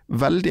ser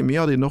veldig mye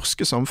av det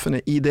norske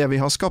samfunnet i det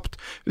vi har skapt.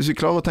 Hvis vi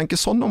klarer å tenke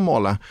sånn om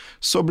målet,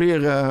 så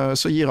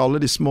gir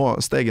alle de små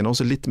stegene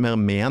også litt mer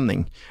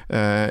mening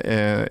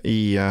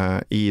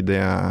i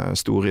det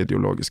store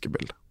ideologiske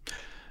bildet.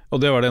 Og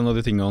det var det en av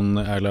de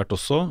tingene jeg lærte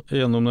også,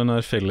 gjennom denne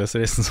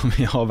fellesreisen som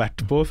vi har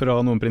vært på, fra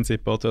noen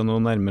prinsipper til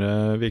noe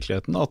nærmere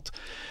virkeligheten, at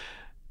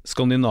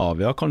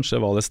Skandinavia kanskje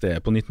var det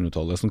stedet på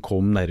 1900-tallet som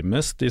kom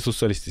nærmest de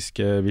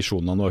sosialistiske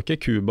visjonene, og ikke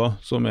Kuba,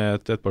 som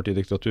et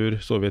ettpartidiktatur,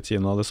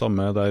 Sovjet-Kina det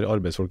samme, der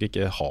arbeidsfolk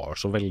ikke har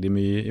så veldig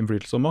mye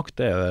innflytelse og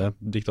makt, det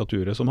det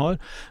diktaturet som har,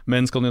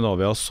 men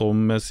Skandinavia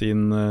som med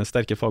sin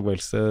sterke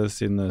fagbevegelse,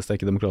 sin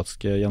sterke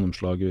demokratiske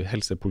gjennomslag,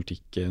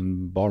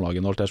 helsepolitikken,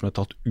 barnehagen, alt det som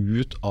tatt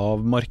ut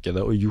av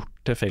markedet og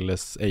gjort til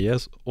felleseie,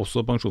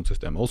 også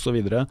pensjonssystemet og så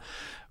videre,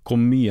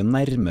 kom mye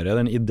nærmere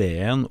den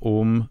ideen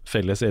om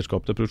felles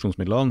eierskap til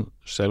produksjonsmidlene,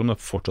 selv om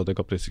det fortsatt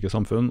kapitalistiske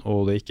samfunn,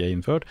 og det ikke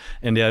innført,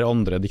 enn de her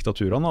andre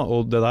diktaturene.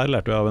 Og det der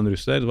lærte jeg av en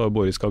russer, det var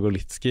Boris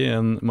Kagalitsky,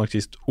 en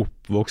marxist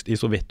oppvokst i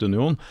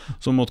Sovjetunionen,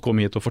 som måtte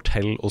komme hit og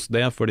fortelle oss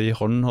det, fordi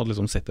han hadde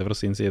liksom sett det fra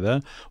sin side,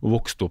 og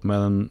vokst opp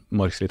med den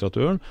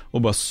Marx-litteraturen,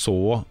 og bare så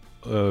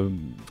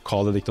hva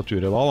det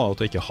diktaturet var, da,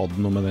 at det ikke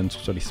hadde noe med den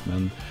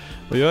sosialismen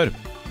å gjøre.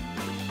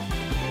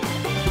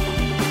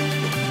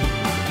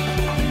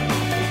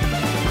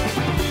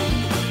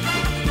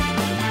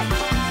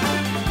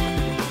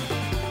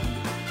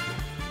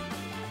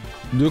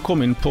 Du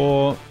kom inn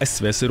på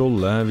SVs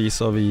rolle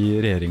vis-à-vis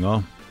regjeringa,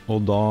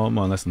 og da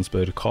må jeg nesten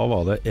spørre, hva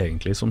var det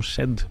egentlig som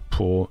skjedde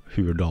på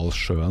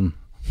Hurdalssjøen?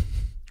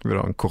 Vil du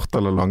ha en kort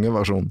eller lange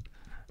versjon?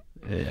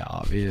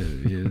 Ja, vi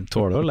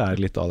tåler å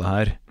lære litt av det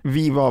her.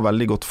 Vi var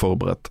veldig godt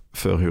forberedt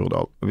før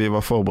Hurdal. Vi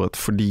var forberedt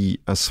fordi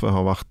SV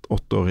har vært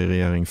 8 år i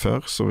regjering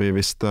før, så vi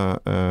visste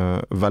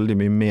veldig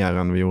mye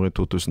mer enn vi gjorde i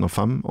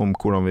 2005 om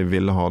hvordan vi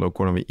ville ha det og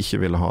hvordan vi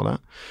ikke ville ha det.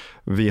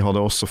 Vi hadde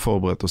også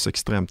forberedt oss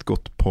ekstremt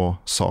godt på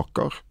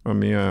saker. Det var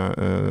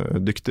mye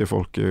dyktige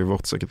folk i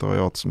vårt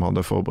sekretariat som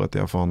hadde forberedt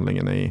de her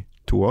forhandlingene i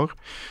 2 år,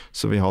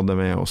 så vi hadde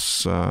med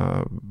oss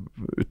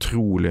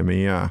utrolig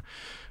mye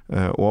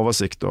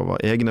oversikt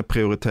over egne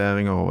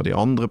prioriteringer, over de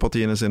andre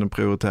partiene sine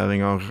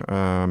prioriteringer,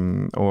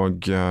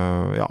 og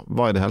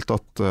var i det hele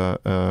tatt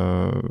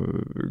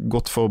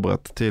godt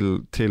forberedt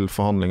til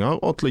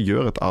forhandlinger, og til å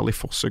gjøre et ærlig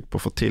forsøk på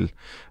å få til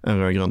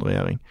en rød-grønn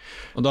regjering.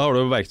 Og da har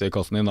du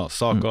verktøykassen din da,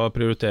 saker,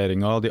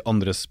 prioriteringer, de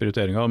andres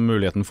prioriteringer,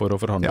 muligheten for å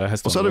forhandle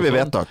hestene. Og så hadde vi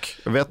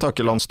vedtak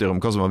i landsstyret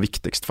om hva som var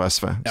viktigst for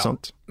SV,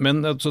 sant?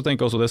 Men så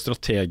tenker jeg også det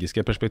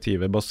strategiske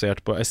perspektivet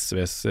basert på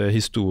SVs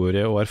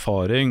historie og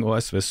erfaring, og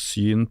SVs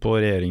syn på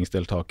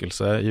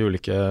regjeringsdeltakelse i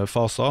ulike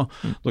faser.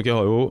 Dere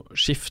har jo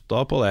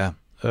skiftet på det.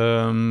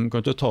 Kan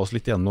du ta oss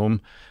litt gjennom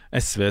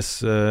SVs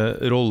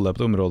rolle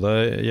på det området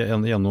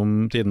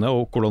gjennom tidene,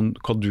 og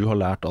hva du har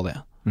lært av det?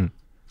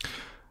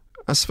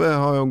 SV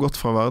har jo gått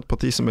fra å være et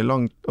parti som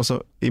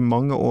i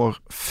mange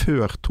år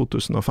før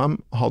 2005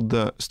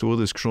 hadde store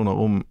diskusjoner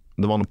om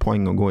det var noe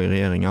poeng å gå i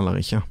regjering eller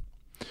ikke.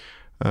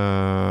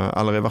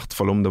 Eller i hvert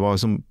fall om det var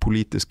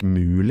politisk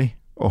mulig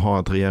å ha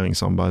et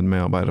regjeringssamarbeid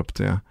med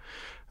Arbeiderpartiet.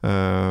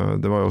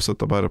 Det var jo også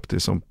et Arbeiderparti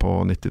som på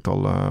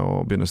 90-tallet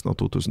og begynnelsen av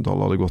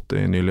 2000-tallet hadde gått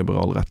i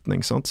nyliberal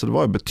retning, sant? Så det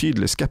var jo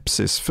betydelig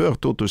skepsis før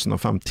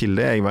 2005 til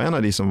det. Jeg var en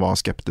av de som var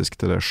skeptisk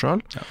til det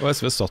selv. Ja, og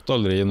SV satt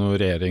aldri i noen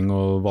regjering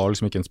og var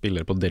liksom ikke en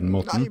spiller på den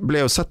måten? Nei,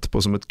 ble jo sett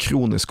på som et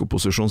kronisk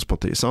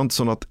opposisjonsparti, sant?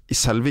 Sånn at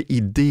selve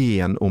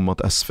ideen om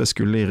at SV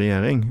skulle i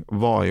regjering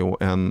var jo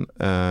en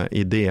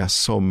idé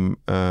som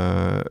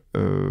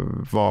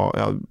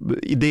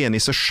ideen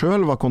i seg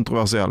selv var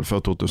kontroversiell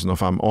før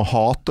 2005, og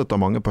hatet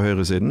av mange på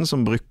høyresiden,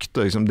 som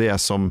brukte det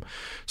som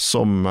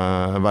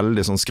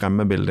veldig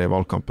skremmebilde i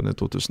valgkampen i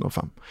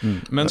 2005.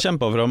 Men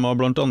kjempet frem av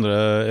blant andre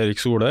Erik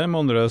Solheim,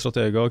 andre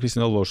strateger,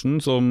 Kristin Halvorsen,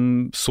 som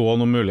så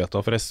noen muligheter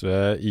for SV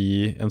i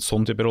en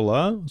sånn type rolle,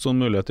 sånn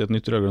mulighet i et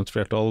nytt rødgrønt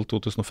flertall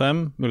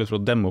 2005, mulighet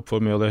for å demme opp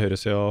for mye av det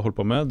høyresiden holdt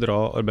på med, dra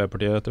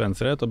Arbeiderpartiet til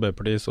venstre, et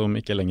Arbeiderparti som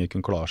ikke lenger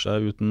kunne klare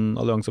seg uten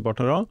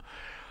alliansepartnere.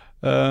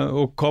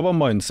 Og hva var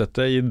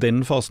mindsetet i den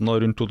fasen da,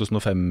 rundt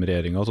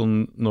 2005-regjeringen, sånn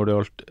når det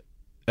gjaldt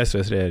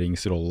SVs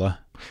regjeringsrolle?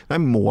 Nei,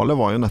 målet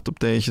var jo nettopp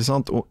det, ikke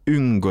sant? Å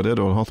unngå det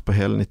du hadde hatt på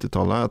hele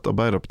 90-tallet, et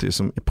Arbeiderparti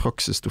som i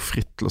praksis stod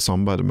fritt til å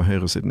samarbeide med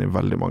høyresiden i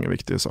veldig mange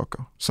viktige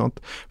saker,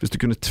 sant? Hvis du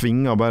kunne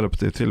tvinge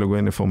Arbeiderpartiet til å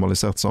gå inn i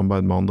formalisert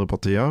samarbeid med andre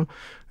partier,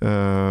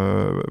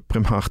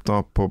 primært da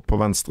på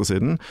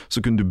venstresiden,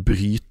 så kunne du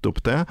bryte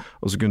opp det,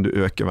 og så kunne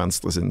du øke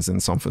venstresiden sin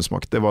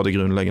samfunnsmakt. Det var det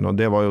grunnleggende, og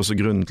det var jo også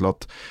grunnen til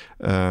at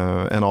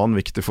en annen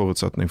viktig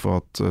forutsetning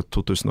for at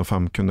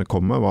 2005 kunne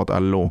komme, var at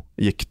LO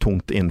gikk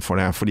tungt inn for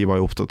det, for de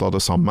var jo opptatt av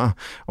det samme,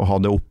 og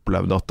hadde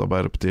opplevd at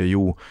Arbeiderpartiet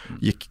jo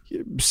gikk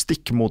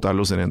stikk mot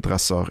LO sine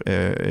interesser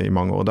i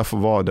mange år.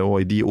 Derfor var det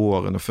også i de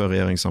årene før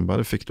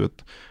regjeringssamarbeidet fikk du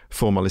et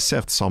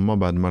formalisert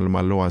samarbeid mellom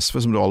LO og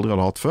SV som du aldri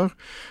hadde hatt før.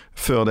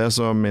 Før det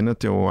så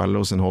minnet jo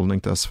LO sin holdning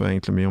til SV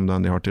egentlig mye om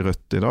den de har til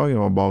Rødt i dag, det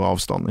var bare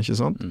avstand, ikke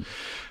sant?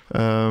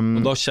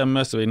 Og da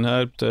kommer SV inn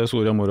her til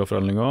Soria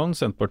Moria-forhandlingene,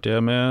 Senterpartiet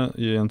er med,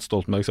 Jens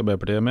Stoltenbergs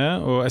Arbeiderpartiet er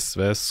med, og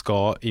SV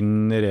skal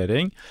inn i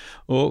regjering.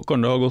 Og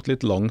kan det ha gått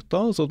litt langt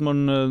da, så at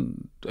man,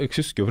 jeg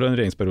husker jo fra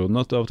den regjeringsperioden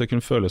at det av og til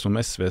kunne føles som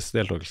SVs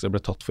deltakelse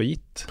ble tatt for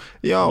gitt.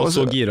 Ja, og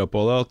så gira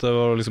på det at det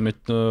var liksom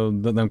ikke,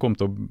 de kom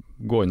til å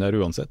gå inn der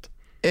uansett.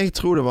 Jeg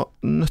tror det var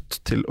nødt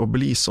til å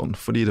bli sånn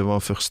fordi det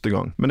var første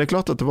gang. Men det er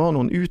klart at det var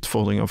noen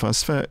utfordringer for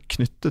SV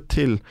knyttet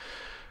til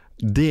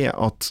det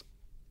at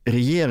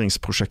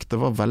regjeringsprosjektet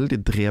var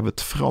veldig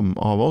drevet fram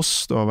av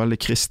oss. Det var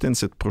veldig Kristin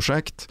sitt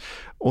prosjekt.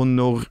 Og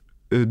når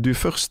du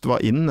først var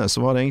inne,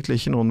 så var det egentlig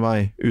ikke noen vei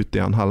ut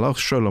igjen heller,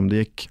 selv om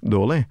det gikk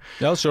dårlig.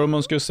 Ja, selv om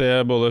man skulle se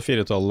både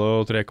 4-tallet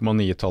og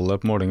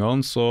 3,9-tallet på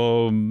målingene, så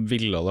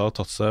ville det ha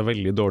tatt seg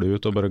veldig dårlig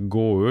ut å bare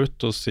gå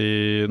ut og si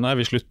nei,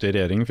 vi slutter i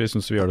regjering, for vi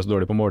synes vi gjør det så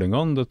dårlig på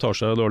målingene. Det tar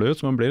seg dårlig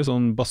ut, så man blir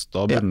sånn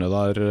basta bunne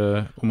der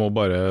og må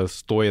bare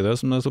stå i det,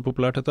 som det er så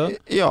populært heter.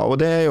 Ja, og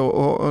det er jo,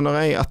 og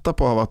når jeg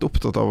etterpå har vært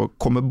opptatt av å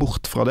komme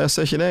bort fra det,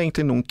 så er ikke det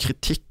egentlig noen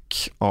kritikk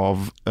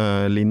av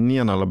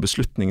linjen eller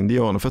beslutningen de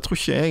årene, for jeg tror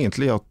ikke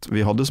egentlig at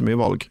vi hadde så mye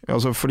valg.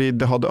 Altså, fordi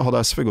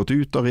hadde SV gått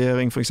ut av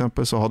regjering for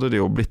eksempel, så hadde det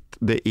jo blitt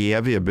det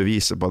evige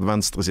beviset på at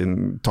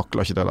venstresiden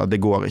takler ikke det, eller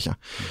det går ikke.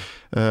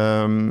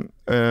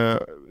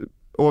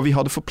 Og vi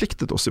hadde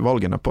forpliktet oss i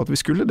valgene på at vi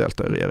skulle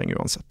delta i regjering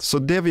uansett. Så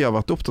det vi har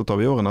vært opptatt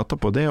av i årene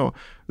etterpå, det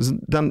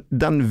er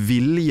den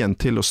viljen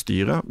til å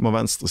styre må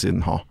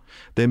venstresiden ha.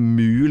 Det er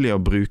mulig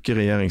å bruke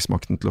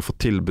regjeringsmakten til å få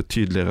til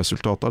betydelige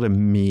resultater. Det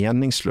er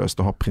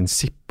meningsløst å ha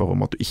prinsipper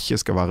om at du ikke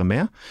skal være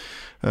med.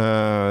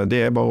 Det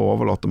er bare å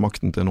overlate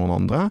makten til noen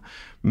andre.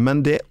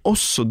 Men det er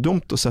også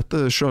dumt å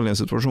sette deg selv i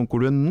en situasjon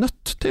hvor du er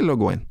nødt til å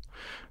gå inn.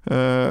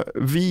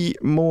 Vi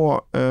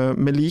må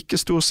med like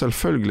stor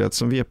selvfølgelighet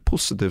som vi er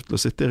positivt til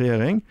å sitte i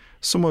regjering,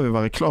 så må vi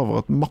være klar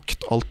over at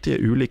makt alltid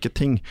er ulike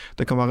ting.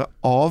 Det kan være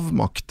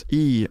avmakt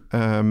i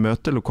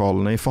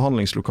møtelokalene, i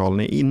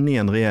forhandlingslokalene inne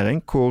i en regjering,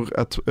 hvor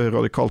et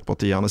radikalt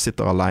parti gjerne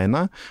sitter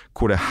alene,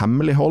 hvor det er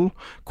hemmelighold,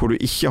 hvor du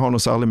ikke har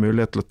noe særlig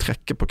mulighet til å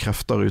trekke på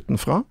krefter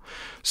utenfra.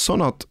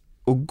 Sånn at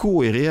å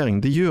gå i regjering,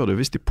 det gjør du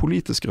hvis de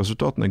politiske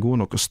resultatene er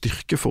gode nok og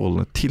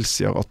styrkeforholdene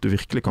tilsier at du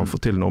virkelig kan få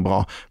til noe bra.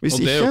 Hvis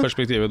og det er jo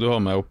perspektivet du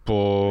har med opp på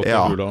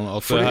tabulen,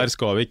 at her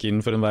skal vi ikke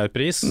inn for enhver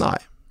pris. Nei.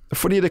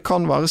 Fordi det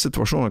kan være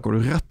situasjoner hvor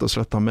du rett og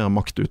slett har mer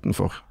makt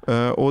utenfor.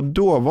 Og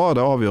da var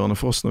det avgjørende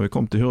for oss når vi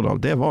kom til Hurdal.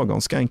 Det var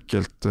ganske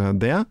enkelt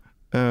det.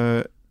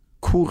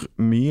 Hvor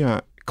mye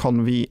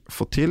kan vi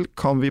få til?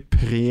 Kan vi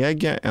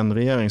prege en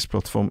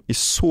regjeringsplattform i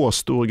så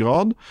stor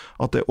grad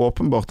at det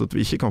åpenbart at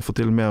vi ikke kan få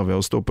til mer ved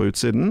å stå på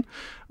utsiden,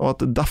 og at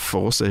det derfor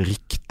også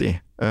riktig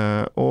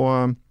å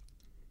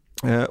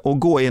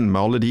gå inn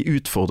med alle de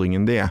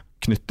utfordringene det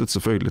knyttet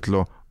selvfølgelig til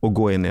å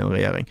gå inn i en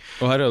regjering.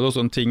 Og her det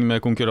også en ting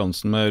med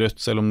konkurransen med Rødt,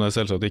 selv om det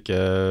selvsagt ikke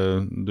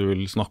du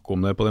vil snakke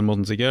om det på den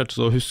måten sikkert,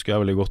 så husker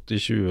jeg veldig godt i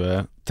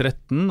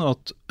 2013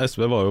 at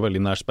SV var jo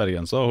veldig nær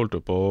sperregrensa og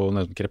holdt på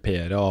å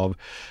krepere av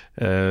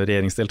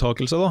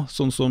regjeringsdeltakelse, da,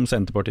 sånn som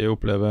Senterpartiet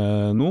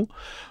opplever nå.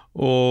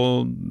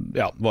 Og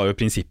var jo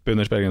prinsippet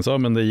under sperregrensa,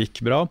 men det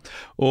gikk bra.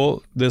 Og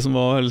det som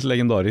var helt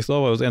legendarisk da,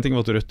 var jo en ting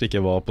var at Rødt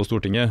ikke var på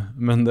Stortinget,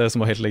 men det som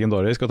var helt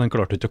legendarisk, at han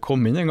klarte ikke å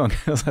komme inn en gang.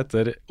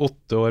 Etter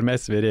 8 år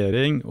med SV i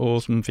regjering,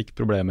 og som fikk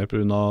problemer på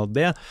grunn av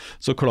det,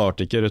 så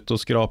klarte ikke Rødt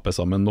å skrape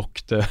sammen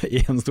nok til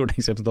en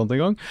stortingsrepresentant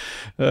en gang.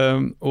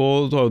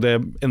 Og så har jo det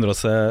endret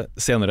seg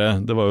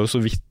senere. Det var jo så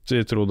vidt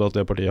vi trodde at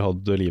det partiet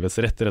hadde livets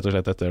rett og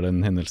slett etter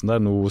den hendelsen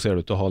der. Nå ser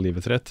det ut til å ha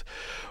livets rett.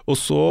 Og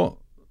så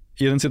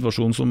i den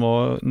situasjonen som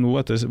var nå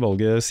etter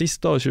valget sist,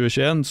 da,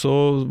 2021, så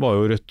var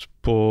jo Rødt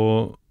på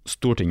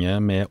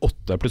Stortinget med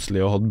 8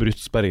 plutselig og hadde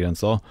brutt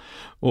sperregrensa.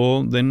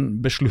 Og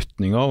den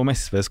beslutningen om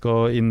SV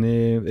skal inn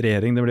i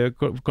regjering, det ble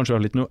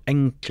kanskje litt noe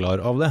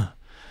enklere av det.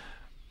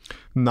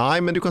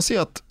 Nei, men du kan si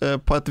at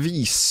på et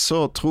vis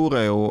så tror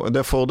jeg jo det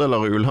er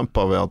fordeler og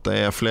ulemper ved at det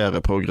er flere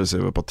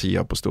progressive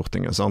partier på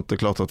Stortinget, sant? Det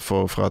er klart at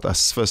fra et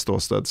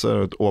SV-ståsted så er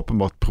det et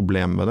åpenbart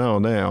problem med det,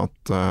 og det er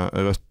at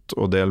Rødt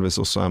og delvis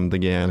også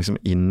MDG er liksom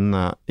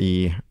inne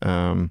i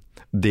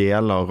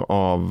deler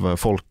av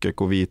folket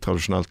hvor vi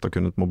tradisjonelt har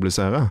kunnet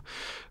mobilisere.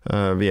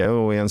 Vi er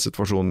jo i en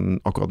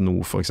situasjon akkurat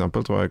nå for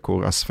eksempel, tror jeg,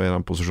 hvor SV er i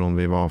den posisjonen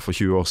vi var for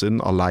 20 år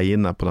siden,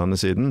 alene på denne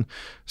siden.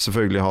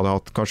 Selvfølgelig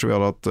kanskje vi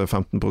hadde hatt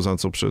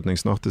 15% oppslutning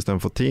snart i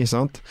stedet for 10,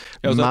 sant?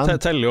 Ja, så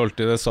jeg teller jo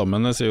alltid det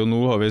sammen. Jeg sier jo nå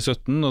har vi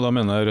 17, og da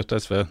mener jeg Rødt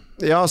og SV.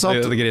 Ja,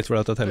 sant. Det er greit for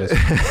deg at jeg teller.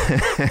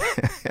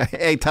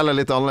 Jeg teller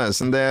litt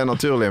annerledes enn det er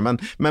naturlig, men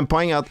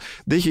poenget er at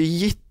det er ikke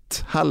gitt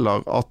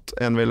heller at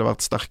en ville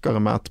vært sterkere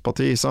med et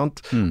parti,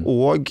 sant?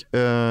 Og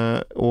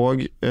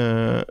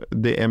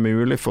det er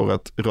mulig for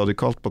et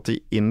radikalt parti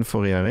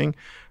innenfor regjering,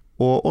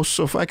 og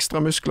også for ekstra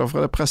muskler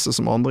fra det presset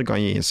som andre kan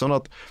gi. Sånn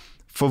at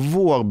for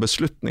vår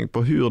beslutning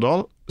på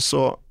Hurdal,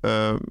 så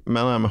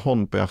mener jeg med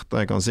hånd på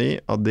hjertet jeg kan si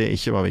at det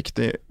ikke var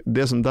viktig.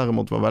 Det som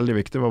derimot var veldig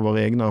viktig var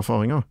våre egne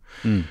erfaringer.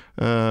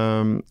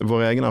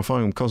 Våre egne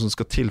erfaringer om hva som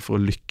skal til for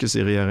å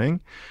lykkes i regjering,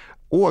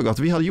 og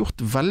at vi hadde gjort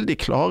veldig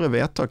klare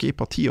vedtak i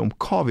partiet om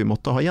hva vi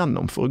måtte ha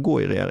gjennom for å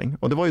gå i regjering.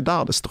 Og det var jo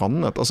der det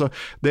strandet. Altså,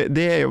 det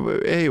er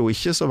jo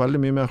ikke så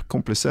veldig mye mer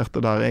komplisert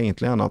det der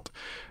egentlig enn at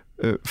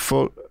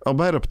for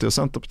Arbeiderpartiet og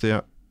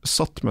Senterpartiet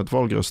satt med et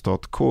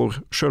valgresultat hvor,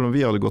 selv om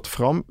vi hadde gått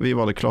fram, vi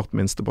var det klart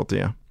minste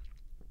partiet.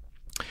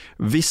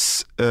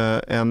 Hvis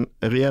en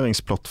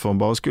regjeringsplattform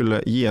bare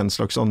skulle gi en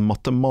slags sånn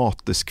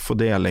matematisk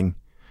fordeling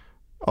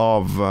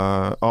av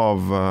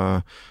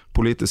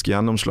politiske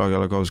gjennomslag,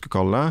 eller hva vi skal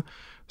kalle det,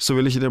 så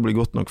ville ikke det bli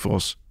godt nok for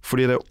oss.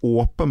 Fordi det er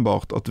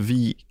åpenbart at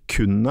vi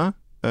kunne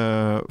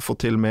få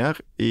til mer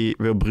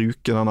ved å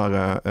bruke den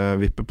der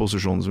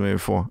vippeposisjonen som vi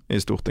vil få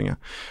i Stortinget.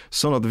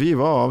 Sånn at vi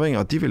var avhengig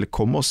av at de ville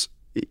komme oss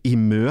i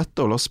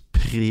møte og la oss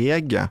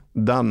prege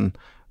den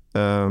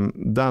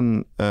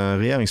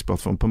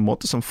regjeringsplattformen på en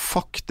måte som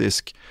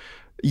faktisk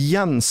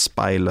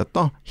gjenspeilet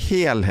da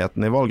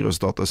helheten i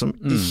valgresultatet, som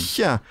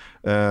ikke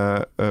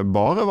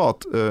bare var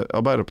at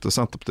Arbeiderpartiet og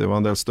Senterpartiet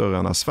var en del større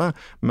enn SV,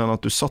 men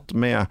at du satt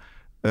med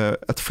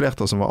et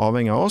flertall som var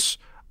avhengig av oss,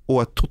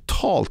 og et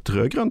totalt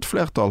rødgrønt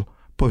flertall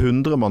på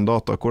 100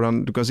 mandater, hvor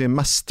den, du kan si,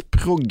 mest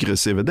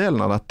progressive delen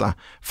av dette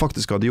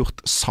faktisk hadde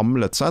gjort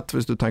samlet sett,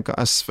 hvis du tenker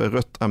SV,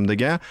 Rødt,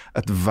 MDG,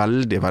 et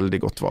veldig, veldig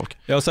godt valg.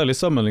 Ja, særlig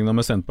sammenlignet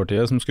med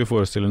Senterpartiet, som skulle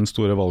forestille den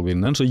store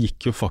valgvinneren, så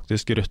gikk jo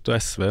faktisk Rødt og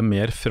SV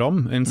mer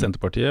fram enn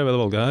Senterpartiet ved det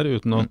valget her,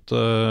 uten at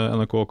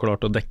NRK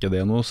klarte å dekke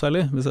det noe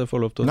særlig, hvis jeg får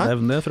lov til å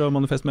nevne det fra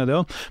Manifest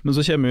Media. Men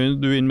så kommer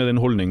du inn med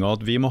den holdningen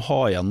at vi må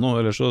ha igjen noe,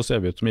 ellers så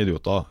ser vi ut som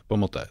idioter, på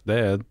en måte. Det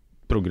er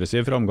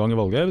progressiv framgang i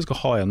valget, vi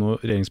skal ha igjen noe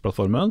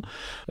regjeringsplattformen.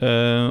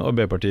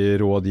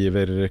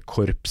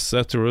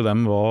 Arbeiderparti-rådgiverkorpset, tror du de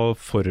var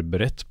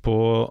forberedt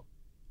på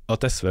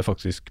at SV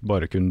faktisk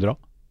bare kunne dra?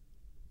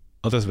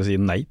 At SV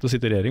sier nei til å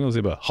sitte i regjering, og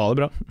sier bare, ha det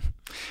bra?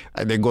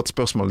 Nei, det er et godt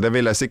spørsmål. Det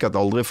vil jeg sikkert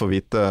aldri få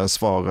vite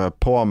svaret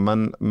på,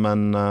 men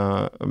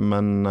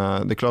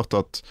det er klart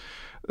at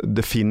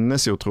det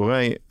finnes jo, tror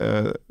jeg,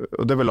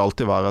 og det vil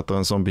alltid være etter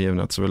en sånn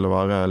begivenhet, så vil det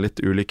være litt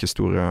ulike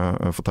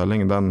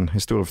historiefortellinger. Den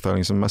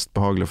historiefortellingen som er mest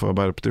behagelig for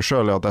Arbeiderpartiet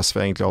selv er at SV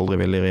egentlig aldri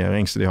ville i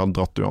regjering, så de hadde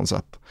dratt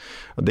uansett.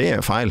 Det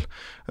er feil,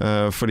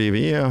 fordi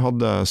vi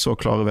hadde så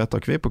klare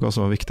vedtak på hva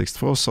som var viktigst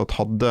for oss, at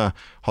hadde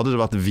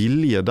det vært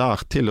vilje der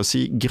til å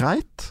si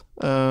greit,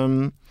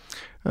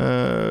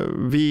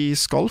 vi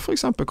skal for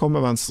eksempel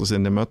komme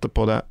venstresiden i møte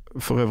på det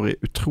for øvrig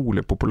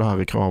utrolig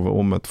populære kravet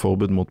om et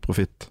forbud mot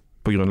profitt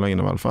på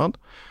grunnleggende velferd.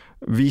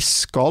 Vi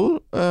skal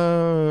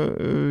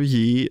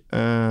gi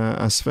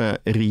SV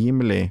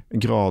rimelig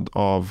grad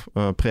av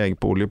preg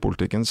på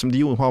oljepolitikken, som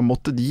de jo har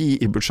måttet gi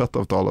i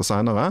budsjettavtaler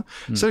senere.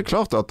 Så det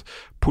klart at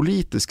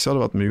politisk så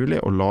hadde det vært mulig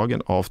å lage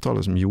en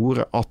avtale som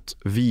gjorde at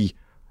vi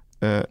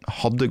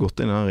hadde gått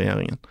inn i den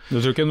regjeringen. Du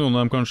tror ikke noen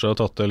av dem kanskje har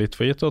tatt det litt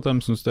for gitt, at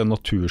de synes det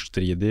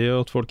naturstridig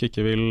at folk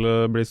ikke vil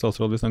bli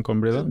statsråd hvis de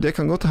kan bli det? Det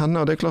kan godt hende,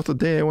 og det klart at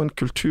det jo en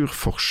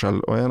kulturforskjell,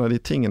 og en av de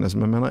tingene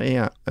som jeg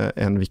mener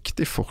en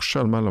viktig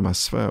forskjell mellom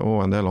SV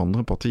og en del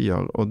andre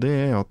partier, og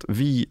det at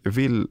vi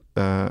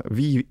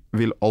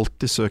vil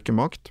alltid søke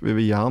makt, vi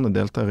vil gjerne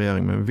delta i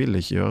regjering, men vi vil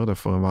ikke gjøre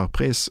det for enhver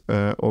pris,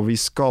 og vi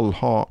skal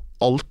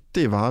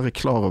alltid være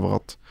klar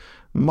over at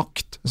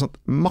makt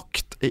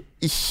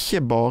ikke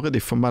bare de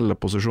formelle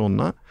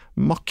posisjonene.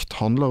 Makt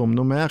handler om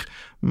noe mer.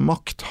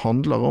 Makt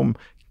handler om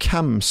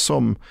hvem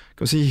som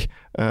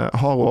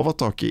har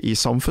overtaket i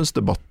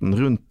samfunnsdebatten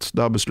rundt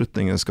der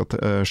beslutningen skal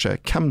skje.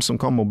 Hvem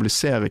som kan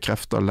mobilisere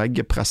krefter,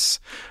 legge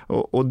press.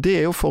 Og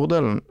det jo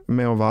fordelen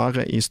med å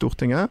være i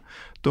Stortinget.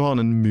 Da har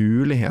han en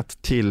mulighet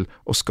til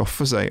å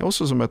skaffe seg,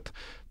 også som et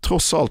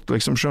tross alt,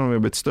 liksom, selv om vi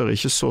har blitt større,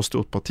 ikke så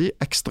stort parti,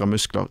 ekstra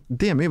muskler.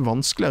 Det mye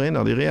vanskeligere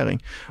innad i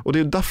regjering. Og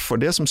det jo derfor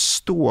det som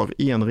står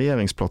i en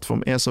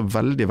regjeringsplattform så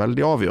veldig,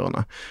 veldig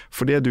avgjørende.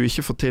 For det du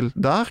ikke får til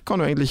der, kan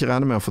du egentlig ikke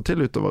regne med å få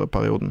til utover i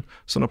perioden.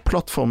 Så når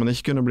plattformen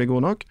ikke kunne bli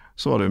god nok,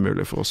 så var det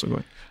umulig for oss å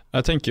gå inn.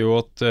 Jeg tenker jo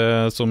at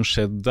som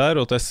skjedde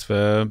der, at SV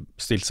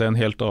stilte seg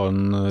en helt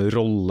annen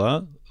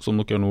rolle som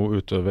dere nå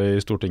utøver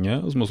i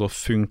Stortinget, og som også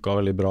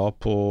funket veldig bra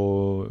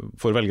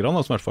for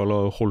velgerne, som i hvert fall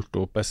har holdt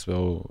opp SV,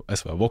 og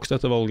SV har vokst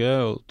etter valget,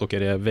 og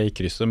dere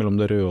veikrysset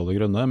mellom det røde og det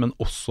grønne, men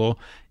også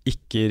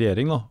ikke i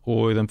regjering,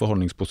 og i den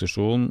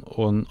forhandlingsposisjonen,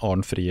 og en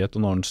annen frihet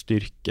og en annen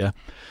styrke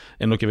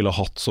enn dere ville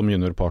ha hatt som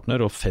juniorpartner,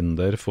 og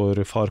fender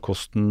for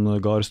farkosten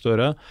Gahr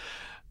Støre.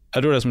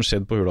 Jeg tror det som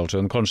skjedde på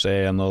Hurdalssjøen kanskje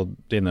en av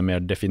dine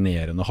mer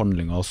definerende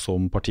handlinger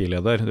som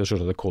partileder. Det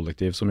selvsagt det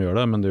kollektiv som gjør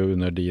det, men det jo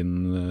under din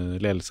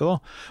ledelse da.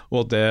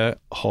 Og at det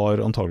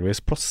har antageligvis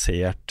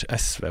plassert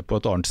SV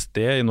på et annet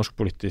sted i norsk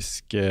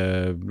politisk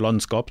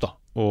landskap da.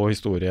 Og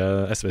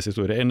SVs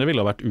historie enn det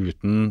ville ha vært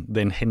uten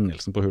den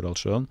hendelsen på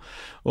Hurdalssjøen.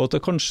 Og at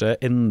det kanskje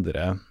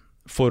endrer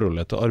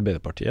forholdet til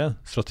Arbeiderpartiet,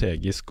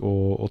 strategisk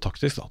og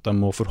taktisk, da. De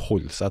må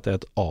forholde seg til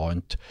et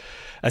annet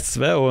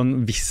SV, og en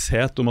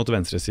visshet om at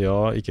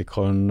venstresiden ikke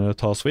kan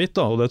tas for gitt,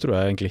 da. Og det tror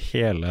jeg egentlig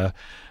hele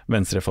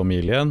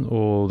venstrefamilien,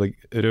 og det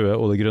røde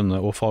og det grønne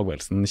og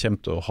fagbevegelsen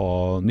kommer til å ha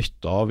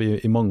nytte av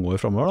i mange år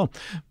fremover,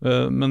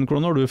 da. Men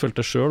hvordan har du følt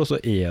det selv, og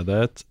så det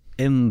et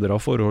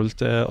endret forhold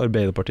til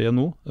Arbeiderpartiet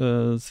nå,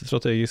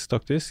 strategisk,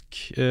 taktisk,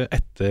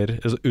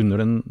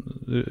 under den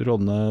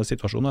rådende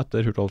situasjonen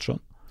etter Hurdalssjøen?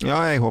 Ja,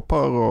 jeg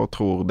håper og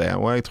tror det,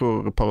 og jeg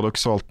tror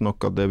paradoksalt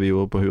nok at det vi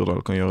gjorde på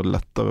Hurdal kan gjøre det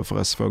lettere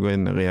for SV å gå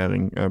inn i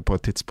regjering på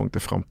et tidspunkt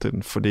i fremtiden,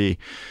 fordi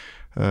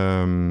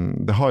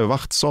det har jo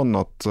vært sånn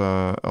at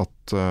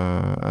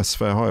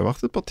SV har jo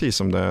vært et parti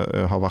som det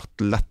har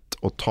vært lett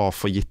å ta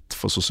for gitt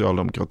for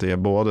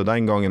sosialdemokratiet, både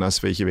den gangen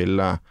SV ikke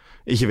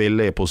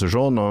ville i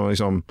posisjon, og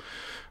liksom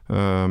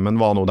men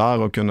var nå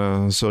der og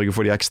kunne sørge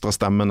for de ekstra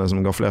stemmene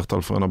som ga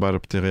flertall for en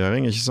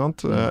Arbeiderparti-regjering, ikke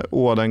sant?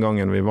 Og den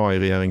gangen vi var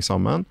i regjering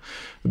sammen.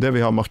 Det vi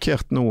har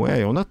markert nå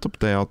jo nettopp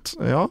det at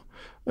ja,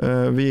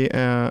 vi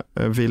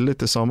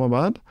villige til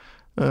samarbeid,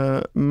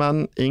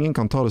 men ingen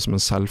kan ta det som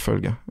en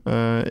selvfølge.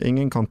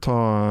 Ingen kan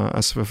ta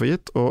SV for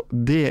gitt, og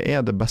det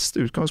det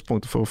beste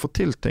utgangspunktet for å få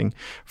til ting.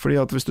 Fordi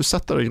at hvis du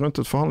setter deg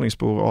rundt et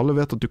forhandlingsbord, og alle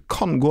vet at du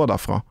kan gå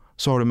derfra,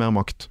 så har du mer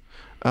makt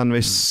enn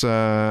hvis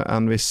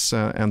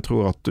en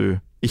tror at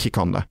du ikke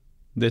kan det.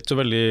 Det ikke så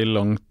veldig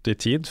langt i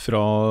tid fra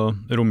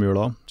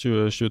romjula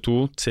 2022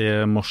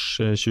 til mars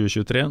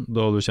 2023,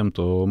 da du kommer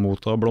til å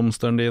motta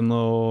blomsteren din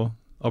og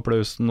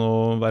applausen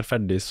og være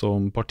ferdig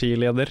som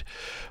partileder.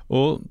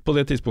 Og på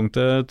det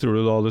tidspunktet tror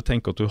du da du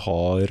tenker at du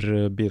har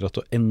bidratt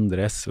til å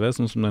endre SV,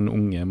 sånn som den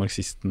unge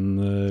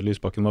marxisten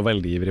Lysbakken var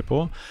veldig ivrig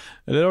på?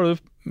 Eller har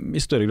du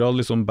i større grad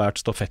liksom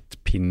bært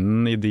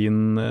stafettpinnen i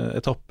din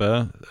etappe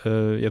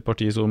i et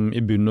parti som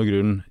i bunn og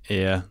grunn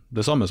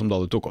det samme som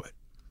da du tok over?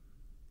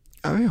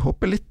 Jeg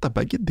håper litt av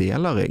begge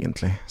deler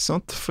egentlig,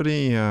 sant?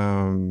 Fordi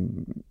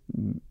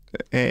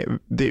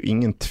det jo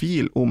ingen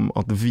tvil om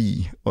at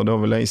vi, og da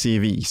vil jeg si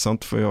vi,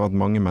 sant? For jeg har hatt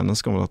mange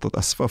mennesker om dette,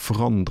 at SV har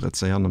forandret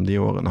seg gjennom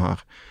de årene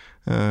her.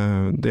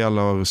 Det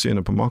gjelder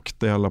synet på makt,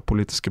 det gjelder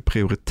politiske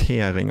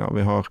prioriteringer.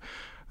 Vi har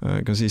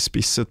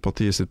spisset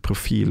partiet sitt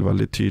profil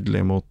veldig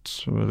tydelig mot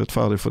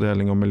rettferdig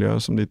fordeling og miljø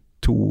som de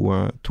to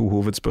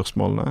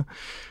hovedspørsmålene.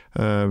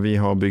 Vi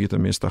har bygget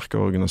en mye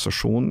sterkere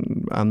organisasjon,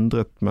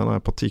 endret, mener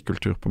jeg,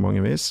 partikultur på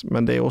mange vis,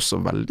 men det også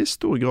veldig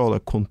stor grad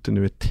av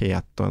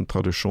kontinuitet og en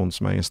tradisjon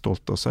som jeg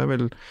stolt av. Så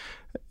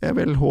jeg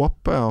vil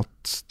håpe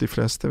at de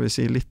fleste vil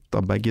si litt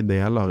av begge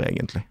deler,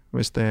 egentlig.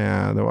 Hvis det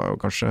var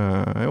jo kanskje...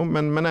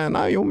 men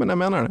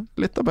jeg mener det.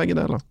 Litt av begge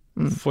deler.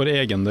 For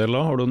egen del,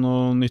 har du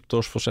noe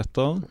nyttårsforsett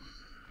da?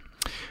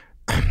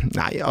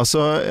 Nei, altså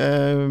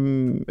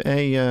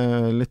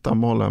litt av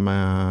målet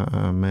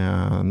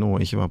med nå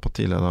ikke være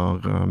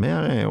partileder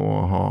mer å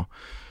ha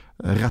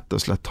rett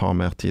og slett ha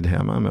mer tid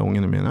hjemme med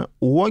ungene mine,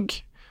 og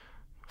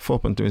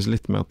forhåpentligvis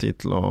litt mer tid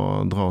til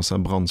å dra og se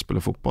Brann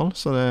spille fotball,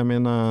 så det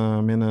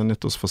mine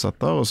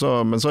nyttårsforsetter.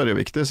 Men så det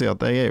jo viktig å si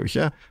at jeg jo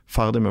ikke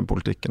ferdig med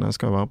politikken, jeg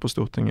skal være på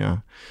Stortinget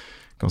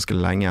ganske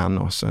lenge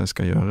ennå, så jeg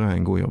skal gjøre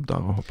en god jobb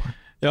der, og håper jeg.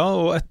 Ja,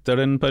 og etter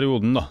den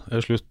perioden da,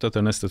 slutt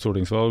etter neste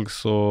stortingsvalg,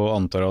 så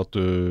antar jeg at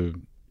du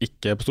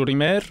ikke på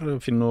Stortinget mer,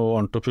 finner noe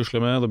annet å pusle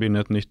med, da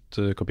begynner et nytt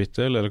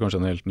kapittel, eller kanskje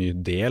en helt ny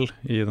del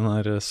i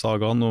denne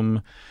sagaen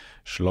om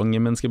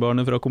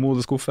slangemenneskebarnet fra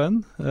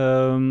kommodeskuffen,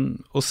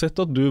 og sett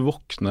at du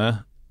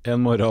våkner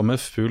en morgen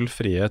med full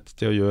frihet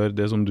til å gjøre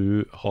det som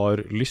du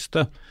har lyst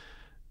til.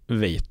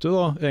 Vet du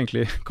da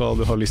egentlig hva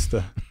du har lyst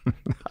til?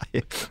 Nei,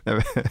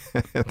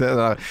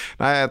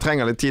 jeg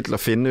trenger litt tid til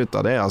å finne ut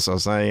av det, altså,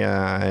 så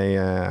jeg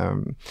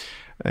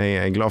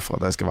er glad for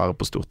at jeg skal være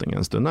på Stortinget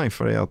en stund,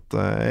 fordi at,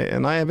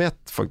 nei, jeg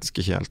vet faktisk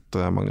ikke helt,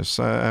 Magnus,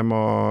 jeg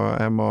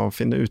må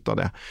finne ut av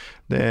det.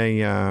 Det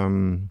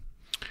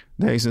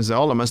jeg synes er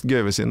aller mest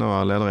gøy ved siden av å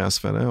være leder i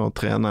SV, det å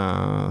trene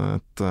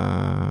et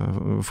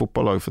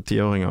fotballag for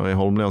 10-åringer i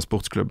Holmlia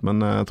sportsklubb,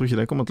 men jeg tror ikke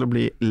det kommer til å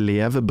bli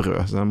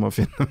levebrød, så jeg må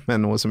finne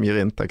med noe som gir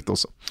inntekt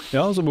også.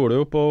 Ja, så bor du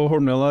jo på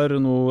Holmlia der,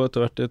 nå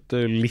etter hvert et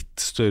litt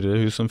større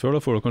hus enn før,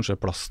 da får du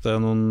kanskje plass til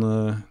noen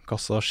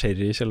kasser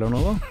sherry i kjelleren nå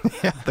da?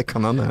 Ja, det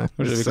kan hende.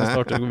 Kanskje vi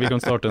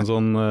kan starte en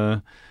sånn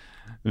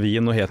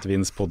vin- og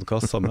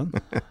hetvinspodcast sammen.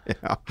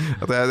 Ja,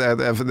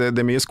 det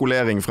er mye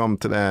skolering frem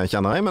til det,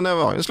 kjenner jeg, men det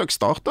var jo en slags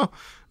start da.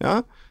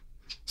 Ja,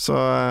 så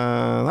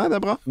nei, det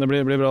er bra. Det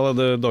blir bra.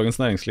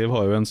 Dagens Næringsliv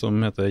har jo en som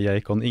heter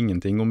 «Jeg kan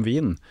ingenting om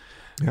vin».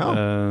 Ja.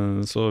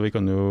 Så vi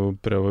kan jo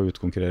prøve å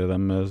utkonkurrere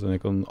dem, så jeg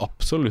kan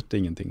absolutt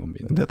ingenting om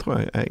vin. Det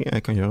tror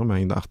jeg kan gjøre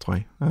meg der, tror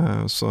jeg.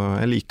 Så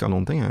jeg liker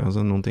noen ting,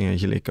 altså noen ting jeg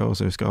ikke liker, og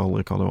så husker jeg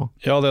aldri hva det var.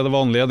 Ja, det er det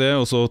vanlige det,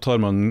 og så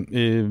tar man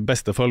i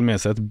beste fall med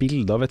seg et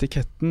bilde av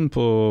etiketten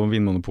på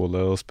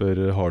Vinmonopolet og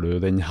spør, har du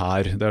den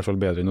her? Det er i hvert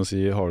fall bedre enn å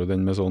si, har du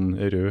den med sånn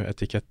rød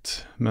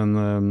etikett? Men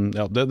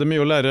ja, det er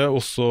mye å lære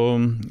også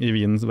i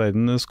vinens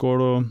verden.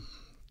 Skål, og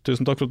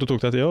tusen takk for at du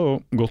tok deg tida,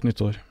 og godt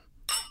nyttår.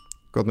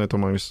 Godt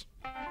nyttår, Magnus.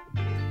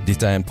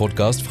 Dette er en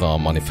podcast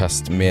fra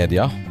Manifest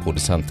Media.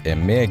 Produsent er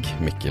meg,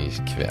 Mikkel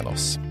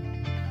Kvenås.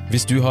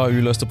 Hvis du har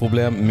uløste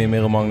problem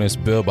Mimir og Magnus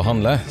bør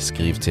behandle,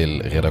 skriv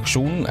til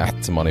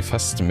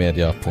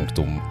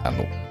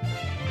redaksjonen@manifestmedia.no.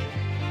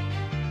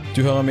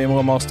 Du hører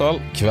Mimir og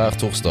Marsdal hver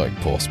torsdag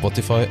på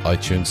Spotify,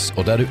 iTunes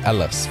og der du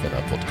ellers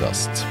finner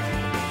podcast.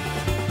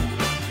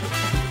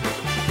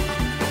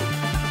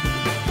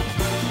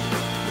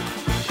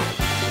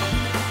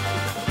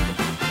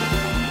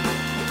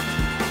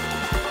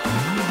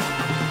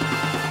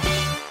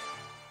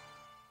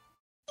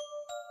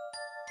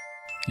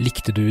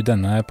 Likte du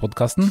denne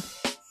podcasten?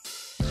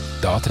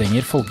 Da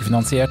trenger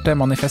folkefinansierte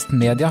Manifest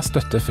Media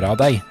støtte fra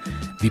deg.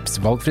 Vips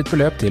valgfritt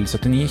beløp til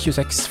 79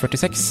 26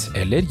 46,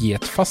 eller gi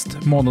et fast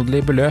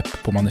månedlig beløp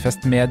på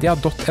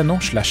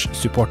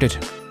manifestmedia.no/supporter.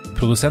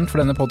 Produsent for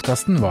denne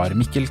podcasten var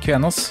Mikkel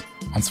Kvenås.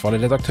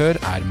 Ansvarlig redaktør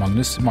er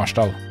Magnus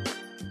Marsdal.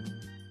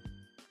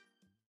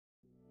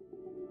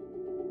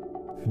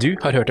 Du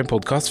har hørt en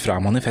podcast fra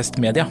Manifest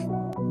Media.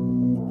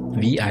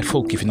 Vi er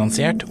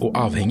folkefinansiert og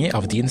avhengig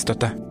av din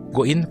støtte.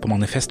 Gå inn på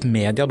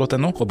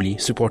manifestmedia.no og bli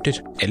supporter,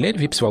 eller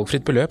vips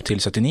valgfritt beløp til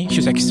 79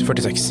 26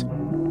 46.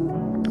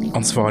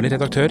 Ansvarlig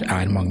redaktør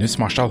er Magnus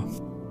Marsdal.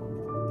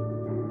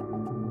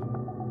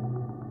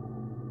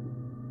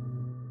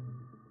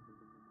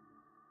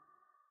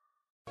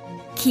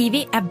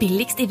 Kiwi er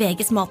billigst i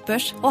VGs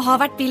matbørs, og har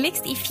vært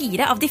billigst i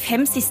 4 av de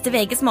 5 siste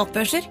VGs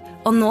matbørser,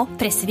 og nå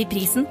presser vi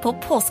prisen på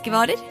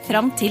påskevarer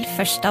fram til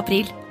 1.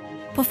 april.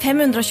 På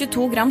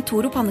 522 gram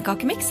Toro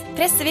pannekakemix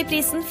presser vi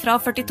prisen fra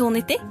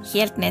 42,90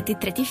 helt ned til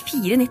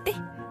 34,90.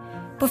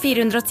 På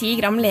 410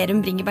 gram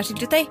Lerum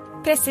bringebærsyltetøy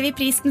presser vi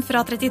prisen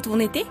fra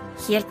 32,90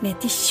 helt ned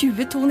til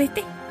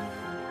 22,90.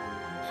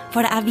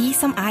 For det er vi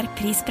som er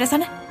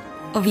prispresserne,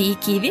 og vi i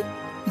Kiwi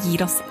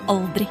gir oss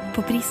aldri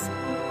på pris.